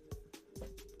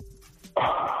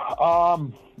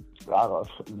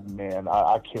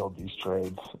 I killed these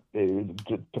trades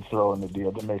to throw in the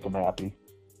deal to make them happy.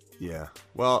 Yeah.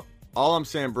 Well, all I'm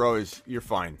saying, bro, is you're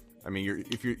fine. I mean,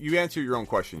 if you answer your own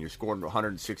question, you're scoring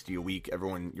 160 a week.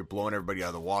 You're blowing everybody out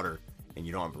of the water, and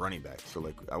you don't have a running back. So,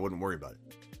 like, I wouldn't worry about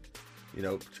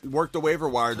it. Work the waiver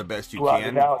wire the best you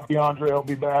can. Now DeAndre will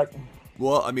be back.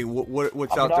 Well, I mean,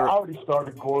 what's out there? I already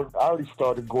started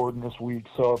Gordon this week,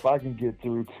 so if I can get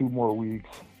through 2 more weeks.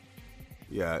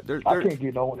 Yeah, I can't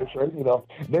get no one to trade me though.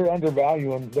 They're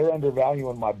undervaluing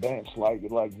my bench. Like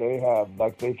they have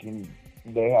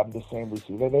the same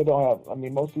receiver. They don't have. I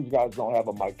mean, most of these guys don't have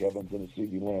a Mike Evans and a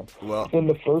CeeDee Lamb in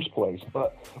the first place.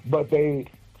 But they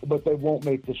won't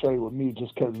make the trade with me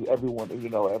just because everyone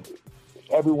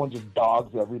just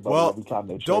dogs everybody every time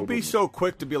they trade. Don't be so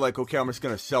quick to be like, okay, I'm just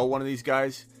going to sell one of these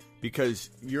guys. Because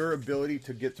your ability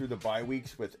to get through the bye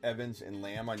weeks with Evans and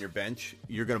Lamb on your bench,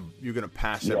 you're gonna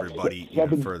pass everybody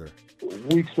even further.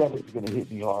 Week 7 is gonna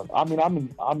hit me hard. I mean, I'm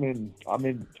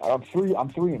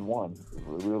 3-1.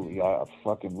 Really, I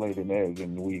fucking laid an egg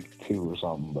in week 2 or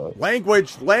something. But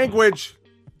language.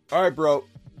 All right, bro.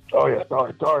 Oh yeah,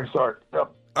 sorry. Yep. All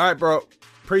right, bro.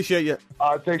 Appreciate you.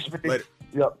 Thanks for later.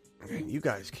 Yep. You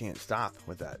guys can't stop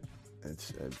with that.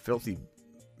 It's filthy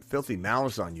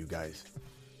mouths on you guys.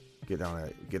 Get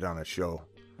on a show.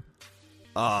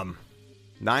 9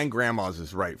 grandmas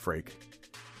is right, Frake.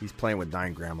 He's playing with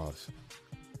 9 grandmas.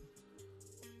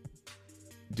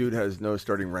 Dude has no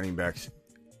starting running backs.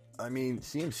 I mean,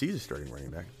 CMC's a starting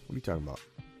running back. What are you talking about?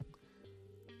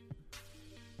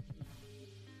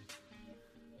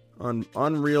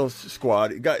 Unreal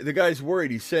squad. The guy's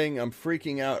worried. He's saying, I'm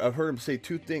freaking out. I've heard him say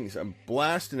 2 things. I'm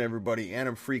blasting everybody and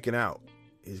I'm freaking out.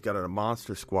 He's got a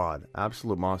monster squad.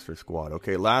 Absolute monster squad.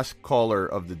 Okay, last caller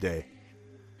of the day.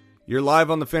 You're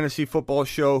live on the Fantasy Football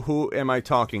Show. Who am I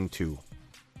talking to?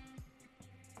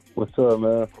 What's up,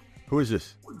 man? Who is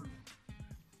this?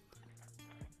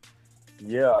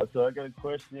 Yeah, so I got a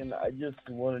question. I just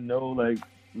want to know, like,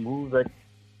 moves like...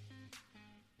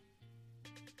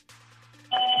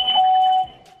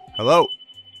 Hello?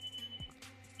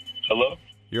 Hello?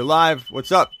 You're live.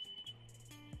 What's up?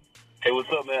 Hey, what's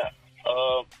up, man?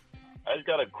 I just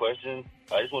got a question.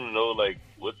 I just want to know, like,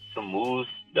 what's some moves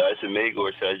that I should make,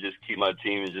 or should I just keep my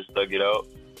team and just stuck it out?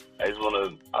 I just want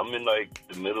to, I'm in, like,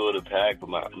 the middle of the pack,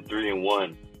 but I'm 3-1,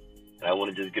 and I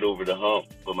want to just get over the hump,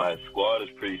 but my squad is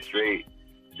pretty straight.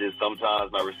 Just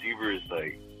sometimes my receivers,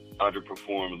 like,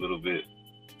 underperform a little bit.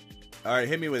 All right,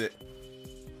 hit me with it.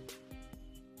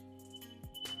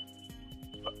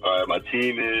 All right, my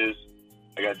team is,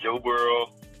 I got Joe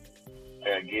Burrow,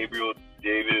 I got Gabriel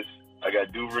Davis. I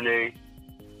got Duvernay,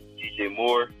 DJ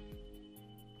Moore,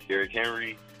 Derrick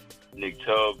Henry, Nick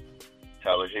Chubb,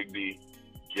 Tyler Higbee,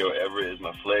 Gerald Everett is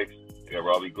my flex. I got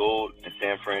Robbie Gould and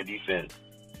San Fran defense.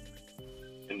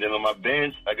 And then on my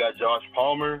bench, I got Josh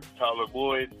Palmer, Tyler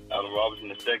Boyd, Allen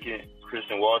Robinson II,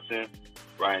 Christian Watson,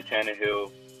 Ryan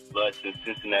Tannehill, Lutz, and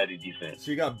Cincinnati defense.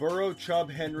 So you got Burrow, Chubb,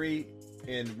 Henry,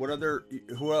 and what other?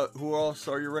 Who else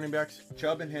are your running backs?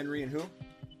 Chubb and Henry, and who?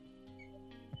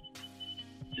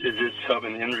 It's just Chubb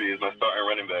and Henry is my starting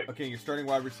running back. Okay, your starting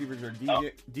wide receivers are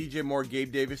DJ Moore,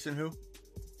 Gabe Davis, and who?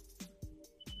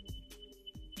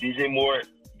 DJ Moore,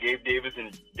 Gabe Davis,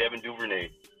 and Devin Duvernay.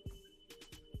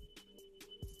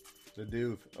 The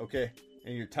Duve. Okay.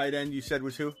 And your tight end you said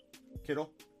was who?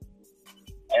 Kittle?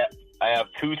 I have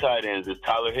two tight ends. It's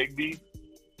Tyler Higbee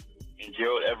and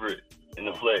Gerald Everett in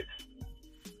the flex.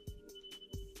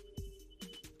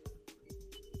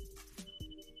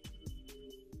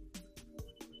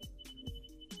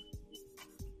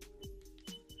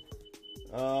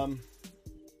 Um,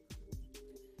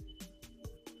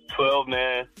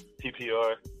 12-man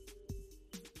PPR.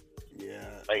 Yeah.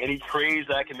 Like any trades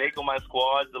that I can make on my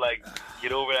squad to like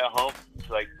get over that hump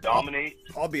to like dominate.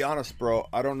 I'll be honest, bro.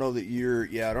 I don't know that you're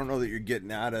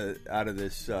getting out of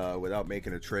this without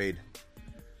making a trade.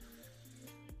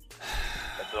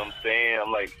 That's what I'm saying.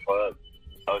 I'm like, fuck.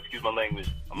 Oh, excuse my language.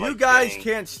 You guys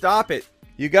can't stop it.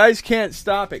 You guys can't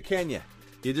stop it, can you?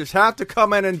 You just have to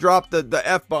come in and drop the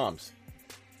F-bombs.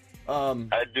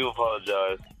 I do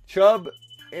apologize. Chubb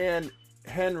and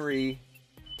Henry,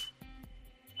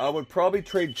 I would probably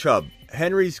trade Chubb.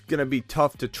 Henry's going to be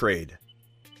tough to trade.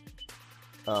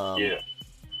 Yeah.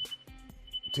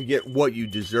 To get what you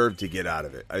deserve to get out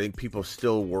of it. I think people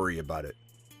still worry about it.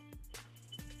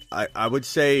 I would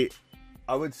say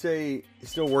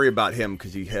still worry about him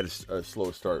because he had a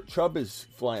slow start. Chubb is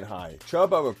flying high.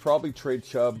 Chubb, I would probably trade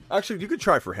Chubb. Actually, you could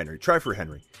try for Henry.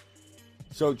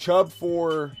 So Chubb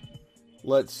for,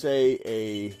 let's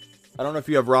say I don't know if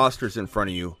you have rosters in front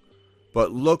of you,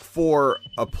 but look for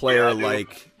a player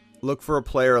like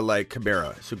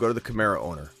Kamara. So go to the Kamara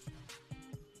owner.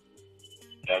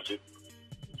 Gotcha.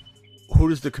 Who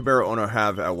does the Kamara owner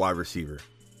have at wide receiver?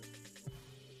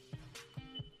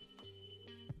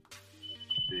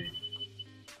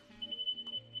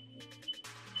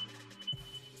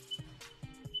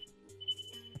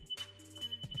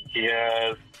 He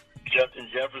has Justin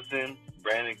Jefferson,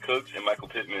 Brandon Cooks, and Michael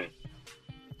Pittman.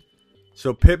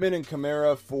 So Pittman and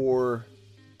Kamara for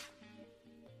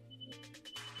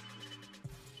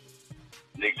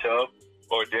Nick Chubb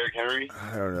or Derrick Henry.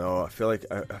 I don't know. I feel like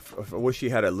I wish he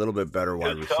had a little bit better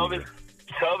wide receiver.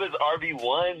 Chubb is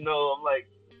RB1. No, I'm like,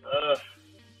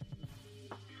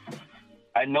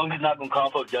 I know he's not going to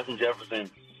cough up Justin Jefferson.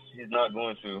 He's not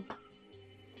going to.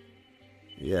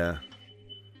 Yeah.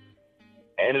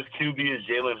 And his QB is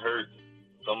Jalen Hurts.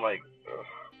 So I'm like, ugh.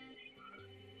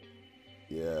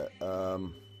 Yeah.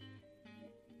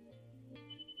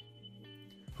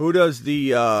 Who does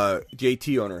the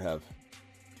JT owner have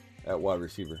at wide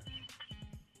receiver?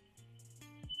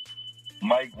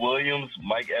 Mike Williams,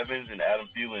 Mike Evans, and Adam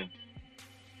Thielen.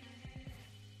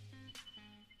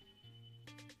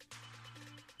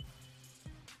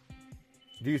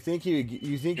 Do you think he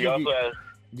also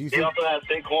has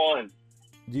Saquon.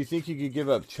 Do you think you could give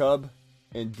up Chubb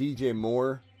and DJ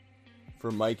Moore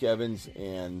for Mike Evans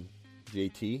and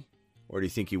JT? Or do you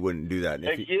think he wouldn't do that?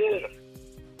 Heck yeah.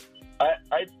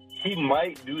 He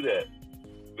might do that.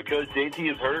 Because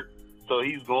JT is hurt, so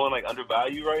he's going like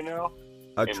undervalued right now.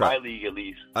 My league at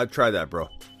least. I'd try that, bro.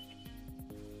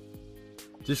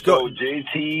 Just go. So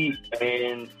JT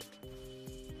and...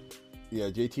 Yeah,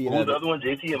 JT and Who's the other one?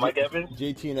 JT and Mike Evans?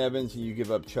 JT and Evans, and you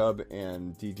give up Chubb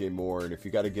and DJ Moore. And if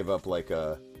you got to give up like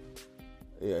a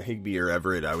Higbee or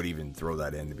Everett, I would even throw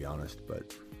that in, to be honest.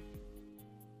 But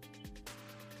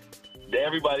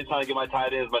everybody's trying to get my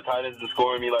tight ends. My tight ends are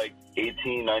scoring me like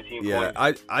 18, 19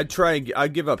 points.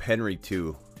 I'd give up Henry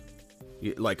too.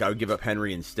 Like I would give up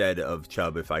Henry instead of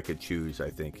Chubb if I could choose. I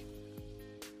think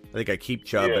I keep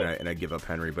Chubb and I give up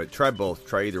Henry. But try both.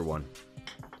 Try either one.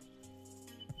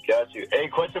 Got you. Hey,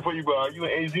 question for you, bro. Are you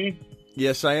in AZ?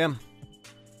 Yes, I am.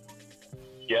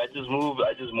 Yeah, I just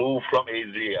moved from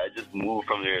AZ. I just moved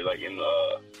from there like in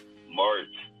March.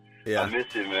 Yeah. I miss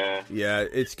it, man. Yeah,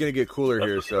 it's gonna get cooler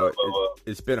here. So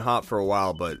it's been hot for a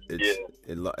while, but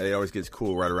it always gets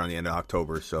cool right around the end of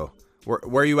October. So where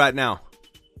are you at now?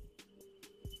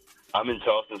 I'm in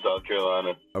Charleston, South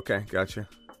Carolina. Okay, gotcha.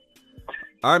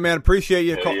 All right, man. Appreciate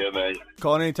you. Yeah, man.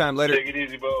 Call anytime. Later. Take it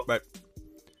easy, bro. Bye.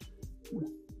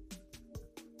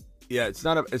 Yeah, it's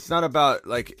not about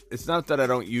it's not that I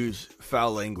don't use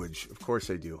foul language. Of course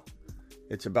I do.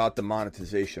 It's about the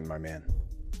monetization, my man.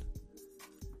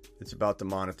 It's about the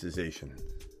monetization.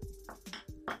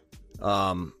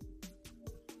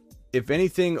 If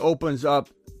anything opens up,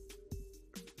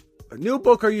 New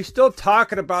Book, are you still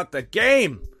talking about the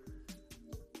game?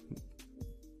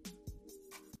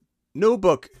 New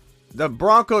Book, the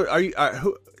Broncos. Are you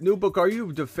New Book? Are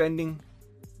you defending?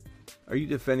 Are you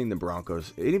defending the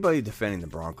Broncos? Anybody defending the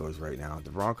Broncos right now?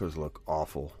 The Broncos look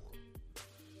awful.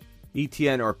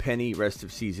 ETN or Penny rest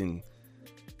of season.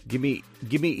 Give me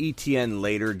ETN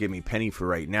later. Give me Penny for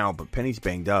right now. But Penny's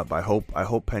banged up. I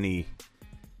hope Penny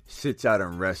sits out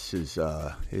and rests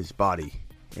his body,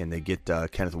 and they get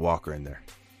Kenneth Walker in there.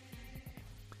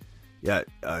 Yeah,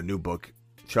 New Book.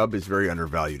 Chubb is very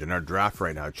undervalued in our draft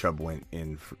right now. Chubb went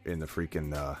in the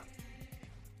freaking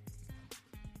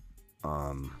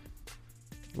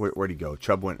where'd he go?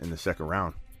 Chubb went in the second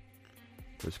round.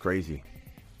 It was crazy.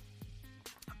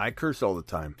 I curse all the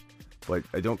time, but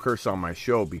I don't curse on my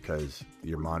show because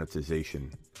your monetization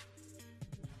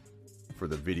for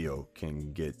the video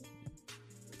can get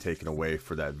taken away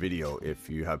for that video if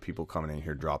you have people coming in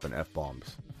here dropping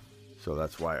F-bombs. So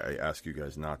that's why I ask you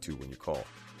guys not to when you call.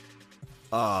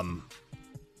 I'm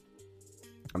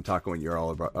talking when you're all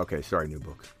about. Okay, sorry, New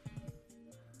Book.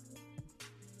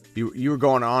 You were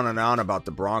going on and on about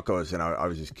the Broncos, and I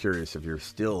was just curious if you're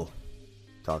still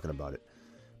talking about it.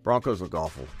 Broncos look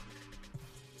awful.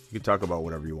 You can talk about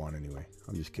whatever you want anyway.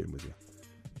 I'm just kidding with you.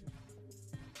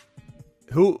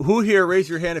 Who here, raise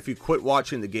your hand if you quit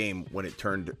watching the game when it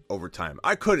turned overtime?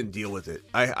 I couldn't deal with it.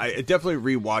 I definitely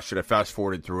rewatched it. I fast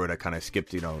forwarded through it. I kind of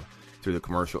skipped, through the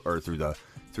commercial or through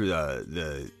the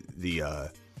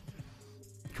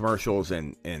commercials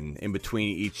and in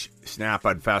between each snap.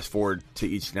 I'd fast forward to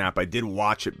each snap. I did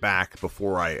watch it back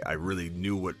before I really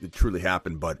knew what truly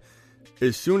happened, but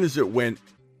as soon as it went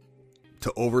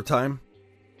to overtime,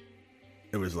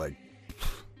 it was like,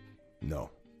 no.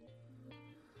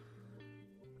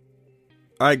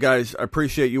 All right, guys, I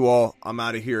appreciate you all. I'm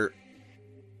out of here.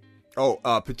 Oh,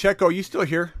 Pacheco, you still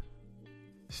here?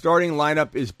 Starting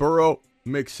lineup is Burrow,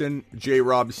 Mixon,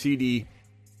 J-Rob, CD,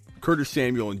 Curtis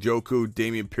Samuel, and Njoku,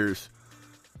 Damian Pierce.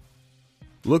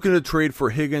 Looking to trade for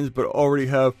Higgins, but already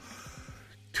have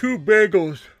 2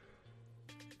 Bengals.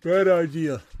 Bad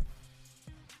idea.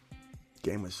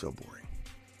 Game was so boring.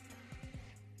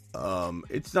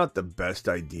 It's not the best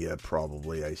idea,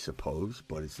 probably, I suppose,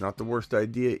 but it's not the worst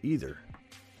idea either.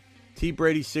 T.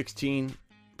 Brady 16,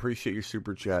 appreciate your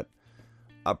super chat.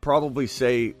 I'll probably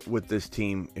say with this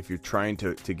team, if you're trying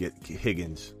to get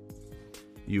Higgins,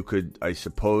 you could, I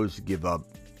suppose, give up.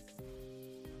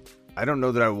 I don't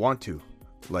know that I want to.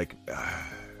 Like,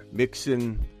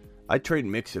 Mixon, I'd trade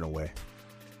Mixon away.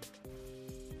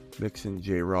 Mixon,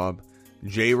 J-Rob.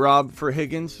 J-Rob for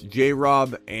Higgins.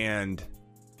 J-Rob and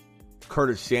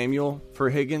Curtis Samuel for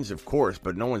Higgins, of course,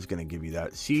 but no one's going to give you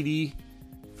that. CD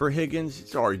for Higgins,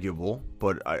 it's arguable,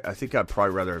 but I think I'd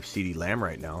probably rather have CD Lamb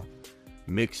right now.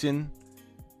 Mixon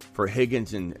for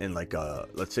Higgins and like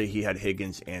let's say he had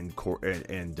Higgins and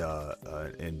AJ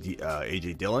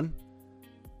Dillon.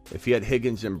 If he had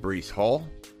Higgins and Breece Hall,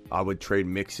 I would trade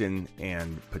Mixon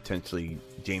and potentially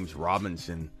James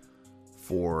Robinson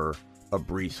for a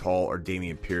Breece Hall or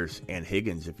Damian Pierce and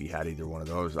Higgins. If he had either one of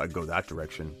those, I'd go that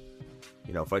direction.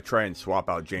 If I try and swap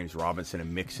out James Robinson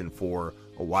and Mixon for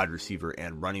a wide receiver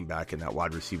and running back, and that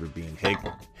wide receiver being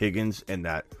Higgins and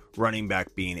that running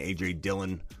back being AJ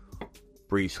Dillon,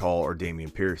 Breece Hall, or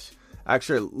Damian Pierce.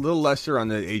 Actually, a little lesser on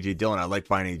the AJ Dillon. I like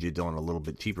buying AJ Dillon a little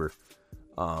bit cheaper.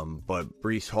 But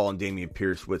Breece Hall and Damian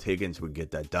Pierce with Higgins would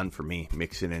get that done for me.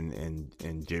 Mixon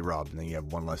and J-Rob. And then you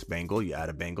have one less Bengal. You add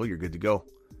a Bengal, you're good to go.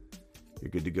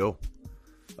 You're good to go.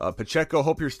 Pacheco,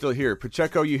 hope you're still here.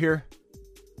 Pacheco, you here?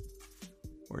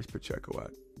 Where's Pacheco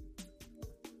at?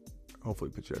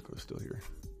 Hopefully Pacheco's still here.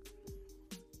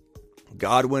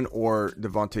 Godwin or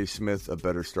Devontae Smith, a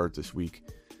better start this week?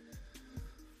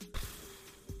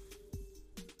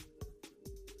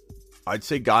 I'd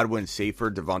say Godwin's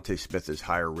safer. Devontae Smith is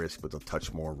higher risk with a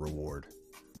touch more reward.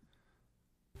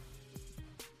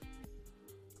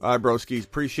 All right, broskies.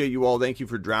 Appreciate you all. Thank you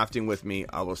for drafting with me.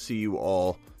 I will see you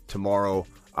all tomorrow.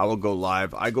 I will go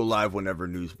live. I go live whenever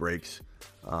news breaks.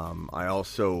 I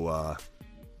also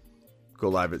go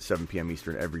live at 7 p.m.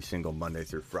 Eastern every single Monday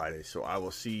through Friday. So I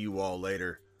will see you all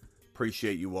later.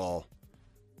 Appreciate you all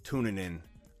tuning in.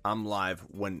 I'm live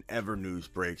whenever news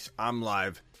breaks. I'm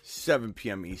live 7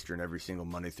 p.m. Eastern every single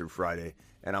Monday through Friday.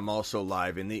 And I'm also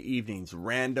live in the evenings,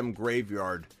 random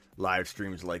graveyard live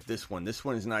streams like this one. This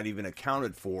one is not even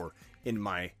accounted for in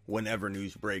my whenever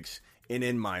news breaks. and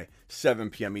in my 7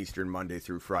 p.m. Eastern Monday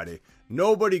through Friday.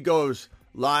 Nobody goes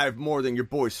live more than your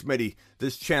boy Smitty.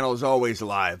 This channel is always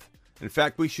live. In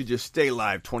fact, we should just stay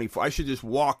live 24. I should just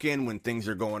walk in when things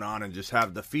are going on and just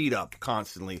have the feed up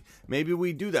constantly. Maybe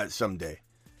we do that someday.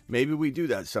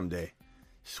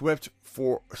 Swift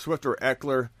or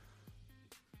Eckler.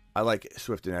 I like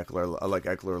Swift and Eckler. I like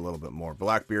Eckler a little bit more.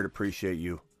 Blackbeard, appreciate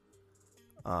you.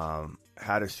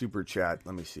 Had a super chat.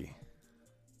 Let me see.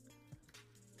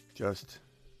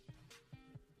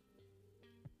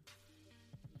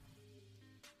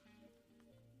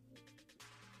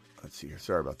 Let's see here.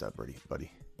 Sorry about that,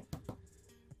 buddy.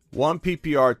 1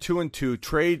 PPR, 2 and 2.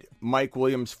 Trade Mike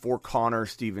Williams for Connor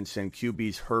Stevenson.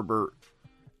 QBs Herbert,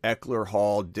 Eckler,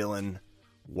 Hall, Dillon,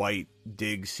 White,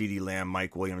 Diggs, CeeDee Lamb,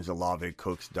 Mike Williams, Olave,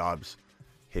 Cooks, Dobbs,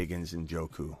 Higgins, and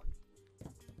Njoku.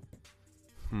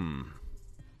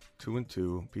 2 and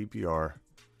 2 PPR.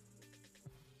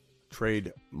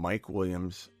 Trade Mike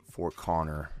Williams for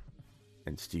Connor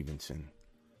and Stevenson.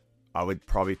 I would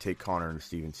probably take Connor and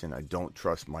Stevenson. I don't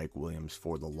trust Mike Williams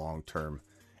for the long term.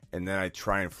 And then I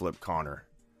try and flip Connor.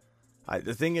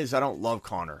 The thing is, I don't love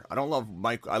Connor. I don't love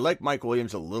Mike. I like Mike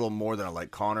Williams a little more than I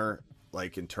like Connor,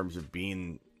 like in terms of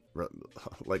being,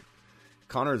 like,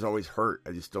 Connor is always hurt.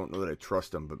 I just don't know that I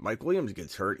trust him. But Mike Williams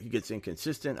gets hurt. He gets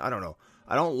inconsistent. I don't know.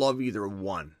 I don't love either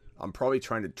one. I'm probably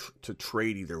trying to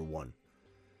trade either one.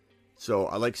 So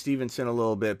I like Stevenson a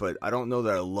little bit, but I don't know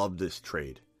that I love this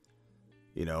trade.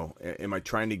 You know, am I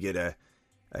trying to get a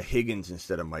Higgins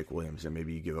instead of Mike Williams? And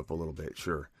maybe you give up a little bit,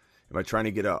 sure. Am I trying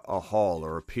to get a Hall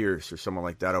or a Pierce or someone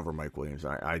like that over Mike Williams?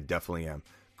 I definitely am.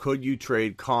 Could you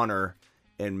trade Connor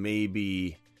and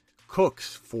maybe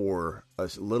Cooks for a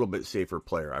little bit safer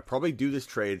player? I probably do this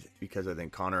trade because I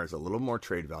think Connor has a little more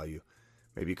trade value.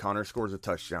 Maybe Connor scores a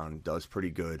touchdown, does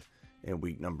pretty good in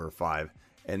week number 5.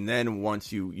 And then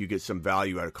once you get some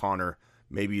value out of Connor,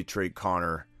 maybe you trade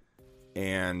Connor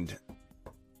and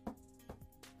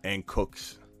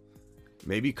Cooks.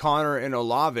 Maybe Connor and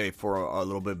Olave for a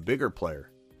little bit bigger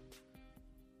player.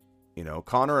 You know,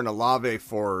 Connor and Olave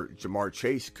for Jamar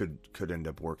Chase could end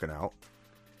up working out.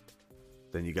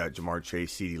 Then you got Jamar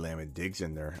Chase, CeeDee Lamb, and Diggs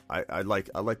in there. I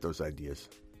like those ideas.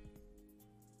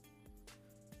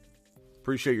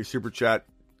 Appreciate your super chat.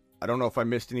 I don't know if I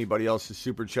missed anybody else's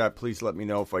super chat. Please let me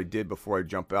know if I did before I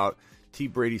jump out. T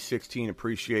Brady 16,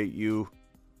 appreciate you.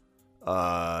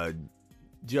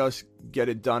 Just get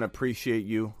it done, appreciate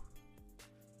you.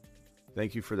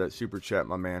 Thank you for that super chat,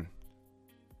 my man.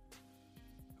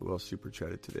 Who else super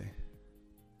chatted today?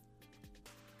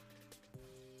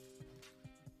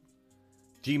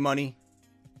 G Money,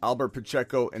 Albert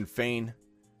Pacheco, and Fane.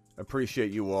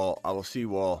 Appreciate you all. I will see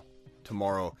you all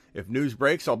tomorrow. If news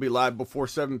breaks, I'll be live before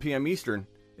 7 p.m. Eastern.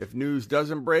 If news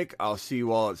doesn't break, I'll see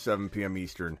you all at 7 p.m.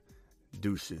 Eastern.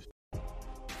 Deuces.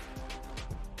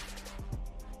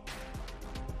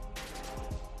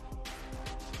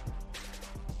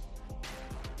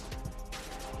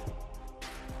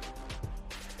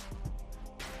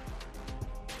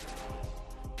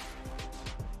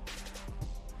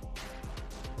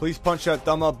 Please punch that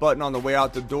thumb up button on the way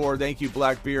out the door. Thank you,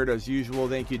 Blackbeard, as usual.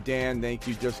 Thank you, Dan. Thank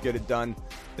you, Just Get It Done.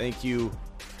 Thank you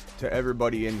to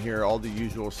everybody in here, all the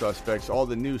usual suspects, all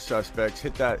the new suspects.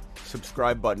 Hit that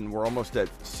subscribe button. We're almost at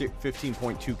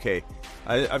 15.2K.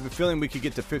 I have a feeling we could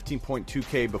get to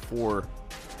 15.2K before,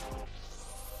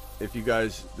 if you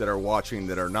guys that are watching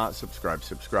that are not subscribed,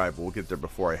 subscribe. We'll get there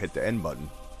before I hit the end button.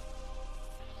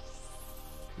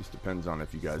 Just depends on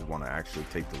if you guys want to actually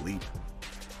take the leap.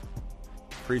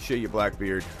 Appreciate you,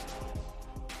 Blackbeard.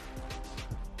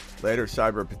 Later,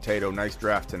 Cyber Potato. Nice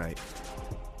draft tonight.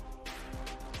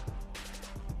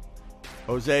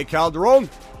 Jose Calderon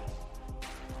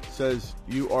says,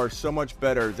 you are so much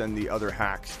better than the other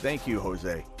hacks. Thank you,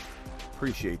 Jose.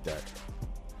 Appreciate that.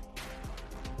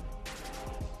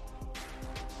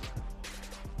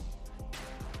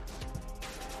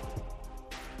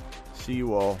 See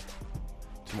you all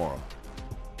tomorrow.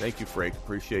 Thank you, Frank.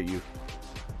 Appreciate you.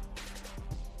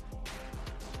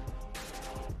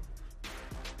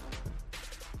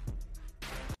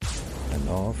 And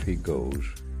off he goes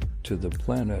to the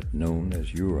planet known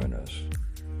as Uranus.